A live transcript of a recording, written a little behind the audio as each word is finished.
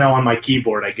now on my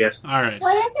keyboard, I guess. All right.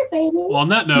 What is it, baby? Well, on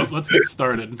that note, let's get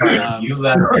started. You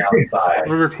let me outside.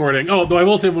 We're recording. Oh, though I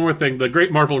will say one more thing. The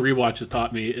Great Marvel Rewatch has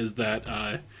taught me is that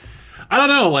I don't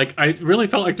know. Like, I really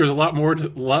felt like there was a lot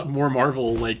more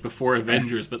Marvel like before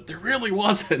Avengers, but there really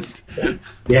wasn't.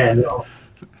 Yeah, no.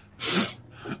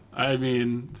 I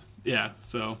mean, yeah.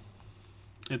 So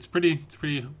it's pretty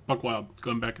buck wild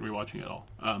going back and rewatching it all.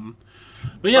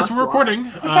 But yes, we're recording.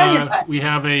 We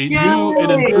have a new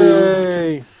and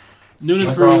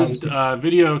improved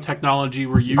video technology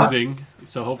we're using.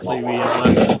 So hopefully we have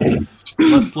less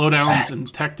slowdowns and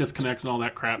tech disconnects and all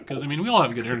that crap. Because I mean, we all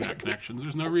have good internet connections.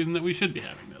 There's no reason that we should be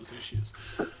having those issues.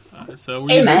 So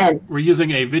we're using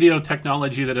a video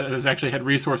technology that has actually had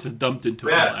resources dumped into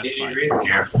it. Yeah, 80 degrees in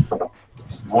here.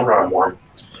 Wonder I'm warm.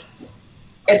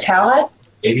 It's how hot?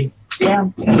 80.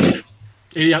 Damn.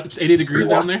 80 degrees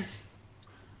down there?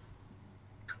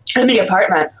 In the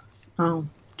apartment. Oh.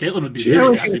 Caitlin would be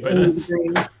very happy by this.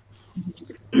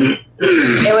 It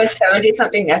was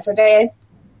 70-something yesterday.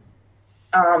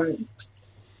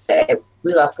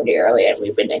 We left pretty early and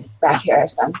we've been back here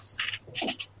since.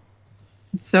 It's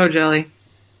so jelly.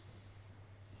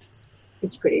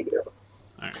 It's pretty beautiful.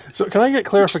 Right. So can I get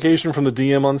clarification from the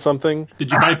DM on something?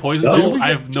 Did you buy poison pills? I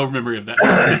have no memory of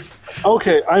that.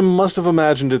 Okay, I must have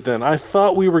imagined it then. I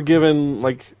thought we were given,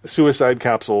 like, suicide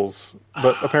capsules,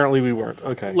 but apparently we weren't.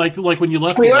 Okay. Like when you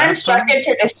left We the were last time? instructed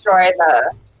to destroy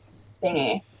the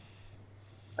thingy.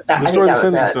 Destroy the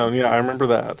sending stone, yeah, I remember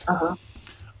that. Uh-huh.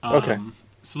 Okay.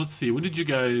 So let's see. When did you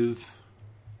guys...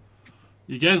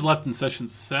 You guys left in session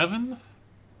 7?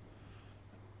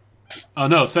 Oh,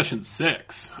 no, session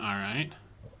 6. All right.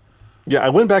 Yeah, I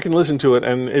went back and listened to it,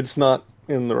 and it's not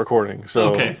in the recording.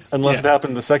 So okay. Unless it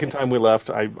happened the second time we left,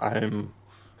 I'm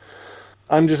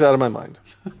just out of my mind.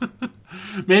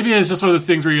 Maybe it's just one of those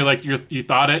things where you're like you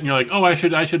thought it, and you're like, oh, I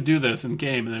should do this in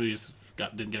game, and then we just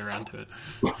didn't get around to it.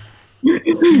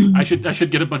 I should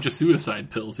get a bunch of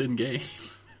suicide pills in game.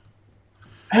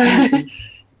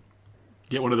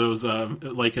 Get one of those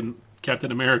like in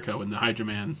Captain America when the Hydra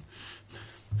Man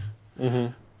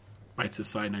bites his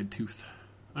cyanide tooth.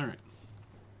 All right.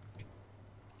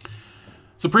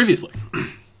 So previously,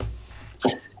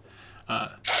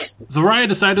 Zoraya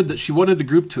decided that she wanted the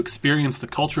group to experience the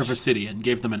culture of her city and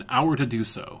gave them an hour to do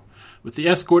so, with the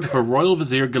escort of her royal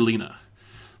vizier Galina.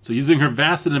 So using her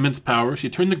vast and immense power, she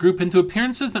turned the group into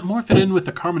appearances that more fit in with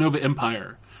the Karminova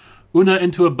Empire. Una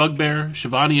into a bugbear,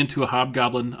 Shivani into a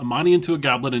hobgoblin, Amani into a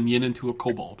goblin, and Yin into a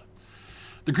kobold.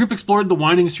 The group explored the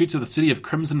winding streets of the city of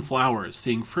Crimson Flowers,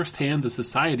 seeing firsthand the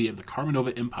society of the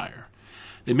Karminova Empire.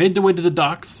 They made their way to the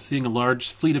docks, seeing a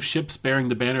large fleet of ships bearing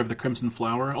the banner of the Crimson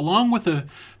Flower, along with a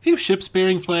few ships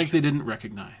bearing flags they didn't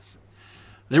recognize.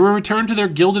 They were returned to their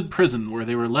gilded prison, where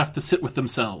they were left to sit with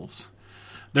themselves.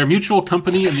 Their mutual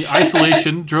company and the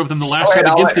isolation drove them to lash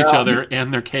out against each other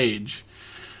and their cage.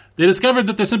 They discovered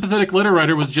that their sympathetic letter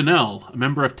writer was Janelle, a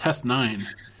member of Test 9.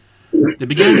 They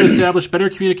began to establish better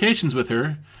communications with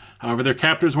her. However, their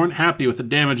captors weren't happy with the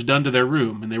damage done to their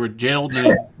room, and they were jailed in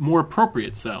a more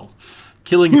appropriate cell,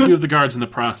 killing a few of the guards in the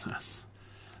process.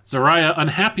 Zoraya,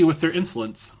 unhappy with their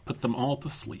insolence, put them all to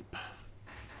sleep.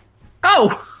 Oh!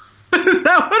 Is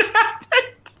that what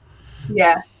happened?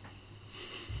 Yeah.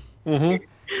 Mm-hmm.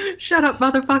 Shut up,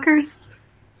 motherfuckers.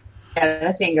 Yeah,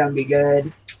 this ain't gonna be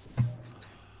good.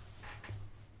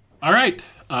 All right.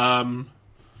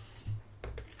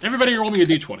 Everybody roll me a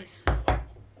d20.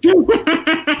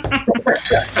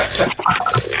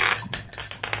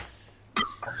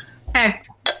 Hey.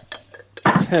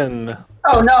 10.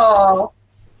 Oh no.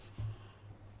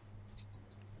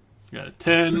 You got a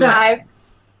 10. 5.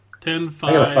 10,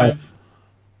 I got a 5.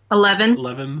 11.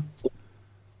 11.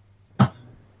 I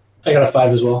got a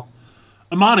 5 as well.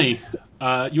 Amani,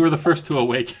 you were the first to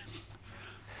awake.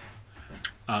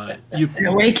 You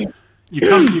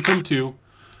come to.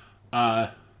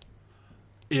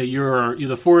 You're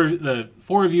the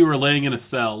four of you are laying in a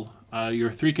cell.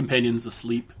 Your 3 companions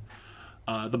asleep.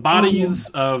 The bodies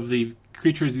of the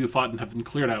creatures you fought have been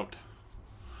cleared out.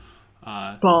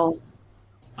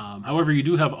 However, you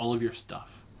do have all of your stuff.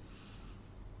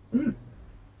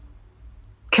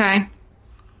 Okay.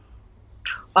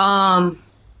 Well,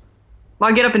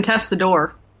 I get up and test the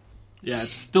door. Yeah,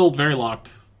 it's still very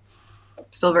locked.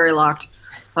 Still very locked.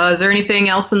 Is there anything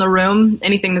else in the room?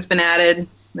 Anything that's been added?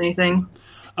 Anything?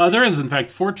 There is, in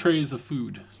fact, 4 trays of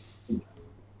food.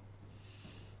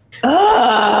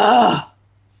 All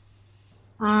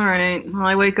right. Well,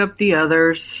 I wake up the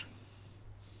others.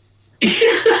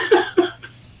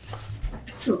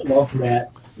 Love that.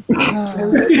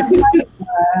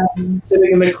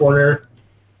 Sitting in the corner,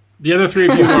 The other three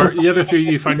of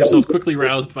you find yourselves quickly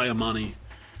roused by Amani.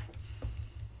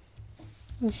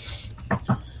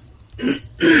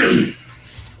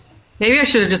 Maybe I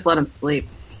should have just let him sleep.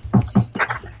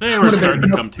 They were starting to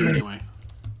come to anyway.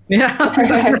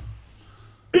 Yeah.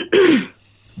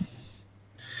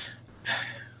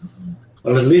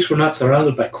 Well, at least we're not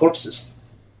surrounded by corpses.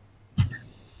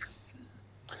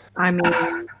 I mean,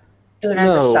 Una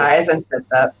No. just sighs and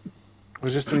sits up. We're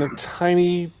just in a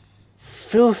tiny,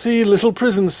 filthy little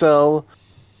prison cell.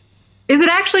 is it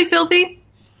actually filthy?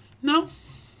 No,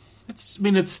 it's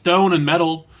stone and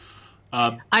metal.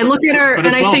 I look at her But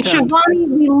and it's I say, well kept. Shivani,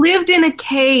 we lived in a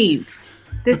cave.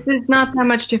 This is not that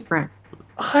much different.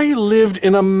 I lived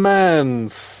in a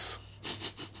manse.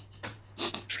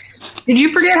 Did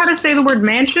you forget how to say the word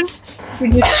mansion?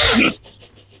 You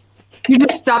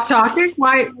just stop talking?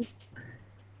 Why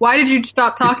did you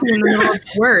stop talking in the middle of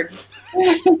the word?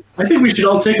 I think we should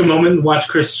all take a moment and watch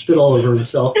Chris spit all over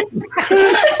himself.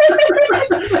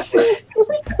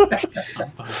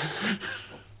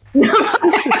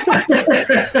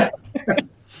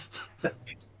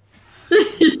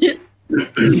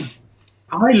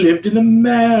 I lived in a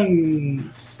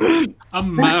man's. A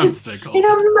mouse, they call In it.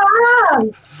 a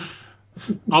mouse!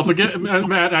 Also, get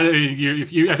Matt. I think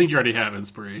you already have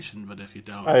inspiration, but if you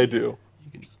don't, I do.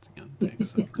 You can just take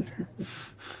some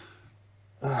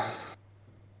there.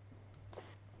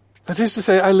 That is to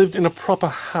say, I lived in a proper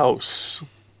house.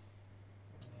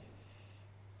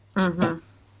 Mm-hmm.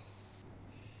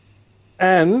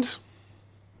 And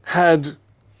had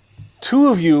two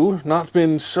of you not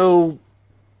been so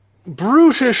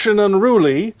brutish and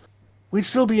unruly, we'd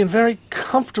still be in very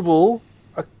comfortable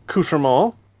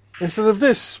accoutrement instead of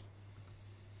this.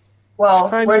 Well,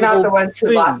 Tiny we're not little the ones who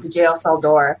thing. locked the jail cell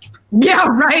door. Yeah,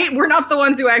 right? We're not the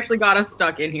ones who actually got us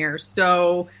stuck in here,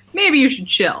 so maybe you should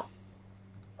chill.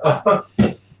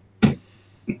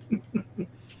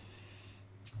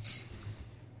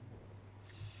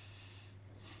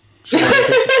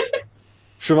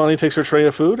 Shivani takes her tray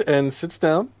of food and sits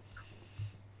down.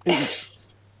 and eats.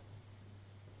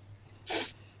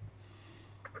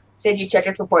 Did you check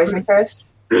it for poison first?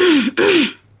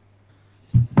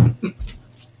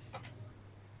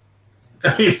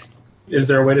 I mean, is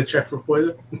there a way to check for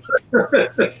poison?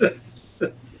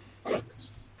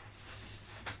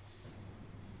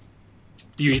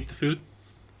 Do you eat the food?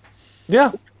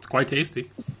 Yeah, It's quite tasty.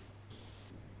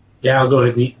 Yeah, I'll go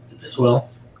ahead and eat as well.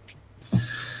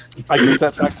 I keep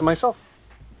that fact to myself.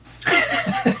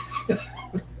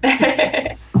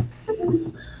 I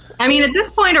mean, at this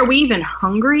point, are we even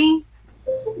hungry?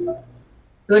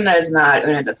 Una is not.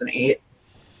 Una doesn't eat.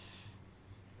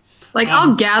 Like,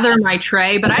 I'll gather my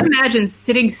tray, but I imagine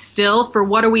sitting still for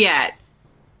what are we at?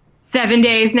 7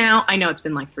 days now? I know it's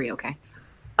been like 3, okay.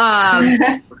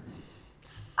 I'm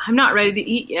not ready to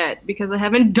eat yet because I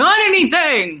haven't done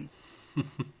anything.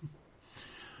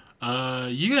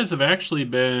 You guys have actually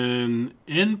been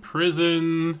in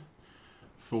prison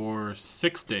for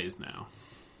 6 days now.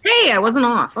 Hey, I wasn't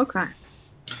off. Okay.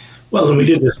 Well, then we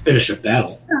did just finish a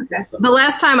battle. Okay. The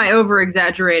last time I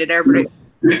over-exaggerated everything.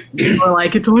 They were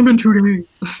like, it's only been 2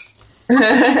 days.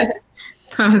 I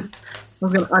was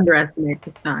going to underestimate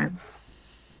this time.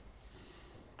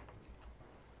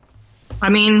 I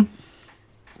mean,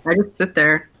 I just sit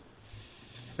there.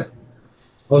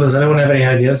 Well, does anyone have any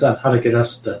ideas on how to get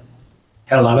us the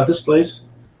hell out of this place?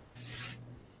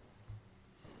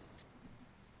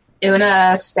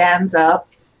 Una stands up,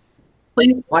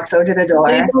 Please. walks over to the door,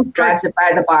 Please don't drives it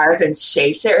by the bars, and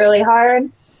shakes it really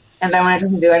hard. And then when it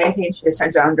doesn't do anything, she just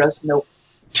turns around and goes, "Nope."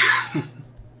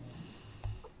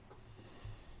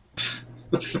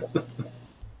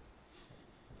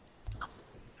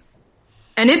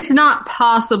 And it's not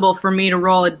possible for me to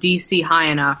roll a DC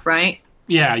high enough, right?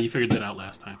 Yeah, you figured that out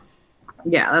last time.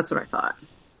 Yeah, that's what I thought.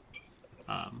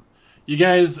 You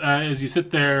guys, as you sit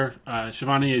there,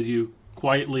 Shivani, as you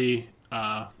quietly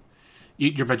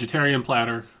eat your vegetarian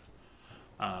platter,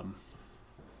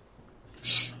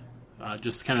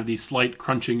 just kind of the slight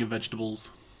crunching of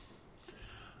vegetables,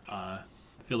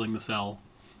 filling the cell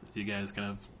as you guys kind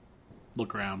of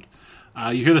look around.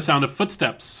 You hear the sound of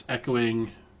footsteps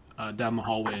echoing down the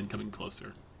hallway and coming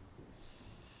closer.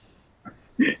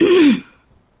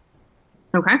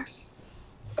 Okay.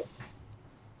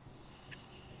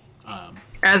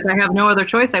 As I have no other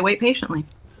choice, I wait patiently.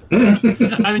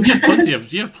 I mean, you have plenty of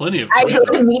I choices.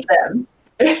 go to meet them.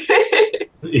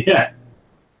 Yeah.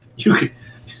 You can.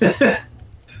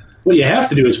 What you have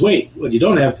to do is wait. What you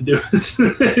don't have to do is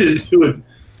do it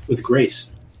with grace.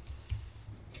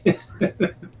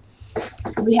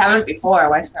 We haven't before.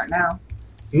 Why start now?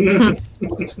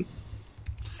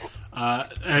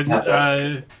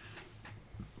 And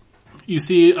you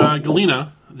see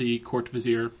Galena, the court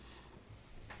vizier,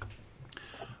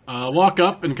 walk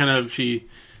up and she's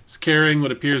carrying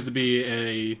what appears to be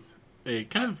a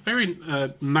kind of very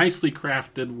nicely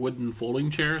crafted wooden folding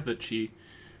chair that she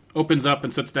opens up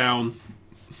and sits down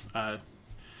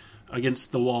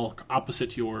against the wall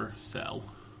opposite your cell.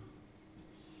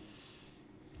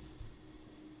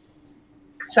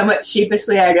 Somewhat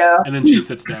sheepishly, I go. And then she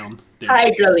sits down there.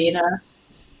 Hi, Galena.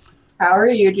 How are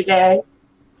you today?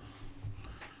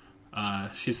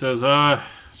 She says,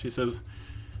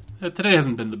 today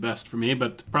hasn't been the best for me,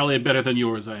 but probably better than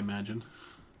yours, I imagine.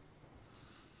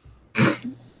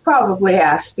 Probably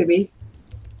has to be.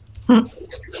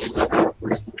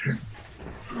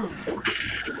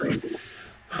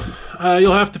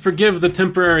 You'll have to forgive the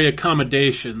temporary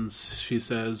accommodations, she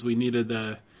says. We needed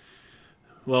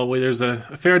there's a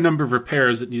fair number of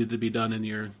repairs that needed to be done in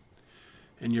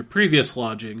your previous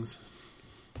lodgings.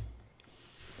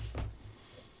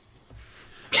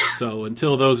 So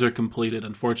until those are completed,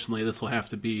 unfortunately, this will have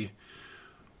to be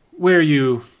where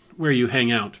you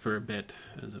hang out for a bit,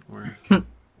 as it were.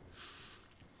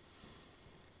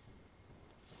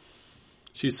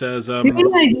 She says, do you have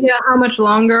any idea how much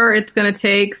longer it's going to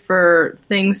take for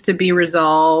things to be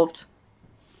resolved?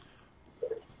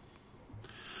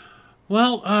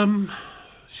 Well,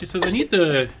 she says, I need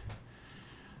to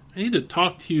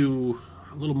talk to you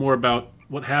a little more about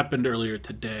what happened earlier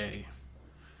today.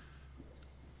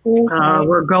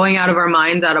 We're going out of our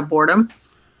minds out of boredom.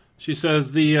 She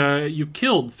says, you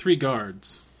killed 3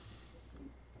 guards.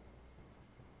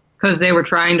 Because they were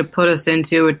trying to put us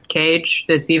into a cage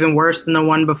that's even worse than the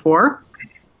one before?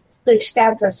 They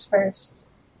stabbed us first.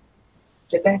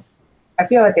 Did they? I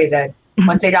feel like they did.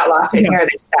 Once they got locked in here,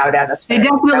 they stabbed at us first. They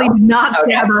definitely did not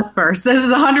stab us first. This is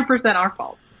 100% our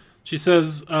fault. She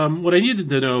says, what I needed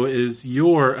to know is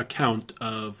your account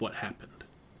of what happened.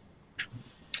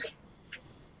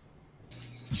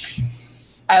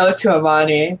 I look to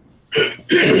Amani.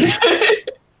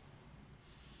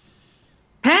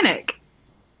 Panic.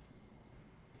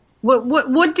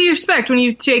 What do you expect when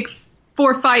you take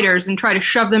 4 fighters and try to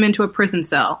shove them into a prison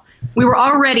cell? We were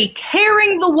already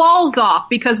tearing the walls off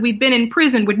because we've been in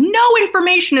prison with no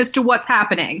information as to what's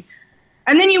happening.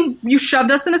 And then you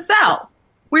shoved us in a cell.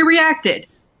 We reacted.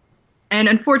 And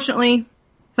unfortunately,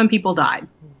 some people died.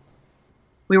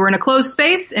 We were in a closed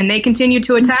space, and they continued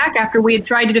to attack after we had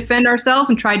tried to defend ourselves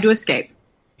and tried to escape.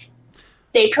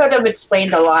 They could have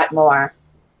explained a lot more.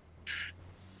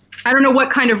 I don't know what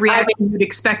kind of reaction you'd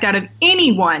expect out of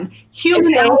anyone,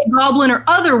 human, elf, goblin, or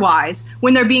otherwise,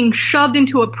 when they're being shoved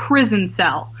into a prison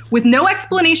cell, with no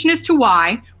explanation as to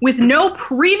why, with no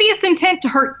previous intent to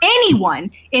hurt anyone,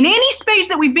 in any space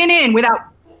that we've been in without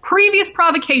previous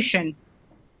provocation.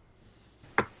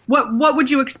 What would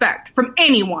you expect from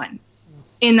anyone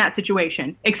in that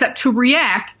situation, except to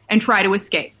react and try to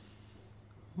escape?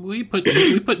 We put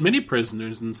many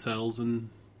prisoners in cells, and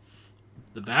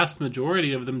the vast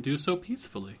majority of them do so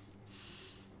peacefully.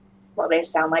 Well, they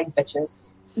sound like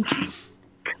bitches.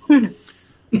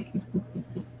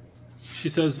 She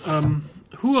says,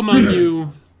 who among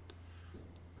you...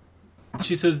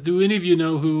 She says, do any of you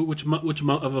know which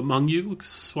of among you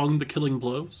swung the killing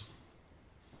blows?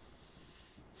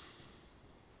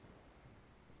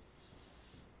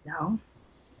 No.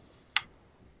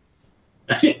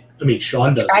 I mean,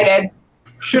 Sean does. I did.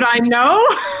 Should I know?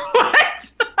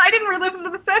 What? I didn't re-listen to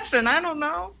the session. I don't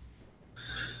know.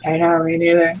 I know, me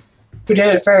neither. Who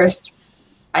did it first?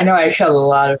 I know I killed a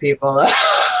lot of people.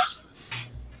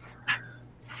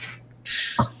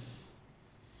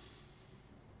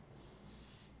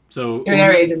 So Una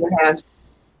raises her hand.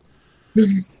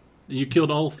 You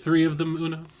killed all 3 of them,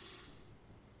 Una?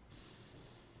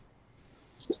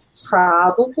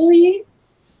 Probably.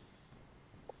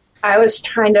 I was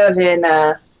kind of in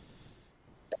a...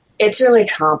 It's really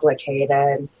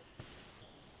complicated.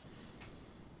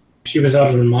 She was out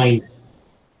of her mind.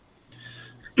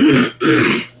 Almost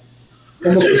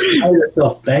beside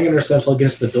herself, banging herself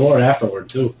against the door afterward,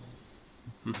 too.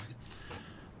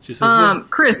 She says,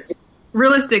 Chris,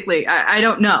 realistically, I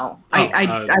don't know.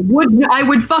 I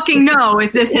would fucking know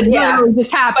if this had literally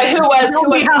just happened. But who was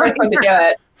the first one to do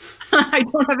it? I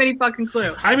don't have any fucking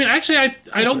clue. I mean, actually,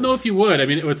 I don't know if you would. I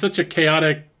mean, it was such a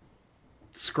chaotic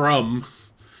scrum.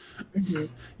 Mm-hmm.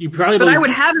 You probably But I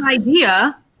would have an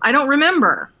idea. I don't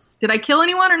remember. Did I kill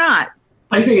anyone or not?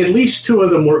 I think at least 2 of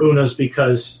them were Una's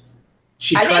because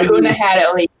she tried think Una had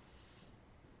at least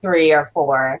 3 or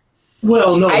 4.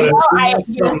 Well, no. I know I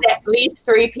used at least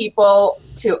 3 people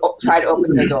to try to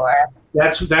open the door.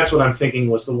 That's what I'm thinking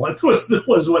was the one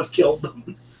was what killed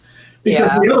them. Because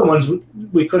Yeah. the other ones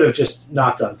we could have just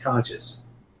knocked unconscious.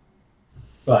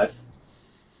 But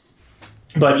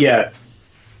yeah,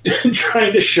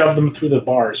 trying to shove them through the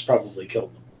bars probably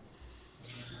killed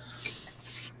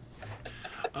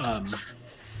them.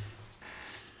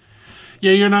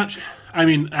 Yeah, you're not. I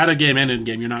mean, at a game and in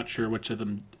game, you're not sure which of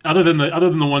them, other than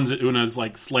the ones that Una's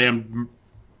like slammed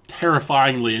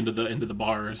terrifyingly into the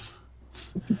bars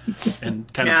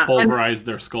and kind of pulverized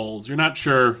their skulls. You're not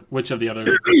sure which of the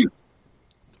other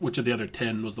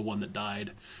 10 was the one that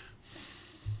died.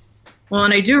 Well,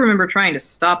 and I do remember trying to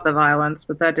stop the violence,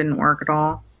 but that didn't work at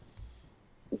all.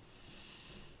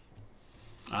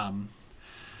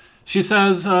 She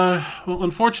says, well,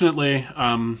 unfortunately,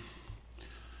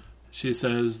 she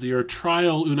says, your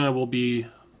trial, Una, will be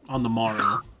on the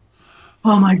morrow.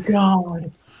 Oh my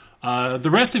god. The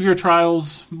rest of your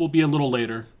trials will be a little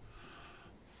later.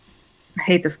 I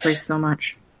hate this place so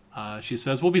much. She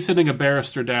says, we'll be sending a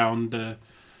barrister down to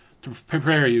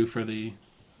prepare you for the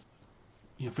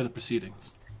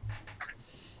proceedings.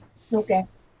 Okay.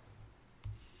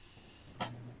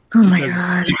 Oh She my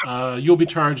says, god. you'll be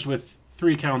charged with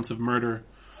 3 counts of murder.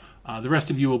 The rest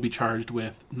of you will be charged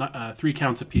with 3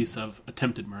 counts apiece of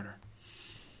attempted murder.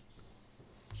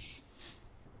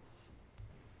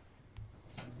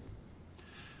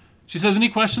 She says, any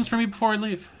questions for me before I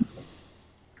leave?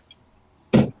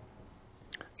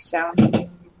 So,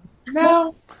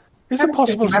 no. Is it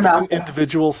possible to get an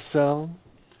individual cell?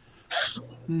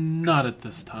 Not at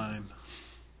this time.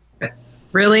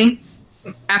 Really?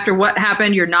 After what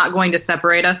happened, you're not going to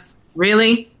separate us?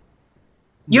 Really?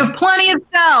 You have plenty of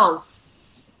cells!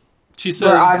 She says,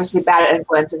 We're obviously bad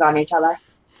influences on each other.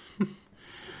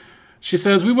 she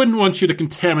says, we wouldn't want you to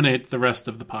contaminate the rest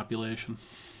of the population.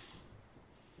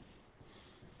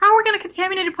 How are we going to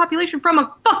contaminate a population from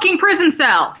a fucking prison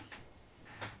cell?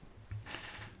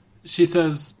 She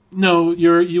says, no,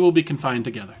 you will be confined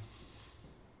together.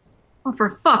 Oh,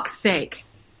 for fuck's sake.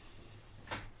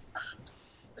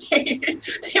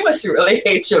 They must really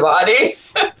hate Shivani.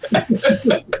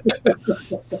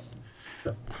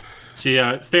 She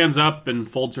stands up and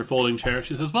folds her folding chair.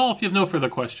 She says, well, if you have no further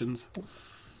questions.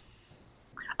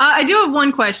 I do have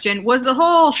one question. Was the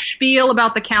whole spiel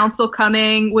about the council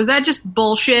coming, was that just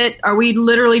bullshit? Are we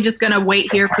literally just going to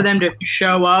wait here for them to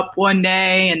show up one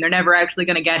day and they're never actually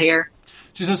going to get here?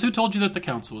 She says, who told you that the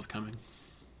council was coming?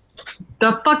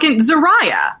 The fucking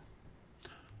Zariah.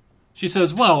 She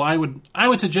says, well, I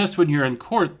would suggest when you're in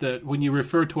court that when you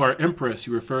refer to our empress,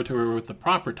 you refer to her with the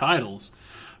proper titles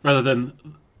rather than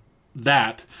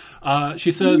that.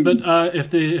 She says, but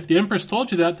if the empress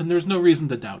told you that, then there's no reason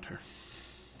to doubt her.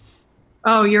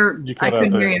 Oh, I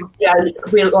couldn't hear you. Yeah,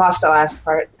 we lost the last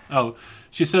part. Oh,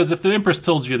 she says, if the empress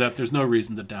told you that, there's no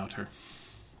reason to doubt her.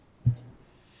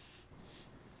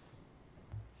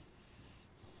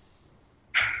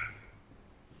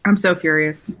 I'm so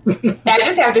furious. I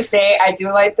just have to say, I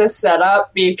do like this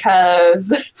setup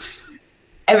because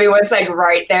everyone's like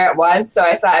right there at once. So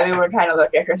I saw everyone kind of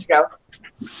look at Chris and go,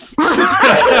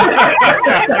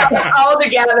 all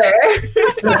together.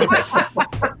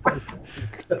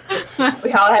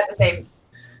 We all have the same.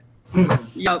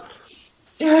 Yup.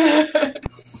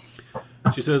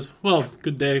 She says, well,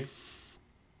 good day.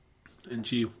 And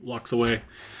she walks away,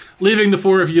 leaving the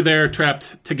 4 of you there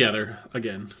trapped together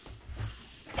again.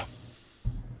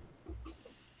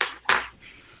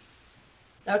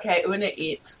 Okay, Una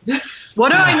eats.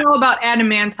 What do I know about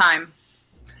adamantine?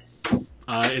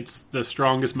 It's the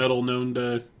strongest metal known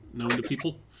to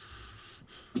people.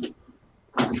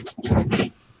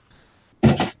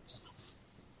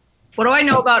 What do I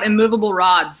know about immovable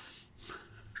rods?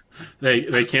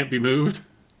 They can't be moved.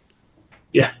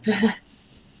 Yeah.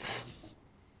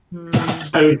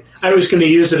 I was going to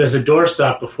use it as a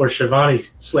doorstop before Shivani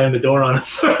slammed the door on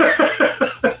us.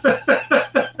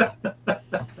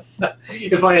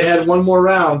 If I had one more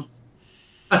round.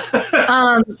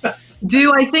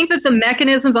 Do I think that the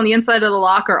mechanisms on the inside of the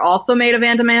lock are also made of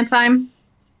adamantine?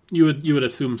 You would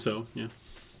assume so, yeah.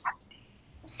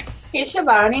 Hey,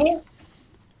 Shivani.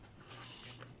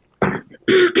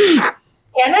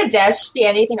 Can a desh be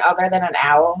anything other than an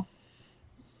owl?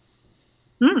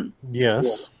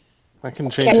 Yes. I can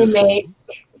change Can you his make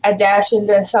a dash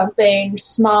into something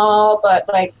small, but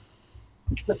like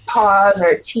with paws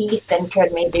or teeth, and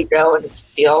could maybe go and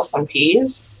steal some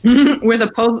peas? With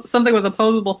something with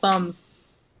opposable thumbs.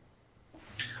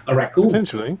 A raccoon.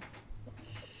 Potentially.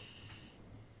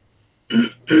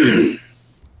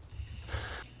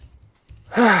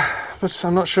 But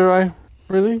I'm not sure I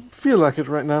really feel like it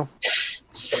right now.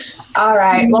 All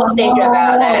right, we'll think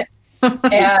about it.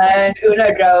 And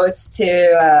Una goes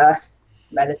to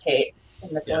meditate.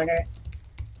 in the Yeah. corner.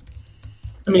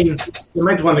 I mean, you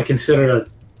might want to consider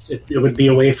it would be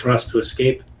a way for us to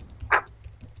escape.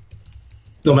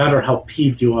 No matter how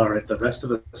peeved you are at the rest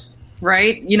of us.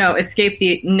 Right? Escape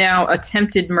the now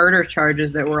attempted murder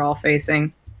charges that we're all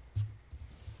facing.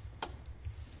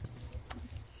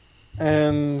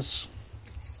 And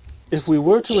if we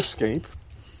were to escape,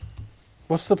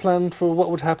 what's the plan for what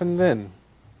would happen then?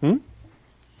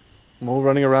 More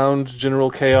running around, general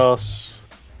chaos.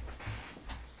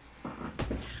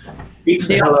 Beats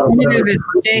the The hell out of alternative whatever. is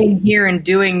staying here and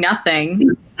doing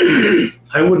nothing.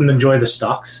 I wouldn't enjoy the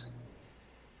stocks.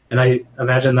 And I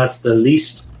imagine that's the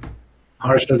least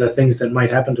harsh of the things that might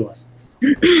happen to us.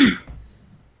 And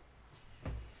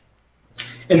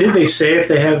did they say if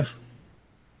they have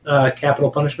capital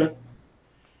punishment?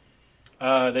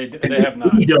 They have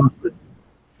not. We don't.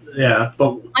 Yeah,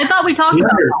 but I thought we talked the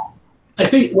about under, that. I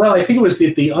think it was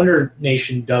that the under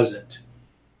nation doesn't.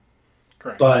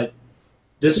 Correct. But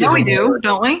this Yeah, is we do,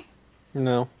 don't we?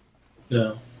 No.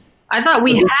 No. I thought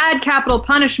we had capital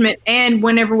punishment, and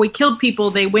whenever we killed people,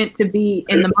 they went to be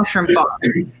in the mushroom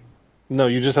farm. No,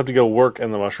 you just have to go work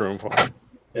in the mushroom farm.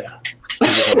 Yeah.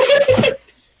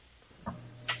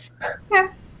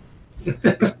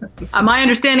 My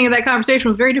understanding of that conversation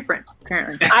was very different,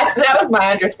 apparently. That was my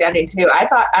understanding too. I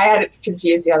thought I had it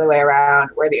confused the other way around,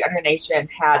 where the Under Nation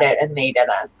had it and they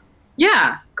didn't.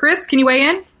 Yeah. Chris, can you weigh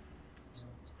in?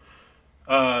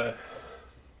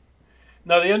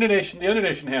 No, the Under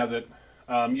Nation has it.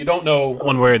 You don't know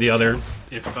one way or the other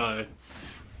if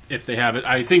they have it.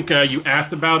 I think you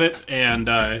asked about it,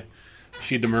 and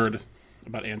she demurred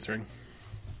about answering.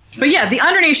 But yeah, the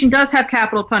Under Nation does have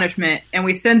capital punishment, and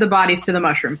we send the bodies to the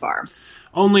mushroom farm.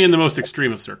 Only in the most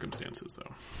extreme of circumstances, though.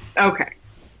 Okay.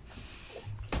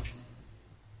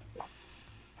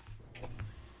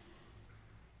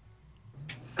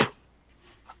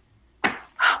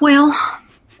 Well,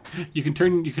 You can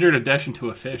turn a dash into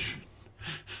a fish.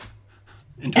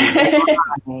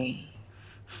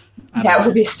 That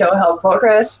would be so helpful,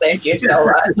 Chris. Thank you so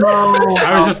much.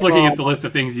 I was just looking at the list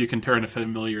of things you can turn a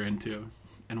familiar into,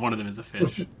 and one of them is a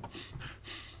fish.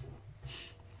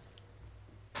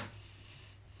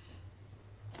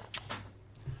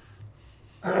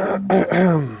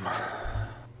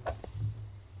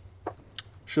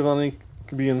 Shivani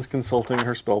begins consulting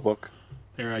her spellbook.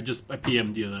 There, I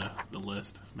PM'd you the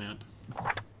list, Matt.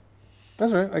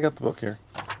 That's right, I got the book here.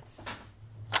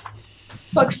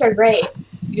 Books are great.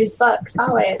 Use books,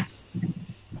 always.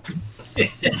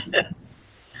 I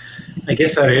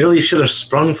guess I really should have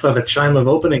sprung for the chime of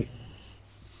opening.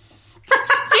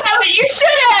 Damn it, you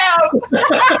should have!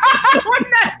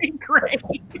 wouldn't that be great?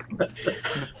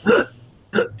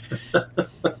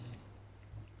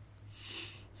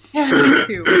 Yeah, me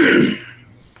too.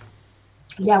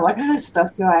 Yeah, what kind of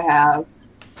stuff do I have?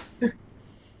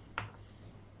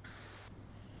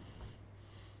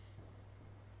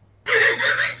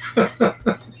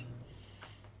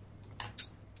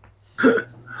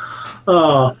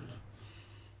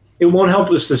 It won't help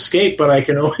us escape, but I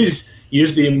can always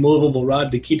use the immovable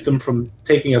rod to keep them from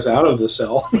taking us out of the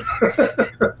cell.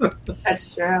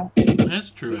 That's true. That's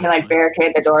true. You can like actually.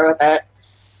 barricade the door with it.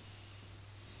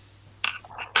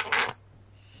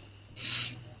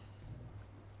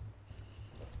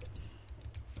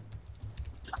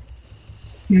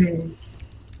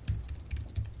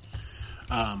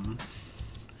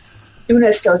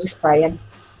 Una's still just praying.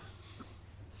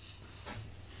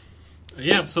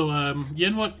 Yeah. So,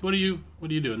 Yen, what are you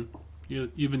doing?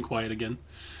 You've been quiet again.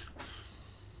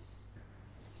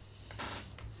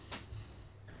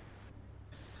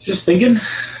 Just thinking,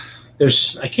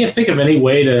 I can't think of any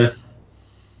way to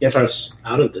get us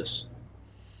out of this.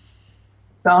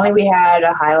 If only we had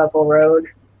a high level road.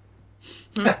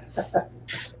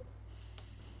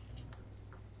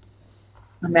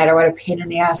 No matter what a pain in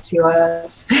the ass he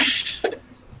was.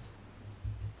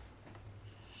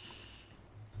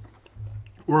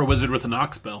 Or a wizard with an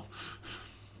ox spell.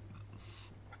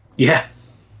 Yeah.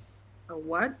 A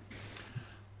what?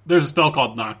 There's a spell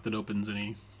called Knock that opens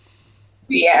any.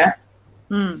 Yeah.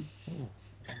 Shivani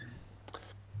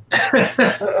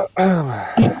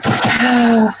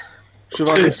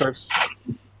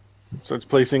starts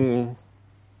placing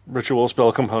ritual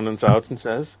spell components out and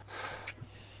says,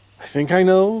 I think I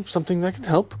know something that can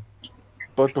help,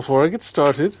 but before I get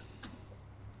started,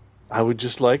 I would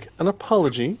just like an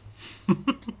apology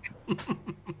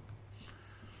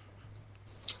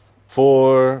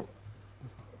for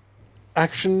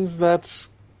actions that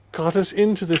got us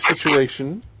into this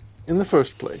situation in the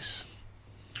first place.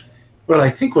 Well,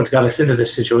 I think what got us into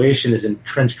this situation is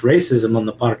entrenched racism on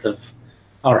the part of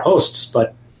our hosts,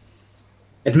 but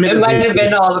Admit It might have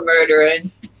been all the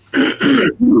murdering.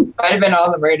 Might have been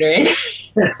all the murdering.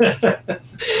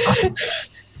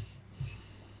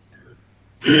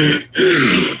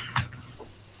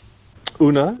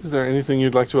 Una, is there anything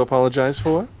you'd like to apologize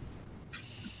for?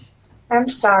 I'm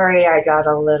sorry I got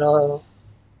a little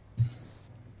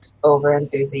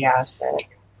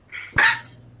over-enthusiastic.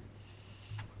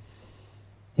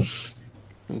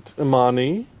 And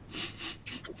Imani?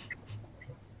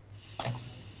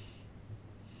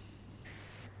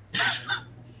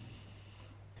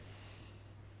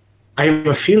 I have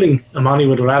a feeling Amani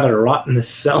would rather rot in this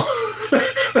cell.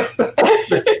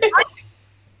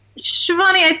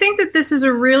 Shivani, I think that this is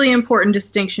a really important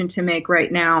distinction to make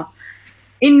right now.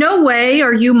 In no way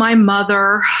are you my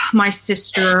mother, my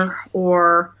sister,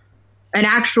 or an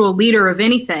actual leader of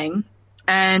anything.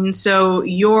 And so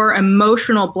your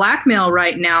emotional blackmail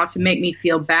right now to make me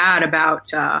feel bad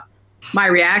about my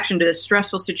reaction to this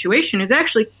stressful situation is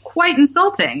actually quite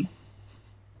insulting.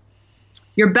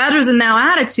 Your better than thou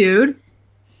attitude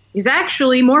is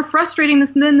actually more frustrating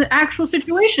than the actual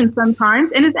situation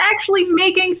sometimes and is actually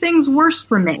making things worse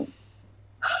for me.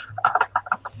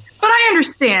 But I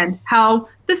understand how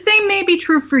the same may be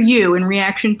true for you in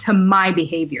reaction to my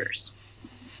behaviors.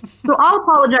 So I'll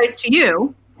apologize to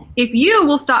you if you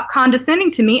will stop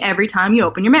condescending to me every time you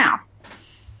open your mouth.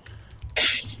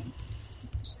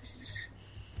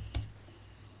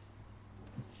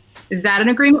 Is that an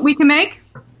agreement we can make?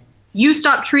 You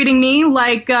stop treating me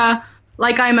like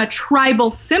I'm a tribal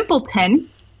simpleton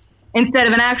instead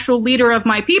of an actual leader of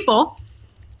my people,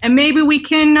 and maybe we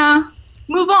can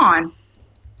move on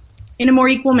in a more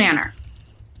equal manner.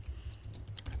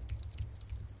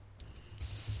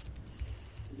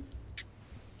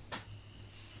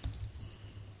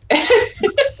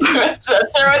 That's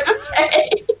what to say.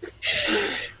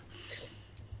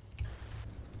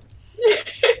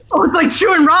 Oh, it's like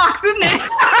chewing rocks, isn't it?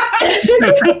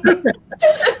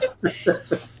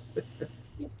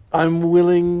 I'm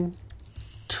willing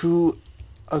to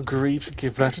agree to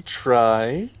give that a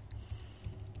try.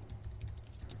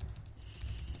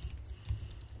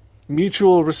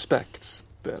 Mutual respect,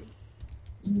 then.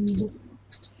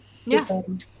 Yeah.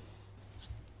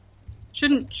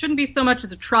 Shouldn't be so much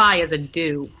as a try as a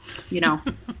do. You know,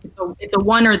 it's a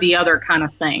one or the other kind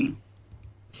of thing.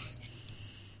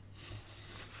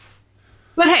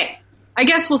 But hey, I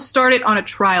guess we'll start it on a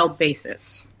trial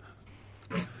basis.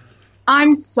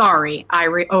 I'm sorry I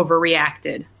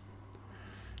overreacted.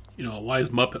 You know, a wise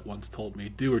Muppet once told me,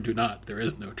 do or do not, there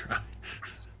is no try.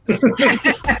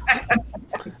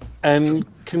 And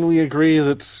can we agree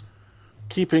that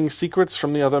keeping secrets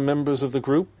from the other members of the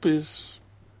group is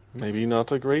maybe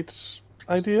not a great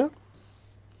idea?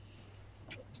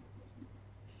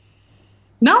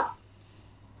 No.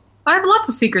 I have lots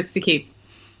of secrets to keep.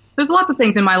 There's lots of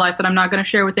things in my life that I'm not going to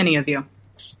share with any of you.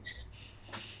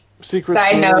 Secrets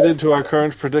Side note. related to our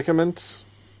current predicament?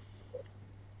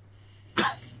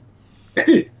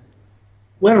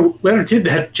 Where did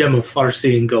that gem of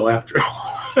Farseeing go after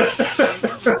all?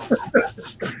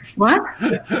 What?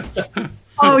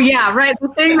 Oh, yeah, right. The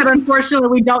thing that unfortunately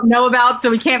we don't know about, so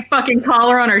we can't fucking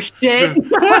call her on her shit.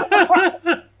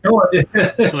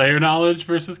 Player knowledge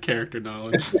versus character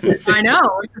knowledge. I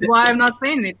know, which is why I'm not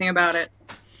saying anything about it.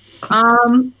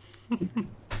 I'm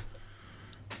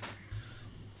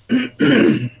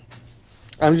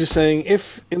just saying,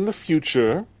 if in the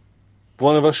future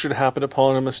one of us should happen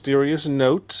upon a mysterious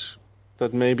note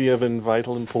that may be of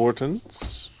vital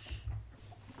importance,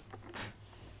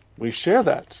 we share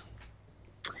that.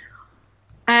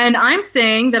 And I'm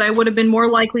saying that I would have been more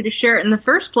likely to share it in the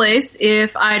first place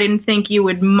if I didn't think you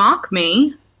would mock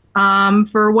me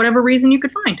for whatever reason you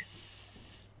could find.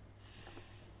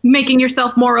 Making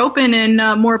yourself more open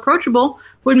and more approachable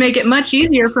would make it much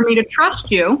easier for me to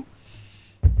trust you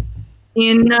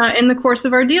in the course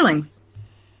of our dealings.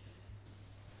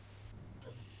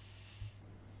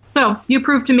 So you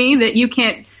prove to me that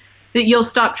you'll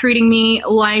stop treating me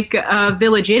like a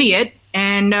village idiot,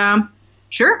 and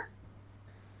sure,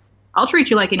 I'll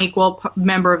treat you like an equal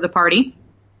member of the party.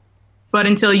 But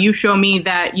until you show me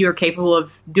that you're capable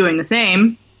of doing the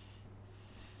same,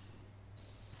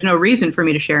 there's no reason for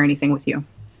me to share anything with you.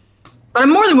 But I'm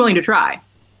more than willing to try.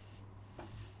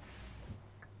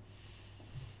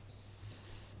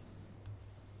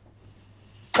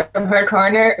 From her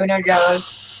corner, Una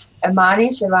goes,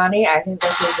 Imani, Shivani, I think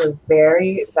this is a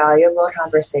very valuable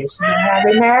conversation we're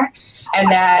having there,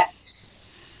 and that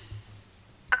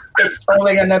it's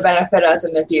only going to benefit us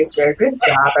in the future. Good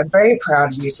job. I'm very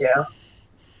proud of you two.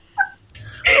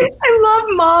 I love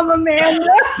Mom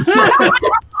Amanda.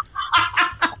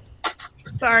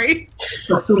 Sorry.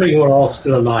 Assuming we're all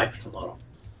still alive tomorrow.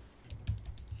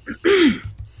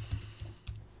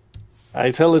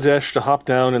 I tell Adesh to hop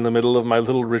down in the middle of my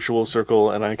little ritual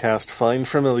circle, and I cast Find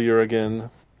Familiar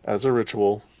again as a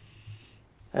ritual.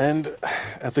 And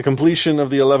at the completion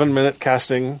of the 11-minute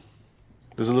casting,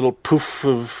 there's a little poof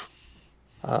of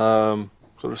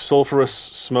sort of sulfurous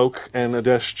smoke, and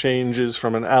Adesh changes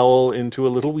from an owl into a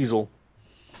little weasel.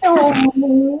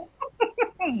 Oh.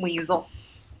 Weasel.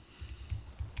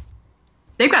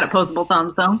 They've got opposable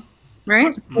thumbs, though,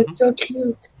 right? It's so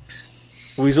cute.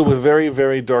 Weasel with very,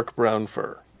 very dark brown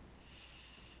fur.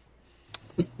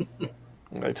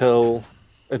 And I tell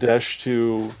Adesh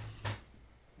to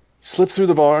slip through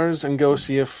the bars and go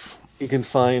see if he can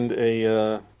find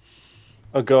a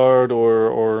guard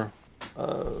or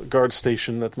guard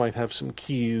station that might have some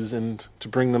keys, and to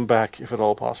bring them back if at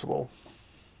all possible.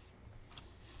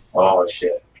 Oh,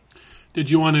 shit. Did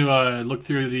you want to look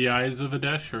through the eyes of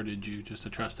Adesh, or did you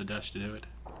just trust Adesh to do it?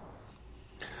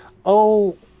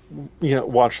 I'll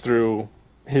watch through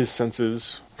his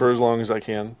senses for as long as I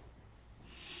can.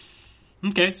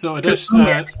 Okay, so Adesh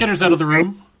skitters out of the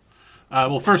room.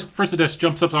 Well, first Adesh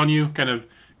jumps up on you, kind of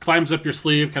climbs up your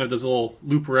sleeve, kind of does a little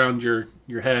loop around your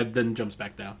head, then jumps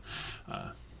back down.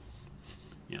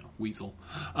 Weasel.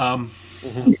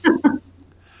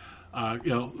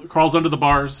 Crawls under the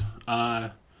bars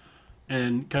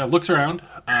and kind of looks around.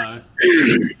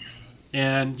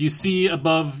 And you see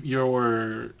above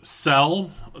your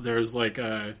cell, there's like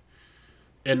in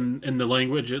the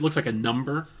language, it looks like a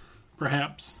number,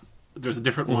 perhaps. There's a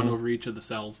different one over each of the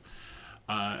cells.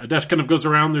 Adesh kind of goes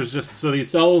around. So these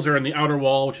cells are in the outer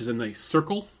wall, which is in the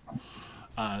circle.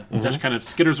 Adesh kind of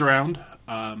skitters around.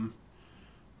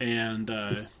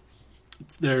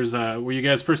 There's where you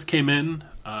guys first came in.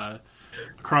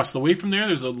 Across the way from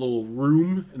there's a little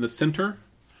room in the center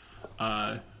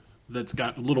that's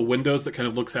got little windows that kind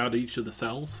of looks out at each of the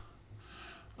cells.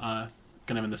 Kind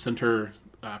of in the center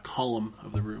column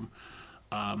of the room.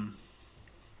 Adesh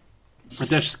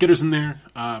skitters in there.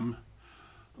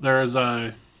 There's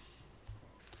what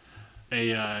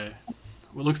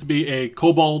looks to be a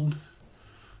kobold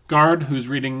guard who's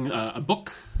reading a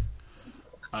book,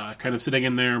 kind of sitting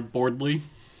in there boredly.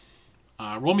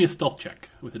 Roll me a stealth check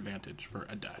with advantage for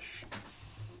Adesh.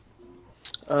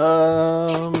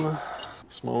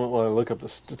 This moment while I look up the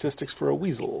statistics for a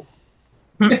weasel.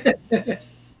 +5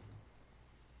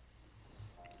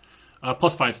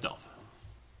 stealth.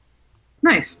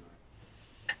 Nice.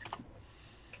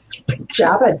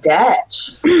 Jabba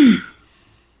Detch.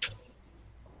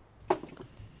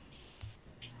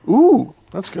 Ooh,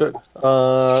 that's good.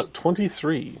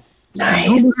 23.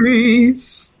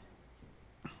 Nice.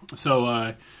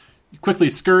 So you quickly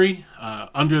scurry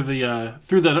under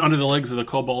the legs of the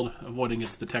kobold, avoiding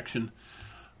its detection,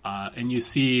 and you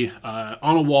see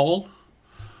on a wall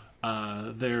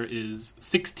there is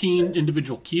 16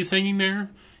 individual keys hanging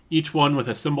there, each one with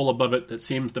a symbol above it that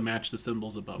seems to match the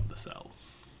symbols above the cells.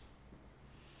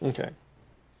 Okay.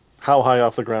 How high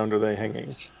off the ground are they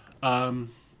hanging?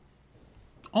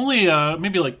 Only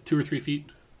maybe like 2 or 3 feet,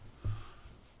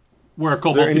 where a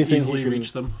kobold could easily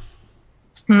reach them.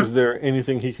 Is there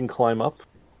anything he can climb up?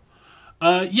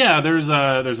 Yeah, there's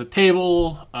a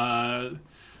table.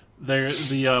 There's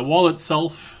the wall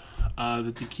itself.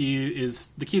 That the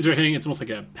keys are hitting. It's almost like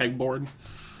a pegboard.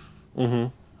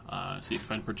 So you can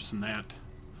find purchase in that.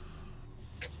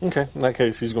 Okay, in that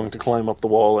case, he's going to climb up the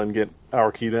wall and get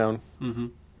our key down.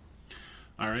 All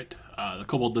right. The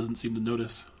kobold doesn't seem to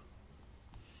notice,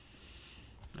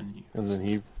 and then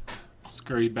he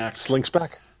scurries back.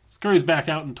 Scurries back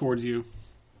out and towards you.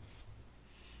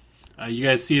 You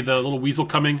guys see the little weasel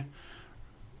coming,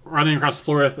 running across the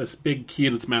floor with this big key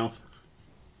in its mouth.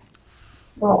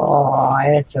 Oh,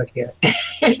 that's so cute.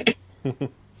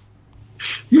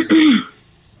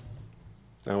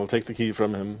 I will take the key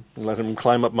from him and let him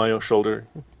climb up my shoulder.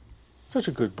 Such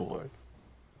a good boy.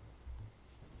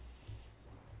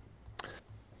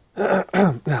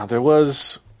 Now, there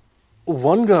was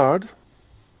one guard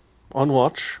on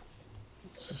watch.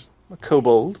 This is a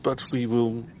kobold, but we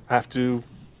will have to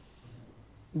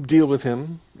deal with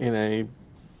him in a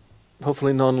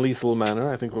hopefully non-lethal manner.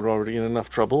 I think we're already in enough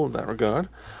trouble in that regard.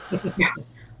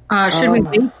 Should we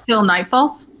wait till night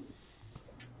falls?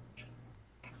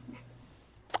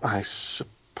 I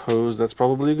suppose that's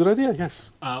probably a good idea,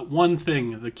 yes. One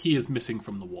thing, the key is missing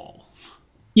from the wall.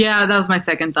 Yeah, that was my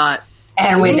second thought.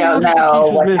 And we don't know The piece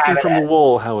is what missing time from it the is.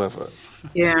 wall, however.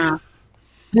 Yeah.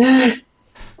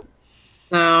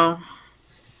 So,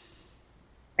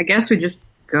 I guess we just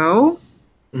go?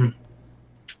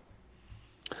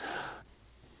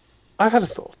 I've had a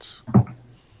thought.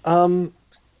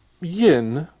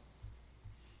 Yin,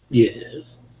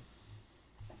 Yes.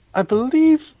 I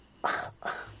believe I'm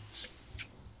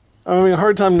having a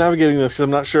hard time navigating this because I'm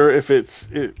not sure if it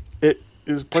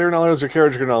is player knowledge or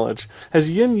character knowledge. Has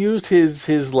Yin used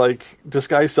his like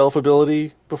disguise self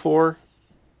ability before?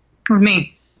 With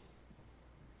me.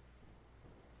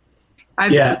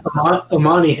 Yeah,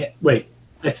 Amani. Wait,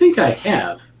 I think I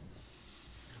have.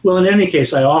 Well, in any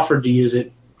case, I offered to use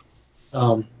it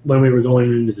when we were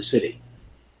going into the city.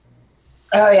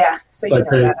 Oh yeah, so you know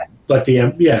about it. But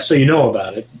so you know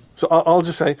about it. So I'll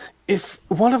just say, if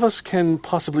one of us can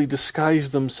possibly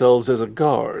disguise themselves as a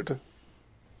guard,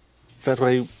 that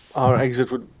way our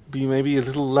exit would be maybe a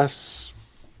little less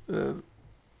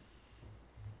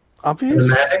obvious.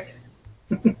 Dramatic.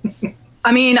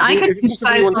 I mean, I If could you just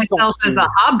disguise everyone myself stops as to- a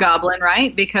hobgoblin,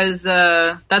 right? Because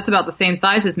that's about the same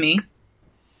size as me.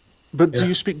 But do Yeah.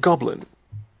 you speak Goblin?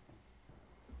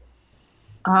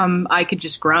 I could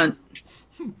just grunt.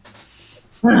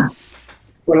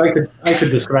 Well, I could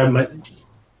describe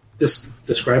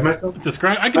describe myself.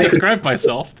 I can describe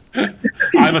myself.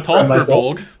 I'm a tall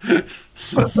Myself.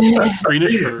 furbolg.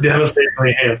 Greenish fur.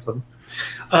 Devastatingly handsome.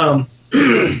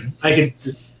 I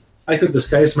could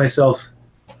disguise myself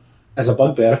as a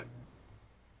bugbear,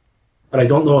 but I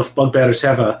don't know if bugbears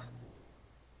have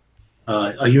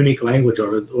a unique language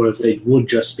or if they would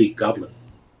just speak Goblin.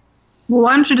 Well,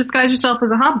 why don't you disguise yourself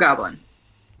as a hobgoblin?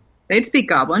 They'd speak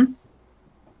goblin.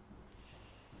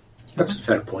 That's a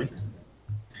fair point.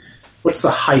 What's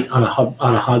the height on a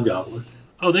hobgoblin?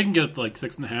 Oh, they can get like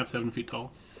 6.5, 7 feet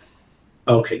tall.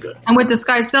 Okay, good. And with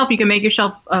disguise self, you can make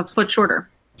yourself a foot shorter.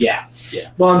 Yeah.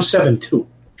 Well, I'm 7'2",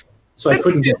 so I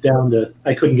couldn't get down.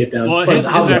 Well, but his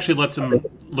hobgoblin- actually lets him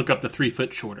look up to 3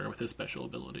 foot shorter with his special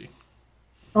ability.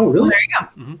 Oh, really? There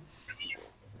you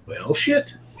go. Well,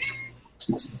 shit.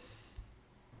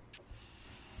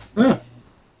 Huh.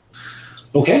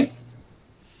 Okay.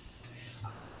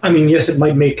 I mean, yes, it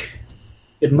might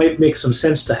make some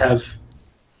sense to have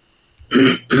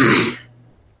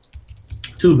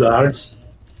 2 guards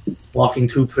walking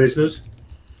 2 prisoners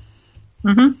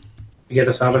Mm-hmm. to get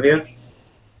us out of here.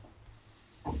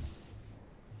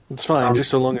 It's fine,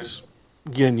 just so long as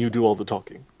Yin, you do all the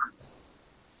talking.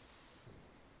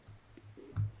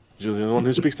 You're the only one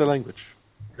who speaks the language.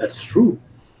 That's true.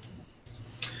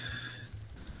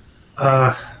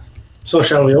 So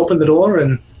shall we open the door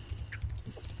and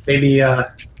maybe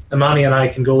Imani and I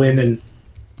can go in and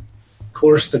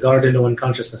coerce the guard into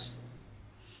unconsciousness?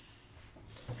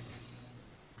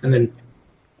 And then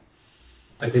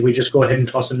I think we just go ahead and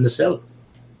toss him in the cell.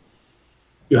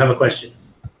 You have a question?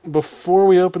 Before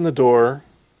we open the door,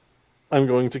 I'm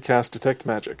going to cast Detect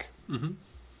Magic. Mhm.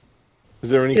 Is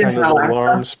there any See, kind there's of an alarm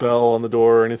alarm spell on the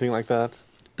door or anything like that?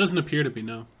 Doesn't appear to be,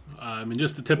 no. I mean,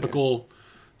 just the typical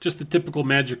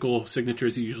magical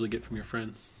signatures you usually get from your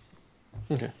friends.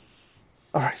 Okay.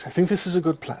 All right, I think this is a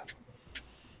good plan.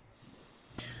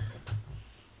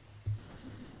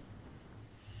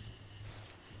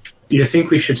 Do you think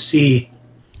we should see,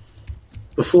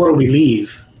 before we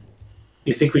leave,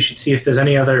 do you think we should see if there's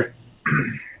any other,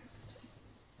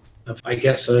 I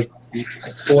guess,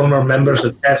 former members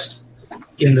of Pest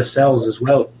in the cells as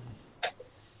well?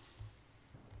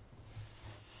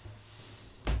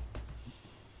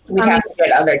 We have to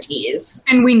get other keys.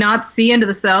 Can we not see into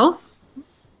the cells?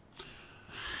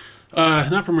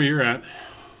 Not from where you're at.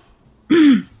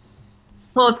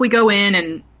 Well, if we go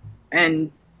in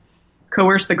and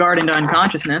coerce the guard into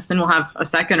unconsciousness, then we'll have a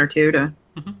second or two to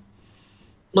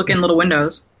look in little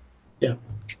windows. Yeah.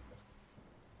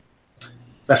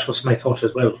 That was my thought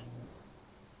as well.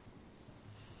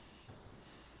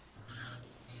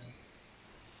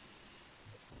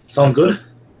 Sound good?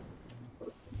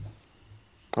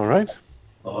 All right.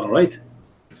 All right.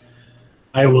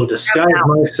 I will disguise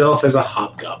myself as a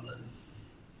hobgoblin.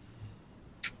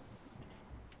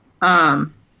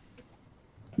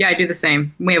 Yeah, I do the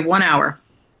same. We have 1 hour.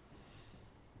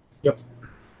 Yep.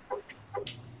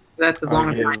 That's as long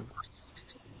as Okay.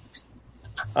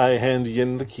 I hand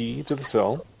Yin the key to the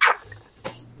cell.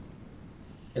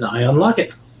 And I unlock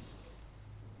it.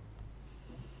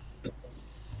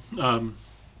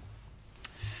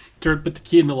 Put the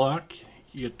key in the lock.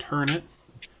 You turn it.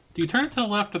 Do you turn it to the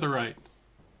left or the right?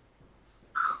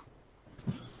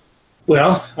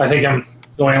 Well, I think I'm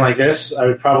going like this. I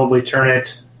would probably try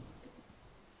to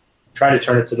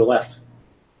turn it to the left.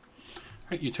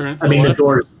 Right, you turn it to I mean, the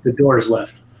left. the door is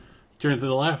left. Turn it to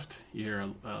the left. You hear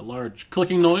a large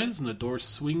clicking noise, and the door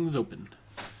swings open.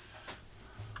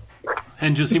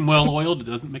 Hinges seem well oiled. It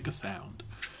doesn't make a sound.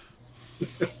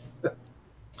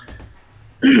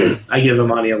 I give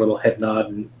Imani a little head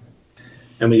nod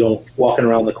and we go walking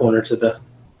around the corner to the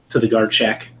guard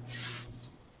shack.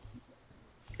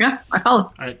 Yeah, I follow.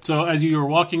 All right. So as you are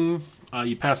walking,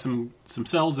 you pass some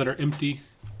cells that are empty,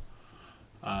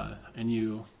 and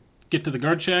you get to the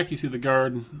guard shack. You see the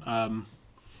guard.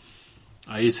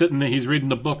 He's sitting there. He's reading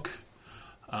the book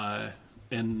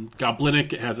in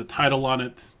Goblinic. It has a title on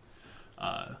it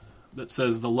that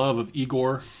says "The Love of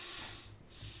Igor,"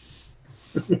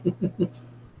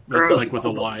 like with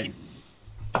a Y.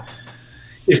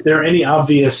 Is there any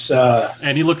obvious?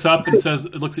 And he looks up and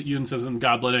looks at you and says in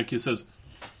Goblinic, he says,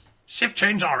 "Shift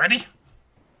change already?"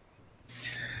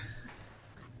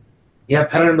 Yeah,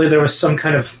 apparently there was some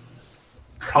kind of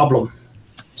problem.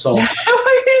 So Why are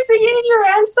you speaking in your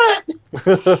accent?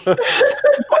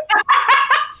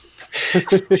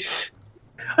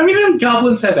 I mean,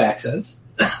 goblins have accents.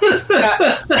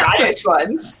 Not Scottish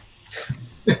ones.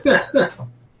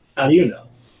 How do you know?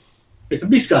 There could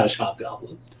be Scottish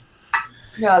hobgoblins.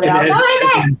 No, they And are.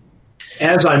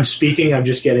 as I'm speaking, I'm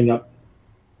just getting up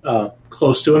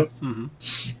close to him,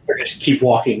 or just keep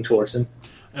walking towards him.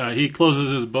 He closes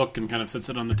his book and kind of sits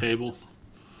it on the table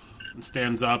and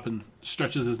stands up and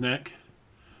stretches his neck.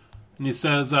 And he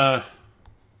says,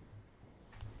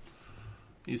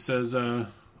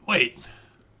 wait,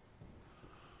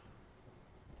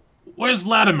 where's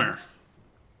Vladimir?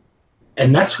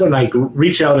 And that's when I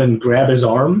reach out and grab his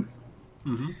arm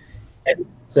and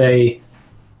say,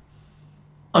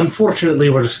 unfortunately,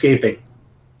 we're escaping.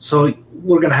 So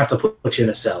we're going to have to put you in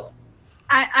a cell.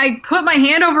 I put my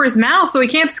hand over his mouth so he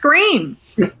can't scream.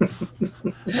 I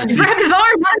grabbed his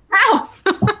arm, not his mouth.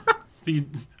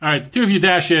 All right, the two of you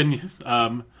dash in.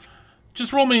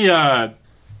 Just roll me. I'm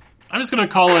just going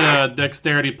to call it a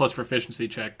dexterity plus proficiency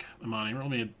check, Amani. Roll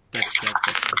me a dex check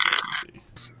plus proficiency.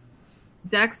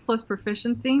 Dex plus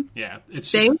proficiency? Yeah, it's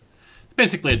save?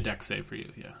 Basically a dex save for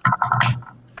you. Yeah.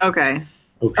 Okay.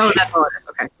 Oh, that's all it is.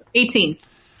 Okay, 18.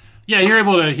 Yeah, you're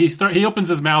able to. He opens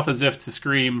his mouth as if to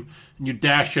scream, and you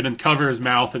dash in and cover his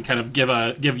mouth and kind of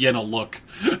give Yen a look.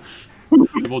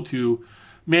 Able to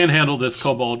manhandle this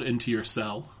kobold into your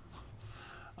cell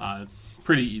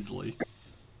pretty easily.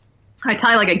 I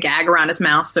tie like a gag around his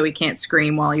mouth so he can't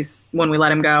scream when we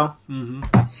let him go. Mm-hmm.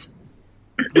 What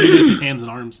do you do with his hands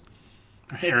and arms,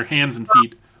 or hands and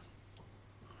feet?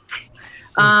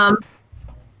 I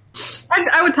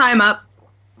would tie him up.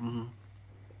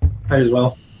 Might as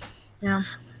well. Yeah.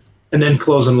 And then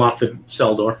close and lock the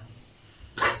cell door.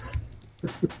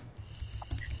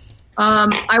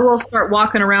 I will start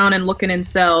walking around and looking in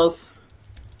cells.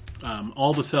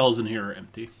 All the cells in here are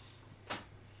empty.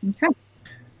 Okay.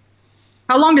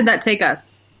 How long did that take us?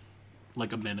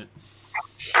 Like a minute.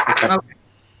 Okay.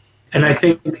 And I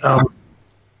think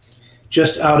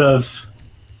just out of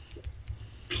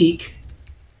pique,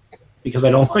 because I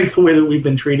don't like the way that we've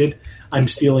been treated, I'm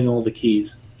stealing all the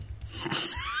keys.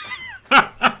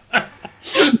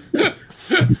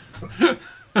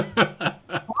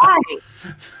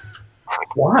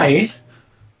 Why?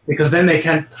 Because then they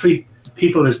can't treat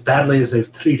people as badly as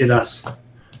they've treated us.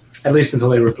 At least until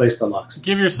they replace the locks.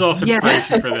 Give yourself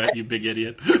inspiration for that, you big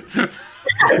idiot.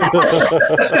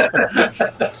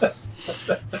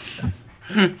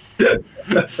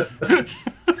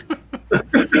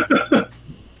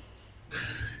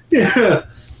 Yeah.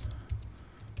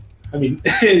 I mean,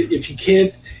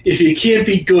 if you can't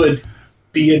be good,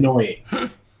 be annoying.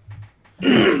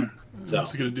 I'm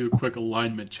just going to do a quick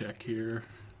alignment check here.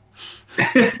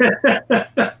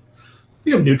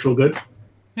 You have neutral good.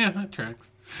 Yeah, that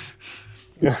tracks.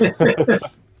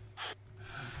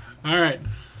 All right.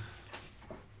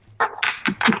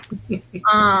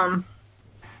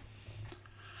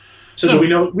 So do we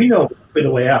know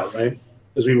the way out, right?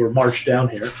 Because we were marched down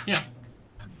here. Yeah.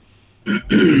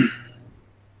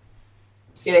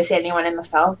 Do they see anyone in the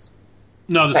cells?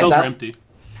 No, the Besides cells are us? empty.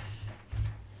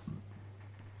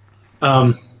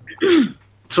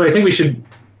 So I think we should.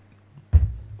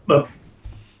 I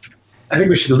think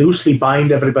we should loosely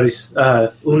bind everybody's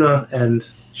Una and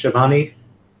Shivani.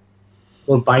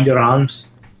 We'll bind your arms,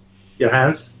 your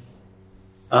hands,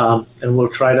 and we'll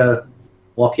try to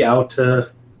walk you out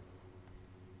to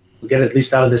get at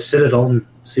least out of this citadel and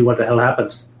see what the hell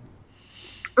happens.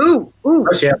 Ooh.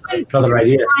 Unless you have another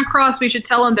idea. Run across, we should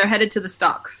tell them they're headed to the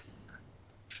stocks.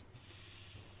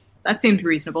 That seems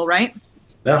reasonable, right?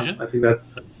 Yeah, I think that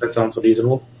sounds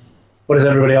reasonable. What does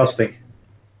everybody else think?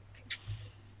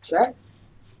 Sure.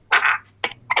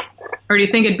 Or do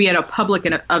you think it'd be at a public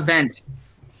event?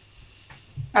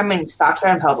 I mean, stocks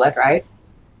are in public, right?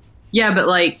 Yeah, but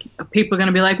like people are going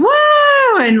to be like,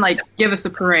 "Whoa!" and like give us a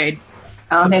parade.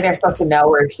 I don't think they're supposed to know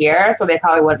we're here, so they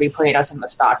probably wouldn't be putting us in the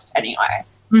stocks anyway.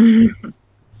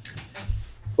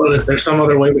 Well, is there some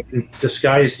other way we can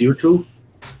disguise you two?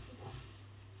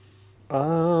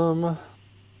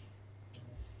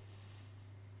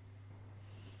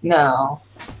 No.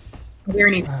 Are there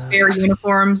any spare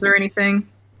uniforms or anything?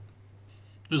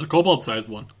 There's a kobold-sized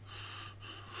one.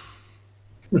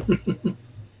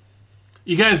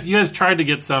 You guys tried to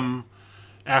get some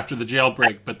after the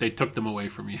jailbreak, but they took them away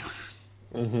from you.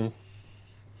 Mm-hmm.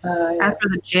 Yeah. After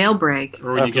the jailbreak.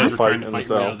 Or when you After guys the were fight trying to in the fight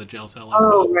your way cell. out of the jail cell.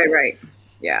 Oh, right.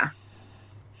 Yeah.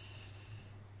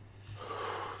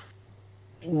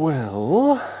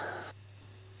 Well,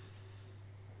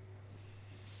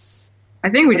 I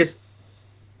think we just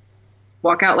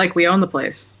walk out like we own the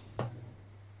place.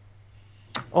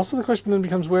 also the question then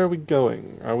becomes, where are we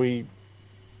going? Are we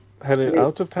headed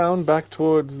out of town back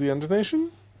towards the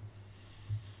Undernation?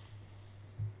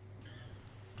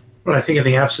 Well, I think in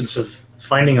the absence of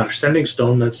finding our sending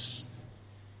stone, that's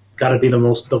got to be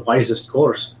the wisest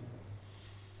course.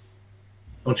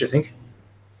 Don't you think?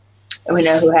 And we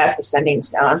know who has the sending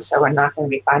stone, so we're not going to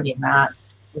be finding that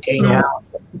and getting out.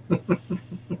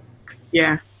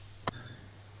 Yeah.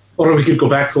 Or we could go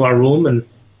back to our room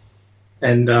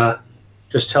and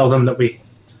just tell them that we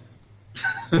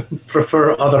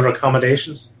prefer other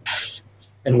accommodations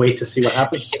and wait to see what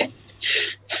happens.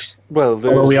 Well,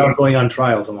 Although we are going on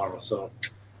trial tomorrow, so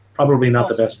probably not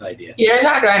the best idea. You're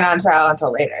not going on trial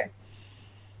until later.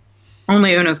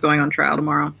 Only Una's going on trial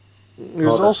tomorrow.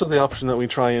 there's also the option that we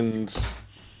try and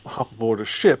hop aboard a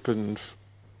ship and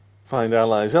find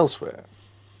allies elsewhere.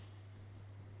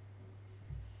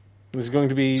 There's going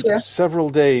to be Sure. several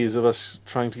days of us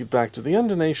trying to get back to the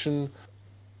Undernation,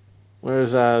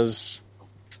 whereas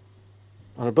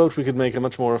on a boat we could make a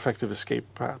much more effective escape,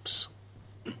 perhaps.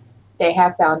 They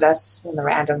have found us in the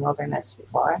random wilderness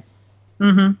before.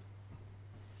 Mm-hmm.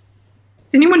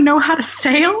 Does anyone know how to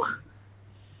sail?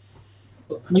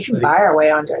 We can buy our way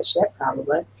onto a ship,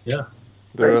 probably. Yeah.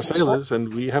 There are Right. sailors,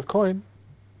 and we have coin.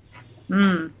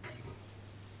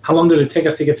 How long did it take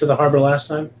us to get to the harbor last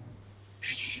time?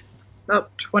 About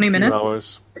 20 A few minutes.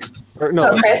 hours. Or, no,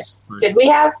 So, Chris, did we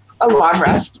have a long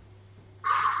rest?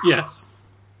 Yes.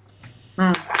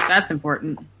 That's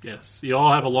important. Yes. You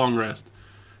all have a long rest.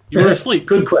 You were asleep.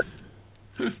 Good question.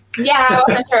 Yeah, I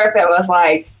wasn't sure if it was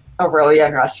like a really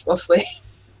unrestful sleep.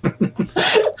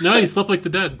 No, you slept like the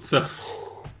dead, so.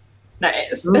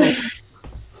 Nice.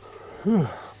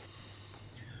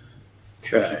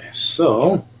 Okay,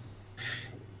 so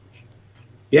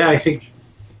yeah, I think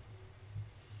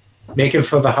making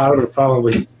for the harbor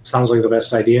probably sounds like the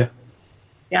best idea.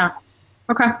 Yeah.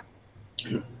 Okay.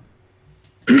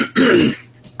 Do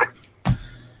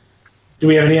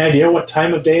we have any idea what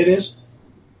time of day it is?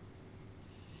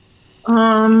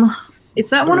 Is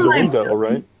that one there's of a my window,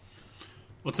 right?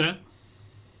 What's that?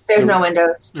 There's no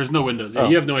windows. There's no windows. Yeah, Oh.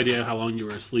 you have no idea how long you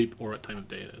were asleep or what time of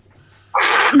day it is.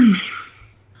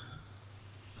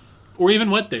 Or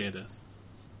even what day it is.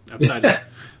 Outside of,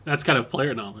 that's kind of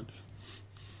player knowledge.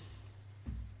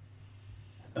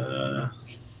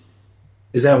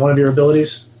 Is that one of your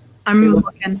abilities? I'm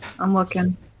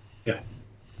looking. Yeah.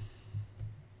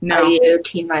 No. Are you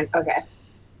Teen Mind? Okay.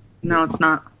 No, it's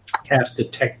not. Cast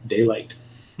detect daylight.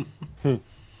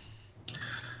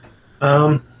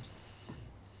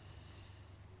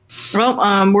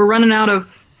 Well, we're running out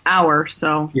of hour,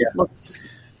 so Yeah. let's. I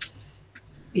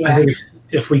Yeah. think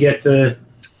if we get the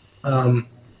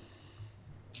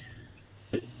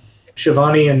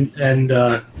Shivani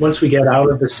and once we get out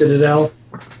of the Citadel,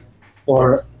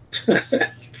 or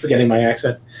forgetting my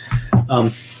accent,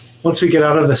 once we get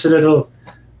out of the Citadel,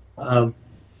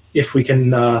 if we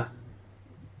can, I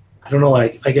don't know, I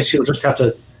guess you'll just have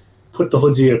to put the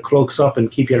hoods of your cloaks up and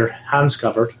keep your hands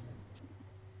covered.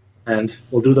 And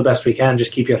we'll do the best we can.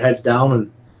 Just keep your heads down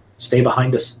and stay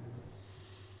behind us.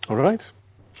 All right.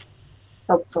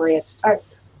 Hopefully it's dark.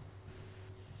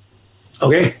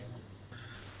 Okay.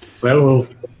 Well, All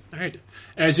right.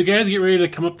 As you guys get ready to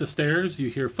come up the stairs, you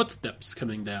hear footsteps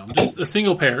coming down. Just a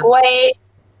single pair. Wait.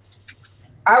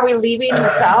 Are we leaving the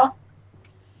cell?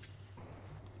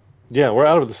 Yeah, we're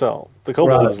out of the cell. The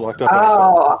kobold Right. is locked up in the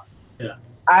cell. Oh. Yeah.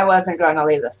 I wasn't going to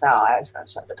leave the cell. I was going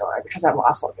to shut the door because I'm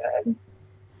awful good.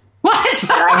 What? And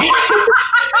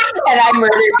I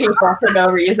murder people for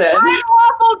no reason. I'm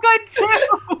awful good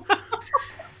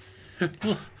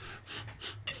too.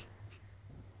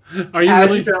 Are you I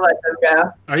was really? just going to let them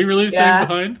go. Are you really staying Yeah.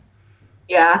 behind?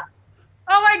 Yeah.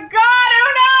 Oh my God,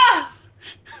 Una!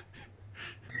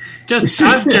 Just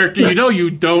out of character, you know you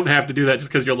don't have to do that just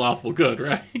because you're lawful good,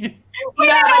 right? Yeah, but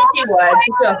she would.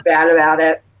 She feels bad about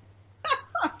it.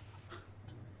 You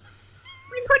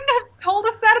couldn't have told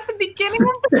us that at the beginning of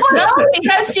the plan. No,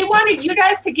 because she wanted you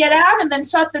guys to get out and then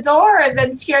shut the door and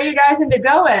then scare you guys into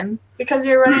going because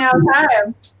you're running out of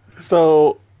time.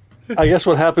 So, I guess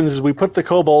what happens is we put the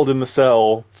kobold in the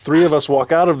cell. 3 of us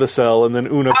walk out of the cell, and then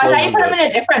Una I thought you closes put him it. in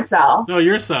a different cell. No,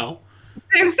 your cell.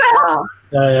 Same cell. Oh,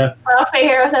 Yeah. well, I'll stay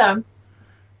here with him.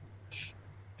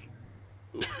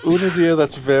 Una, dear,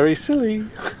 that's very silly.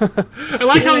 I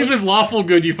like how even as lawful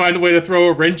good, you find a way to throw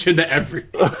a wrench into everything.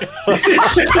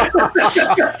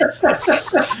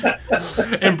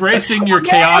 Embracing your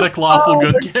chaotic lawful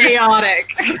good. Chaotic.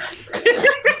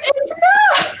 It's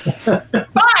not.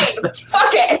 Fine,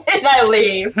 fuck it, and I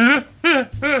leave.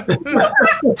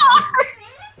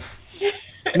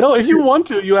 No, if you want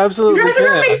to, you absolutely You guys can. are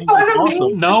gonna I make think fun that's of me.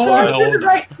 awesome. No, So I no, did the no.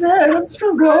 right thing. I'm just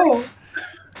gonna go.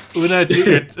 Una,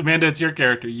 Amanda, it's your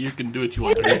character. You can do what you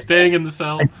want. Are you staying in the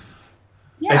cell?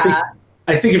 Yeah.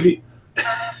 I think if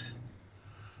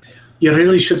you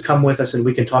really should come with us, and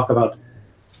we can talk about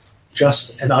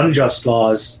just and unjust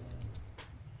laws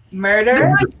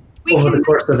Murder? We over can, the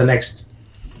course of the next.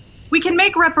 we can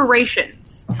make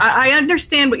reparations. I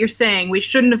understand what you're saying. We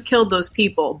shouldn't have killed those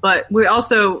people, but we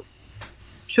also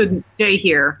shouldn't stay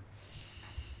here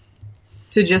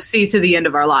to just see to the end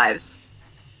of our lives.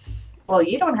 Well,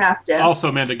 you don't have to. Also,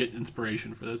 Amanda, get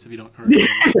inspiration for this if you don't already.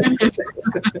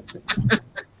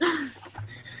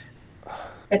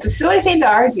 It's a silly thing to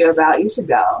argue about. You should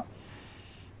go.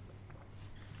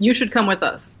 You should come with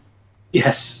us.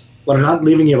 Yes, we're not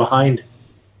leaving you behind.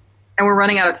 And we're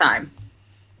running out of time.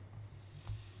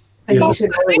 I think Yeah. you should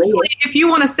really leave. Essentially, if you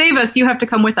want to save us, you have to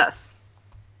come with us.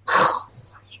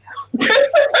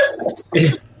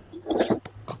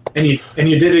 And you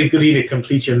did agree to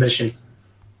complete your mission.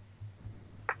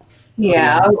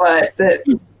 Yeah, but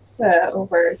it's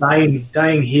over.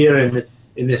 Dying here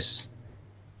in this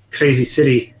crazy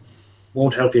city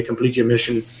won't help you complete your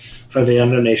mission for the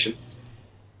Under Nation.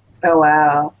 Oh,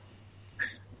 wow.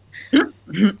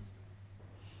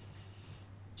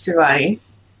 Shivani.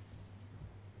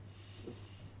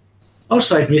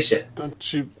 Also, I'd miss you.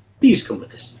 Don't you? Please come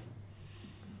with us.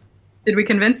 Did we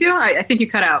convince you? I think you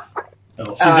cut out.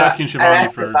 Oh, She's asking I Shivani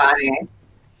asked for. Shivani.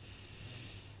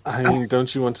 I mean,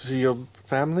 don't you want to see your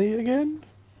family again?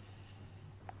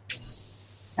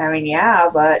 I mean, yeah,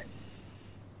 but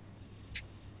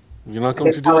You're not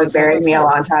going they to do probably it. buried me a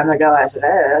long time ago as it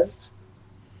is.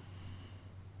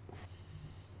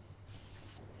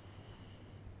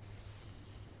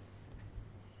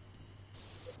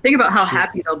 Think about how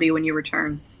happy they'll be when you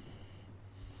return.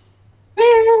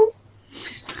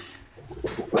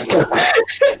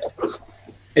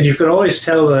 and you can always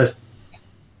tell the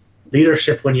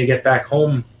leadership when you get back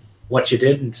home what you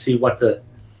did and see what their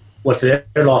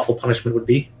lawful punishment would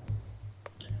be.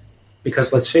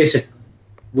 Because let's face it,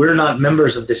 we're not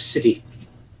members of this city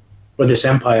or this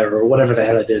empire or whatever the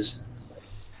hell it is.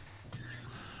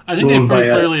 I think they Ruled pretty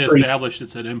by a clearly freak. established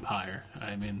it's an empire.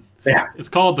 I mean, Yeah. it's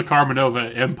called the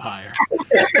Karminova Empire.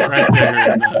 Right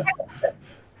there.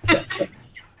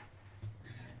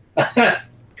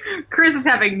 Chris is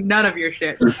having none of your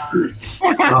shit.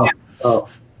 Oh.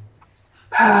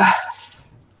 I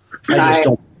just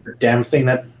don't the damn thing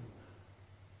that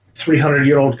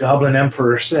 300-year-old goblin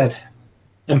empress said.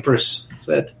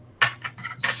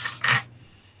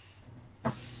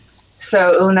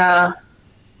 So Una,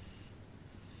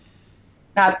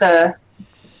 not the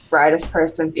brightest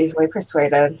person's easily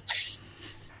persuaded,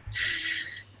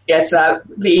 gets up,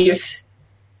 leaves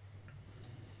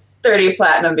 30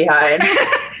 platinum behind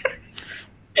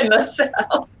in the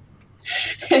cell,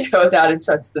 and goes out and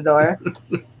shuts the door.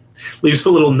 Leaves a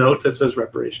little note that says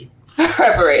reparation.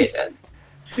 Preparation.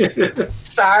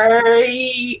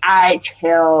 Sorry, I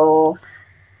kill.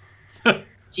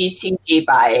 GTG,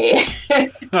 bye.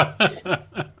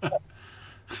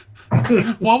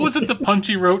 What was it that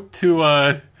Punchy wrote to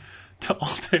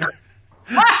Altair?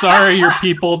 Sorry, your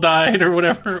people died, or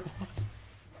whatever it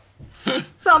was.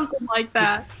 Something like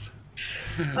that.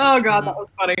 Oh god, that was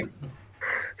funny.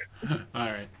 All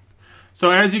right.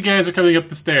 So as you guys are coming up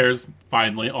the stairs,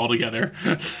 finally, all together,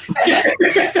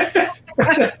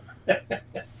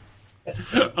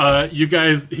 you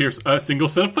guys hear a single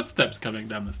set of footsteps coming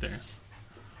down the stairs.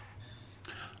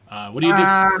 What do you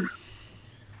do?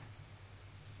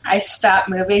 I stop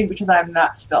moving because I'm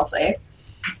not stealthy.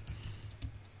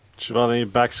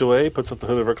 Shivani backs away, puts up the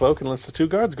hood of her cloak, and lets the 2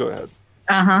 guards go ahead.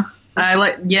 Uh-huh. I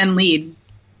let Yen lead.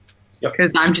 Yep.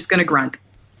 Because I'm just going to grunt.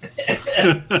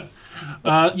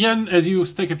 Yen, as you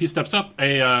take a few steps up,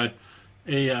 a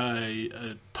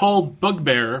tall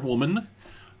bugbear woman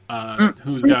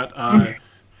who's got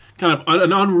kind of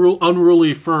an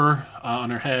unruly fur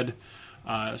on her head.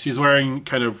 She's wearing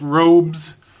kind of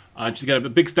robes She's got a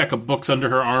big stack of books under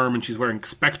her arm, and she's wearing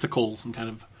spectacles and kind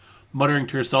of muttering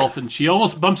to herself. And she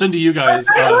almost bumps into you guys.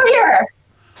 Lawyer.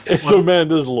 It's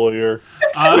Amanda's lawyer.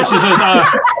 She says,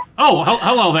 "Oh,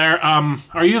 hello there.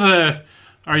 Are you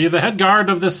the head guard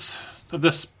of this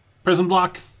prison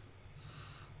block?"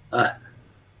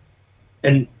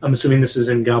 And I'm assuming this is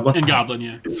in Goblin? In Goblin,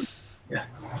 yeah. Yeah.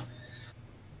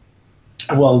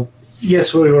 Well,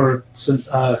 yes, we were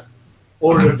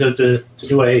ordered to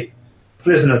do a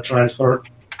prisoner transfer,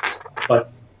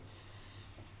 but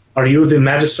are you the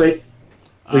magistrate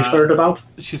we've heard about?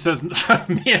 She says,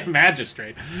 "Me, a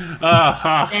magistrate.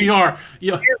 Your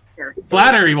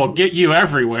flattery will get you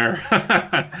everywhere."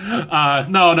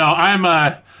 No, I'm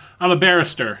a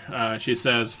barrister. She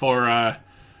says, for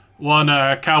one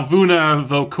Kalvuna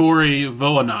Vokuri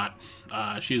Voanot.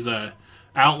 She's a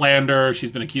outlander.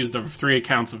 She's been accused of 3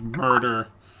 accounts of murder.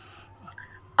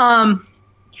 I'm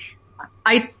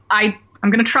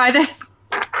gonna try this.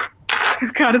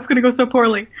 God, it's gonna go so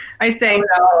poorly. I say,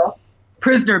 No.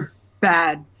 prisoner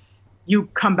bad. You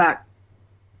come back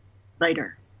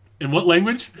later. In what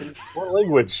language? What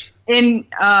language? In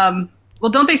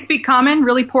well, don't they speak common?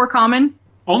 Really poor common?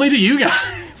 Only to you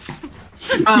guys.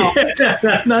 Oh,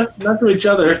 not to each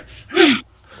other.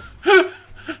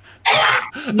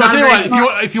 I'll tell you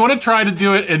what, if you want to try to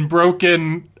do it in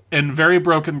very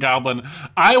broken Goblin,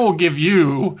 I will give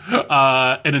you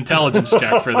an intelligence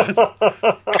check for this. all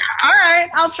right,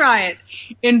 I'll try it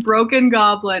in broken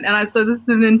goblin. And so this is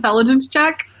an intelligence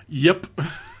check. Yep.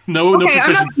 No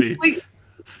proficiency.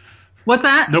 What's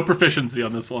that? No proficiency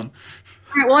on this one.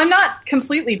 All right, well, I'm not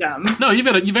completely dumb. No,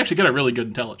 you've actually got a really good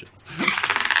intelligence.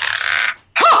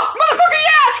 Motherfucker,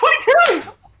 yeah,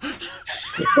 22.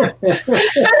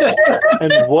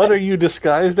 And what are you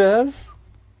disguised as?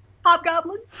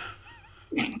 Hobgoblin.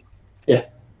 Yeah.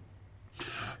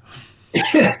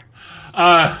 I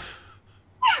love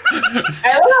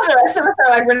how the rest of us are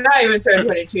like, we're not even sure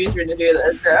 22's going to do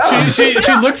this, girl. She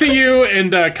looks at you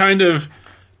and kind of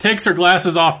takes her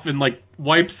glasses off and like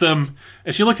wipes them.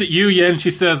 And she looks at you, Yen, and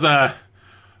she says,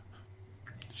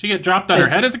 she get dropped on her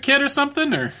head as a kid or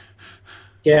something? Or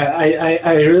Yeah,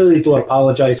 I really do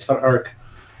apologize for Urk.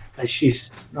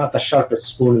 She's not the sharpest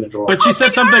spoon in the drawer. But she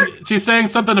said something. She's saying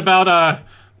something about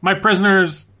my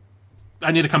prisoners.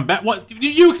 I need to come back. What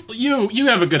you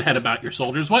have a good head about your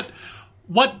soldiers. What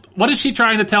is she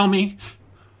trying to tell me?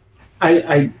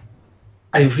 I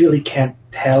really can't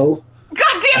tell.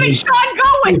 God damn it, Sean, go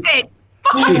with it.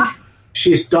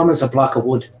 She's dumb as a block of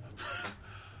wood,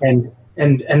 and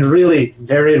really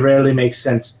very rarely makes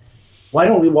sense. Why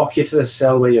don't we walk you to the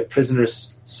cell where your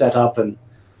prisoners set up and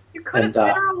You could have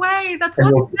sent her away. That's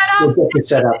and what set up. we'll get you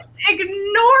set up.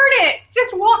 Ignored it.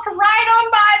 Just walked right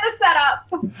on by the setup.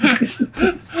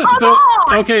 So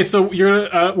okay, so you're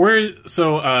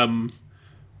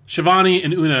Shivani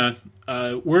and Una,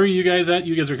 where are you guys at?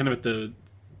 You guys are kind of at the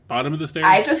bottom of the stairs.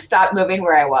 I just stopped moving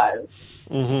where I was,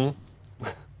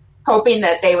 hoping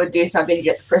that they would do something to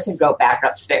get the person to go back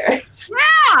upstairs.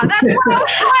 Yeah, that's what I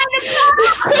was trying to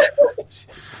do.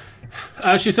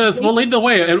 She says, "Well, lead the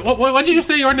way." And what did you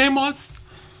say your name was?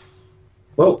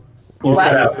 Whoa.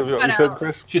 What? You said,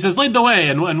 Chris? She says, "Lead the way."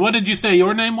 And what did you say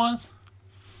your name was?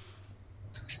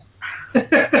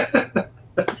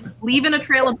 Leaving a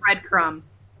trail of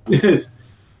breadcrumbs.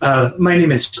 My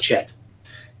name is Chet.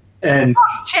 And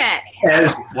Chet.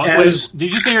 as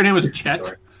did you say your name was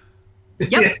Chet?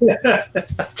 Yep.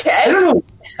 Ted?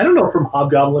 I don't know from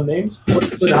Hobgoblin names.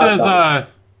 She says,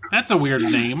 "That's a weird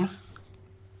name."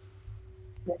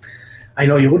 I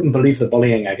know, you wouldn't believe the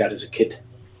bullying I got as a kid.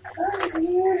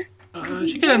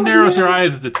 She kind of narrows her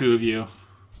eyes at the two of you.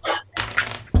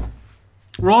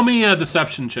 Roll me a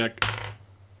deception check.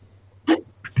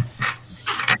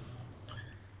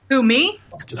 Who, me?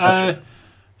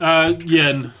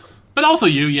 Yen. But also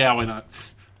you, yeah, why not?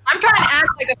 I'm trying to act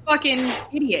like a fucking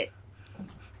idiot.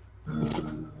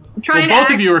 I'm trying to Both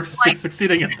act of you are like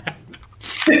succeeding at that.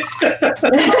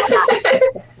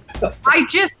 I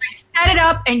set it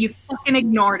up and you fucking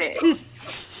ignored it.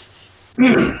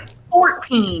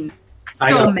 14. I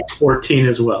So got many. 14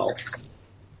 as well.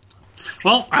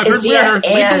 Well, I heard It's we yes are.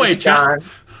 Lead the way, and Chet.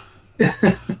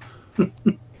 John.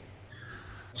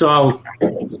 So I'll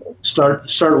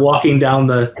start walking down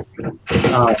the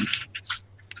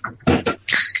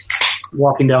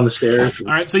stairs. All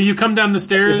right, so you come down the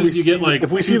stairs. You get like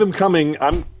If we see them coming,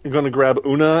 I'm going to grab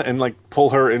Una and like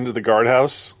pull her into the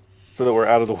guardhouse so that we're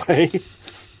out of the way.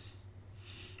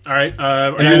 All right,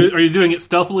 are you doing it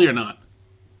stealthily or not?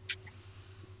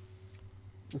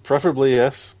 Preferably,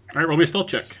 yes. All right, roll me a stealth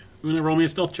check. Una, roll me a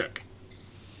stealth check.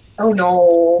 Oh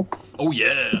no. Oh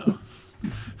yeah.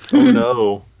 Oh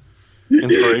no.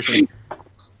 Inspiration.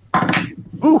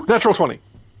 Ooh, natural 20.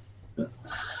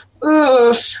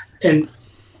 Oof. And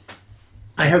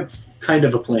I have kind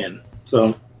of a plan.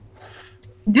 So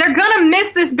They're gonna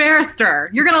miss this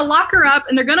barrister. You're gonna lock her up,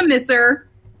 and they're gonna miss her.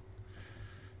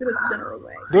 Gonna send her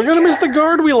away. They're going to miss the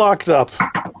guard we locked up.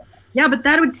 Yeah, but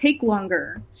that would take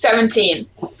longer. 17.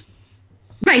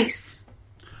 Nice.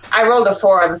 I rolled a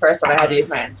 4 on the first one. I had to use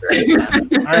my inspiration.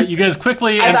 All right, you guys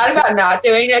quickly. I thought about not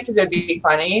doing it because it would be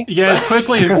funny. You guys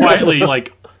quickly and quietly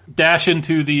like dash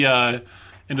into the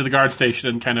guard station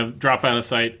and kind of drop out of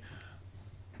sight.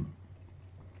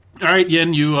 All right,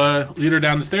 Yin, you lead her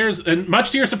down the stairs, and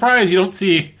much to your surprise, you don't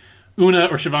see Una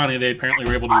or Shivani. They apparently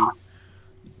were able to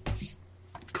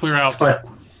clear out. But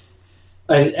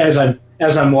as I'm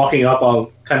walking up,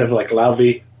 I'll kind of like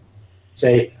loudly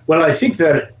say, "Well, I think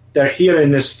they're here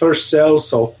in this first cell.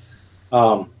 So,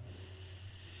 are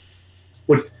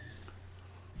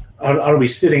we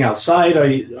sitting outside? Are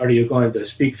you going to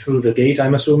speak through the gate?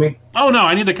 I'm assuming." Oh no,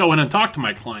 I need to go in and talk to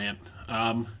my client.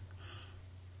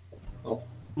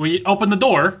 Will you open the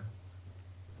door?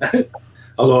 I'll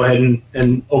go ahead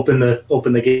and open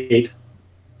the gate.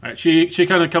 All right, she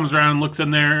kind of comes around and looks in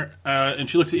there, and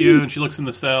she looks at you, and she looks in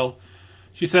the cell.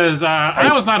 She says,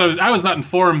 "I was not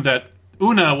informed that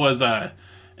Una was a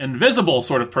invisible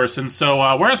sort of person.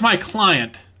 So where's my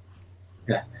client?"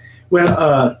 Yeah.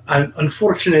 Well,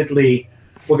 unfortunately,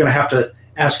 we're going to have to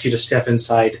ask you to step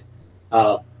inside.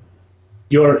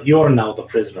 You're now the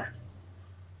prisoner.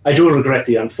 I do regret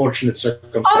the unfortunate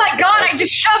circumstance. Oh my god, I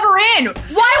just shove her in!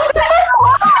 Why would that so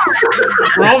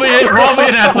hard? Roll me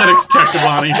an athletics check,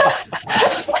 Devani.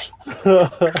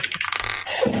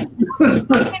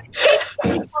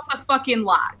 That's a fucking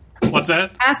lot. What's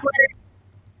that? Athletics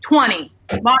 20.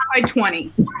 Modified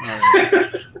 20.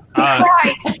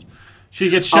 Christ.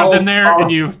 She gets shoved in there, and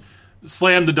you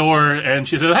slam the door, and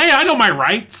she says, "Hey, I know my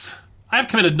rights. I've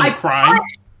committed no crime."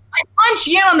 I punch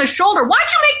Yen on the shoulder.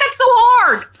 Why'd you make that so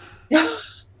hard?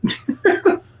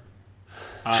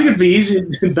 She could be easy.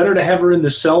 Better to have her in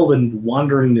the cell than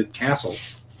wandering the castle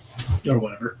or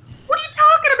whatever. What are you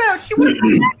talking about? She would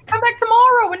come back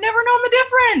tomorrow and never known the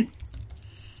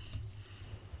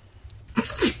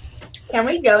difference. Can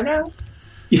we go now?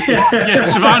 Yeah,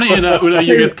 Shivani and Una,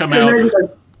 you guys come out.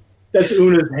 That's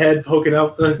Una's head poking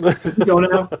out. Go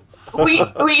now.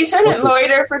 We shouldn't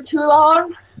loiter for too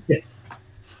long. Yes.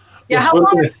 Yeah, Yes, how long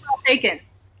okay. has this all taken?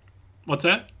 What's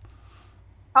that?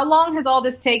 How long has all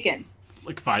this taken?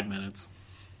 Like 5 minutes.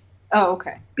 Oh,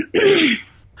 okay.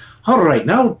 All right,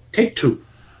 now take 2.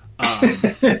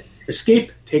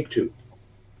 Escape. Take 2.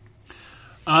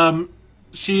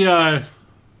 She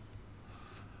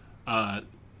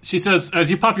says, as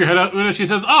you pop your head out, Una, she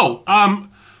says, are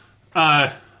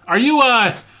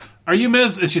you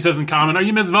Ms., and she says in common, are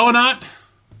you Ms. Voanot?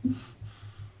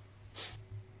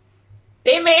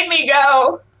 They made me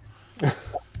go. And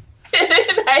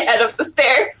I head up the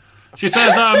stairs. She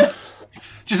says,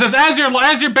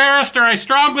 as your barrister, I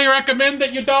strongly recommend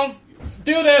that you don't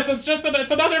do this.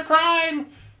 It's another crime.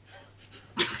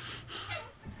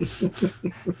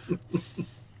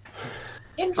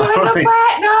 Enjoy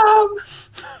the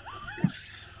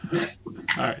platinum.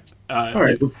 All right. All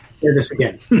right, we'll hear this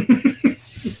again.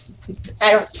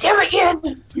 I don't do it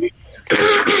again.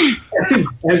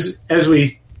 As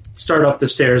we start up the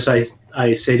stairs, I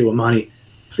say to Amani,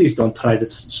 "Please don't try to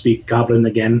speak Goblin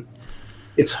again.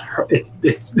 It's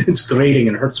grating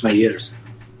and hurts my ears."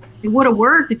 It would have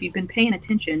worked if you'd been paying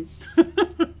attention. No,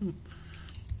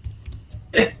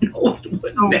 it wouldn't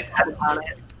Don't have. talk about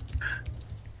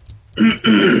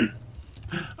it.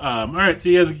 All right. So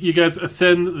you guys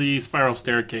ascend the spiral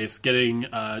staircase, getting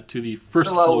to the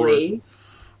first Slowly. floor,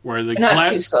 where the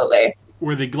Not too slowly.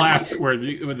 where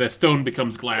the stone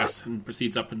becomes glass and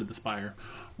proceeds up into the spire.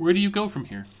 Where do you go from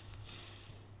here?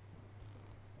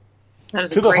 That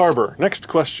is a To the great- harbor. Next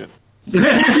question. I'm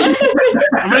going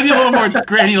to need a little more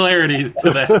granularity to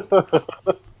that.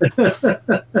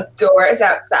 Doors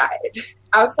outside.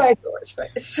 Outside doors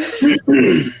first.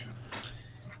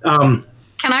 Can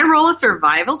I roll a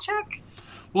survival check?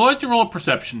 We'll let you roll a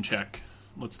perception check.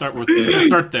 We'll start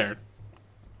there.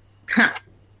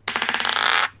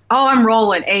 Oh, I'm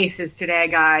rolling aces today,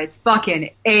 guys.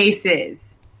 Fucking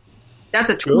aces. That's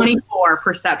a 24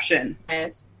 perception.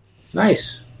 Nice.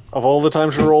 Nice. Of all the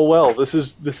times to roll well, this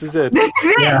is it. This is it.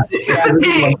 Yeah. This is the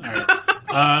thing. All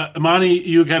right. Amani,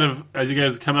 you kind of, as you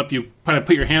guys come up, you kind of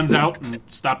put your hands out and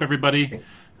stop everybody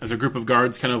as a group of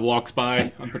guards kind of walks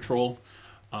by on patrol.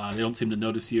 They don't seem to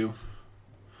notice you.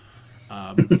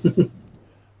 But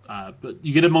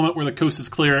you get a moment where the coast is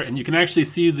clear, and you can actually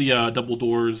see the double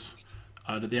doors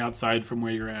to the outside from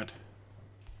where you're at.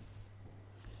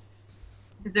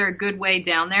 Is there a good way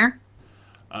down there?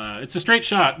 It's a straight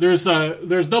shot. There's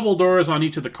double doors on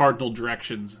each of the cardinal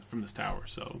directions from this tower,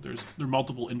 so there are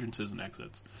multiple entrances and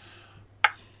exits.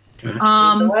 Do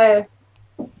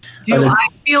I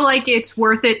feel like it's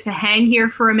worth it to hang here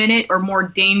for a minute, or more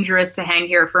dangerous to hang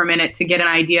here for a minute to get an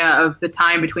idea of the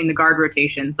time between the guard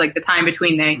rotations, like the time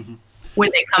between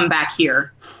when they come back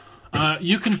here?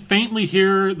 You can faintly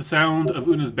hear the sound of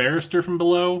Una's barrister from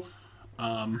below.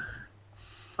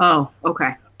 Oh,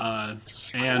 okay.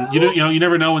 And you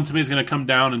never know when somebody's going to come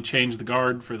down and change the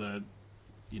guard for the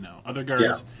other guards.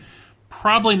 Yeah.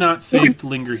 Probably not safe to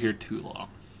linger here too long.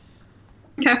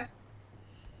 Okay.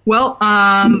 Well,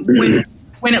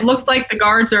 when it looks like the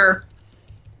guards are,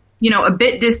 a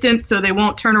bit distant, so they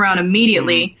won't turn around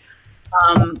immediately,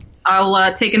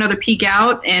 I'll take another peek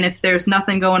out, and if there's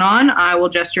nothing going on, I will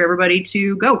gesture everybody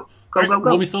to go. Go, go, go.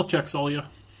 Roll me stealth checks, Alia.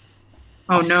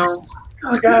 Oh, no.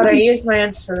 Oh god, I used my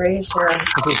inspiration.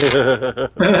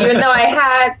 Even though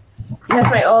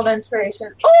that's my old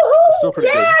inspiration. Oh, Still pretty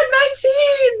yeah, good.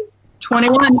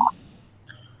 19!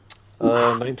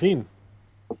 21. 19.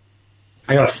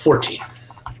 I got a 14.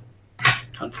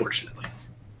 Unfortunately,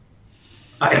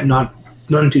 I am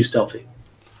none too stealthy.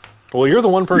 Well, you're the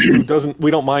one person who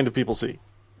we don't mind if people see.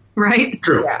 Right?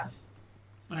 True. Yeah.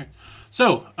 All right.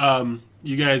 So,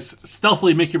 you guys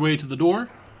stealthily make your way to the door.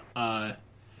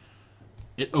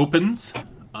 It opens.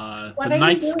 The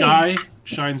night sky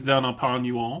shines down upon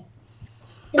you all.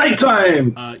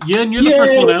 Nighttime! Yin, you're the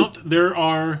first one out. There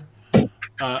are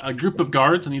a group of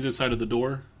guards on either side of the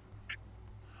door.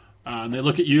 And they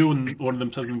look at you, and one of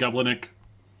them says in Goblinic,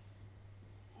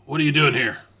 "What are you doing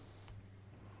here?"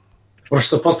 We're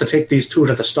supposed to take these two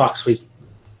to the stocks.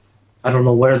 I don't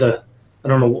know why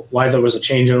there was a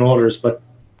change in orders, but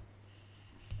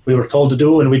we were told to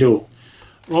do, and we do.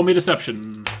 Roll me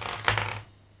deception.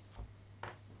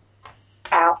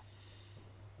 Ow.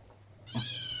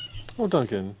 Oh,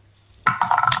 Duncan.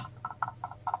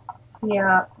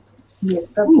 Yeah. Yes,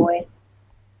 the boy.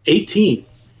 18.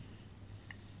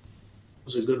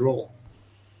 Was a good roll.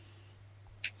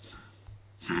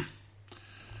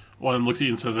 One of them looks at you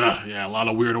and says, "Yeah, a lot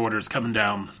of weird orders coming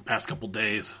down the past couple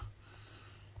days."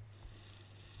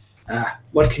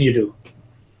 What can you do?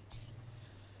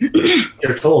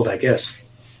 You're told, I guess.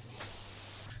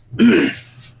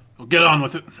 Well, get on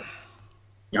with it.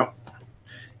 Yep.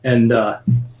 And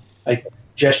I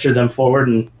gesture them forward,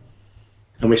 and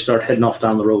we start heading off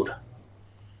down the road.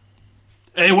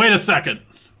 Hey, wait a second.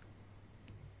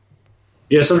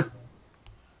 Yes, sir?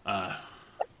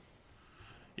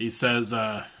 He says,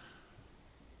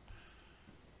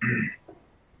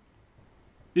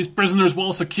 "These prisoners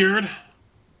well secured?"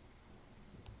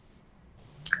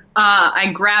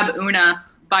 I grab Una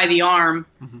by the arm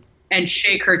and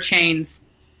shake her chains.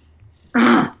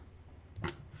 I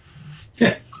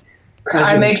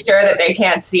make sure that they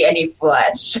can't see any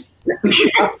flesh.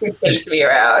 He takes me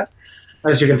around.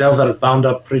 As you can tell, that is bound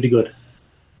up pretty good.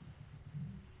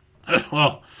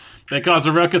 Well, they cause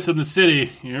a ruckus in the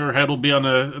city. Your head will be on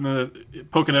the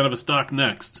poking out of a stock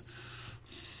next.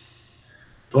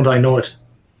 Don't I know it?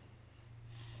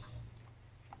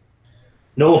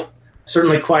 No,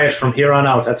 certainly quiet from here on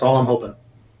out. That's all I'm hoping.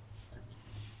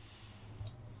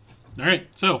 All right,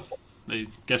 so they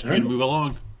guess we're going to move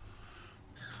along.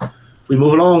 We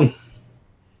move along.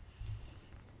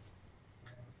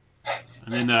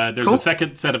 And then there's a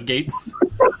second set of gates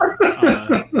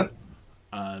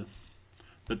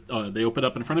that they open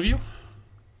up in front of you.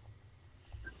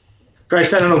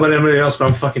 Christ, I don't know about anybody else, but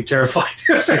I'm fucking terrified.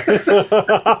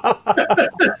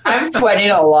 I'm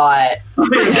sweating a lot.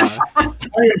 I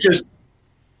am just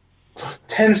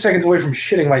 10 seconds away from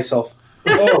shitting myself.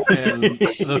 Oh. And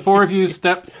the four of you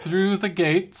step through the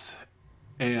gates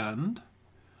and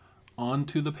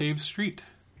onto the paved street.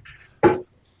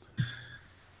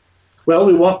 Well,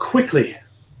 we walk quickly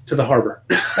to the harbor.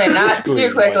 And not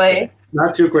too quickly.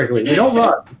 Not too quickly. We don't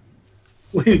run.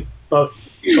 But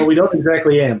we don't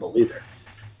exactly amble either.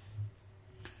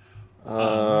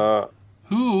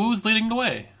 Who's leading the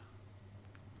way?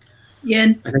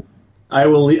 Yin. I think I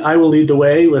will lead the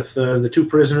way with the two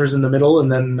prisoners in the middle,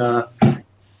 and then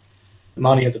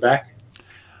Monty at the back.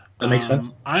 That makes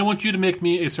sense. I want you to make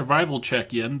me a survival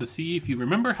check, Yen, to see if you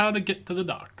remember how to get to the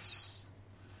docks.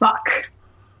 Fuck.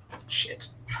 Shit.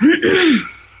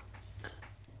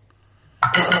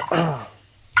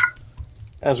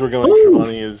 As we're going,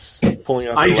 Shivani is pulling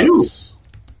out the lights.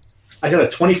 I got a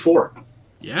 24.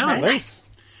 Yeah, Nice.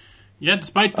 Yeah,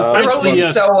 despite Rolling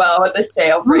the so well with this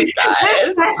jailbreak,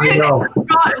 guys. I know.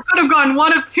 could have gone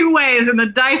one of two ways, and the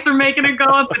dice are making it go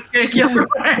a particular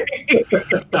way.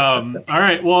 All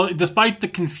right. Well, despite the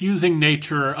confusing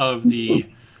nature of the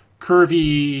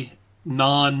curvy,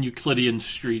 non-Euclidean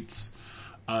streets,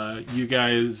 you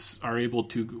guys are able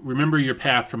to remember your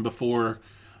path from before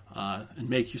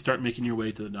and start making your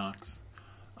way to the docks.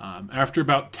 After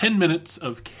about 10 minutes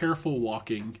of careful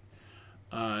walking,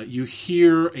 you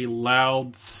hear a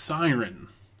loud siren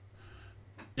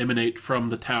emanate from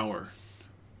the tower.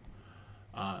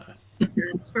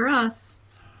 It's for us.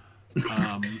 We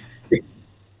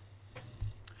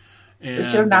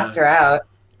should have knocked her out.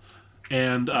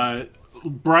 And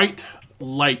bright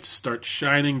lights start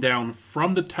shining down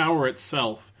from the tower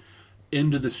itself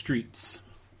into the streets.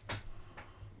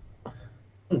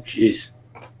 Oh, jeez.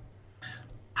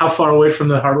 How far away from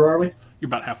the harbor are we? You're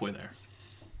about halfway there.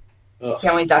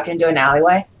 Can we duck into an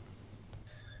alleyway?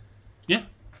 Yeah.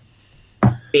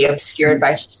 Be obscured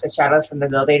by the shadows from the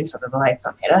building so that the lights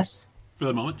don't hit us? For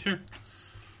the moment, sure.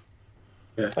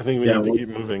 Yeah. I think we need to keep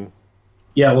moving.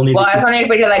 Yeah, we'll need Well, to I was wondering if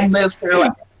we could like move through.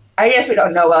 I guess we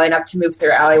don't know well enough to move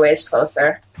through alleyways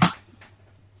closer.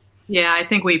 Yeah, I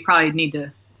think we probably need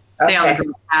to stay on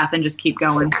the path and just keep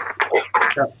going.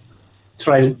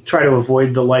 try to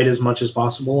avoid the light as much as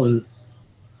possible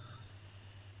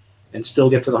and still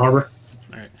get to the harbor.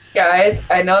 All right. Guys,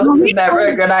 I know this is never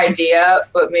a good idea,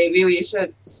 but maybe we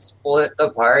should split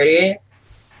the party.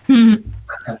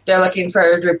 They're looking for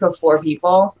a group of 4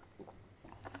 people.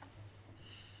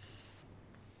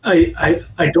 I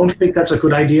don't think that's a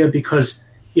good idea because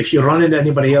if you run into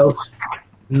anybody else,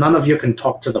 none of you can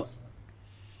talk to them.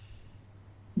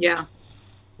 Yeah.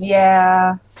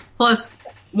 Yeah. Plus,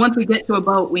 once we get to a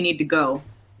boat, we need to go.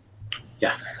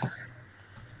 Yeah.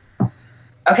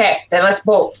 Okay, then let's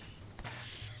bolt.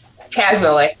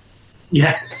 Casually.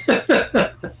 Yeah.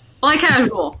 Fly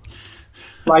casual.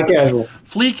 Fly casual.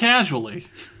 Flee casually.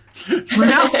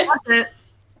 No, that's it.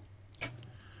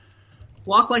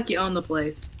 Walk like you own the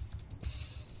place.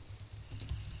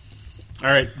 All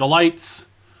right. The lights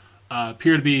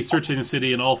appear to be searching the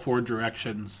city in all 4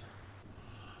 directions.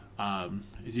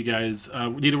 As you guys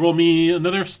need to roll me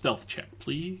another stealth check,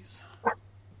 please.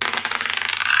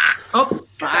 Oh,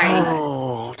 bye.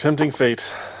 Oh, tempting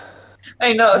fate.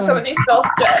 I know, so many stealth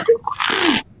checks.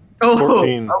 Oh,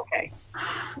 14. okay.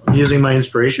 I'm using my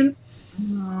inspiration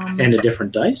and a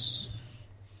different dice.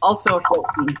 Also a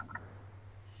 14.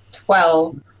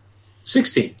 12.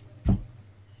 16.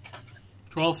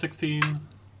 12, 16,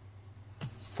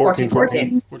 14.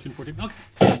 14. 14, 14.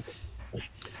 Okay.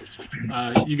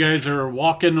 You guys are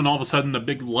walking, and all of a sudden, a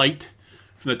big light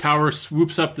from the tower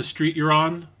swoops up the street you're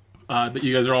on. But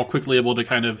you guys are all quickly able to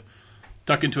kind of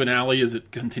duck into an alley as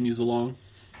it continues along.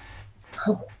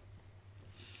 You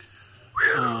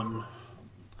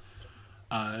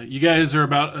guys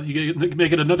are you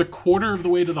make it another quarter of the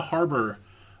way to the harbor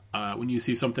when you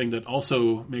see something that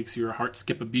also makes your heart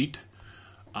skip a beat.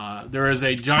 There is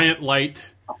a giant light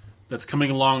that's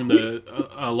coming along the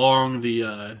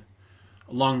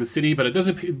city, but it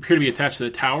doesn't appear to be attached to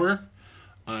the tower.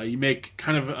 You make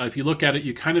kind of, if you look at it,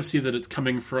 you kind of see that it's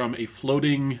coming from a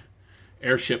floating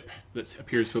airship that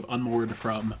appears to have unmoored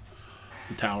from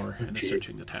the tower and is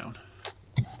searching the town.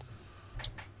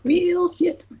 Real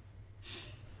shit.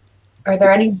 Are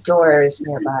there any doors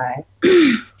nearby?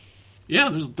 Yeah,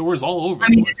 there's doors all over. I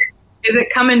mean, is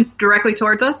it coming directly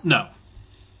towards us? No.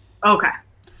 Okay.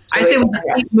 I say we just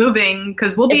keep moving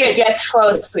because we'll If be it gets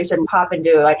close, we should pop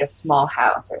into like a small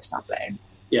house or something.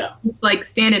 Yeah. just like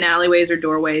stand in alleyways or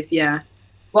doorways. Yeah.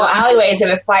 Well, alleyways, if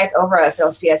it flies over us,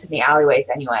 they'll see us in the alleyways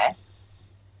anyway.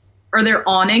 Are there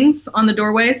awnings on the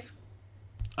doorways?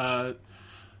 Like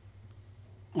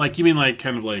you mean like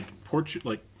kind of like porch,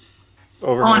 like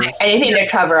Overhangs. Anything to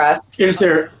cover us. Is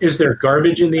there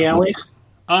garbage in the alleys?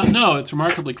 no, it's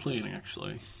remarkably clean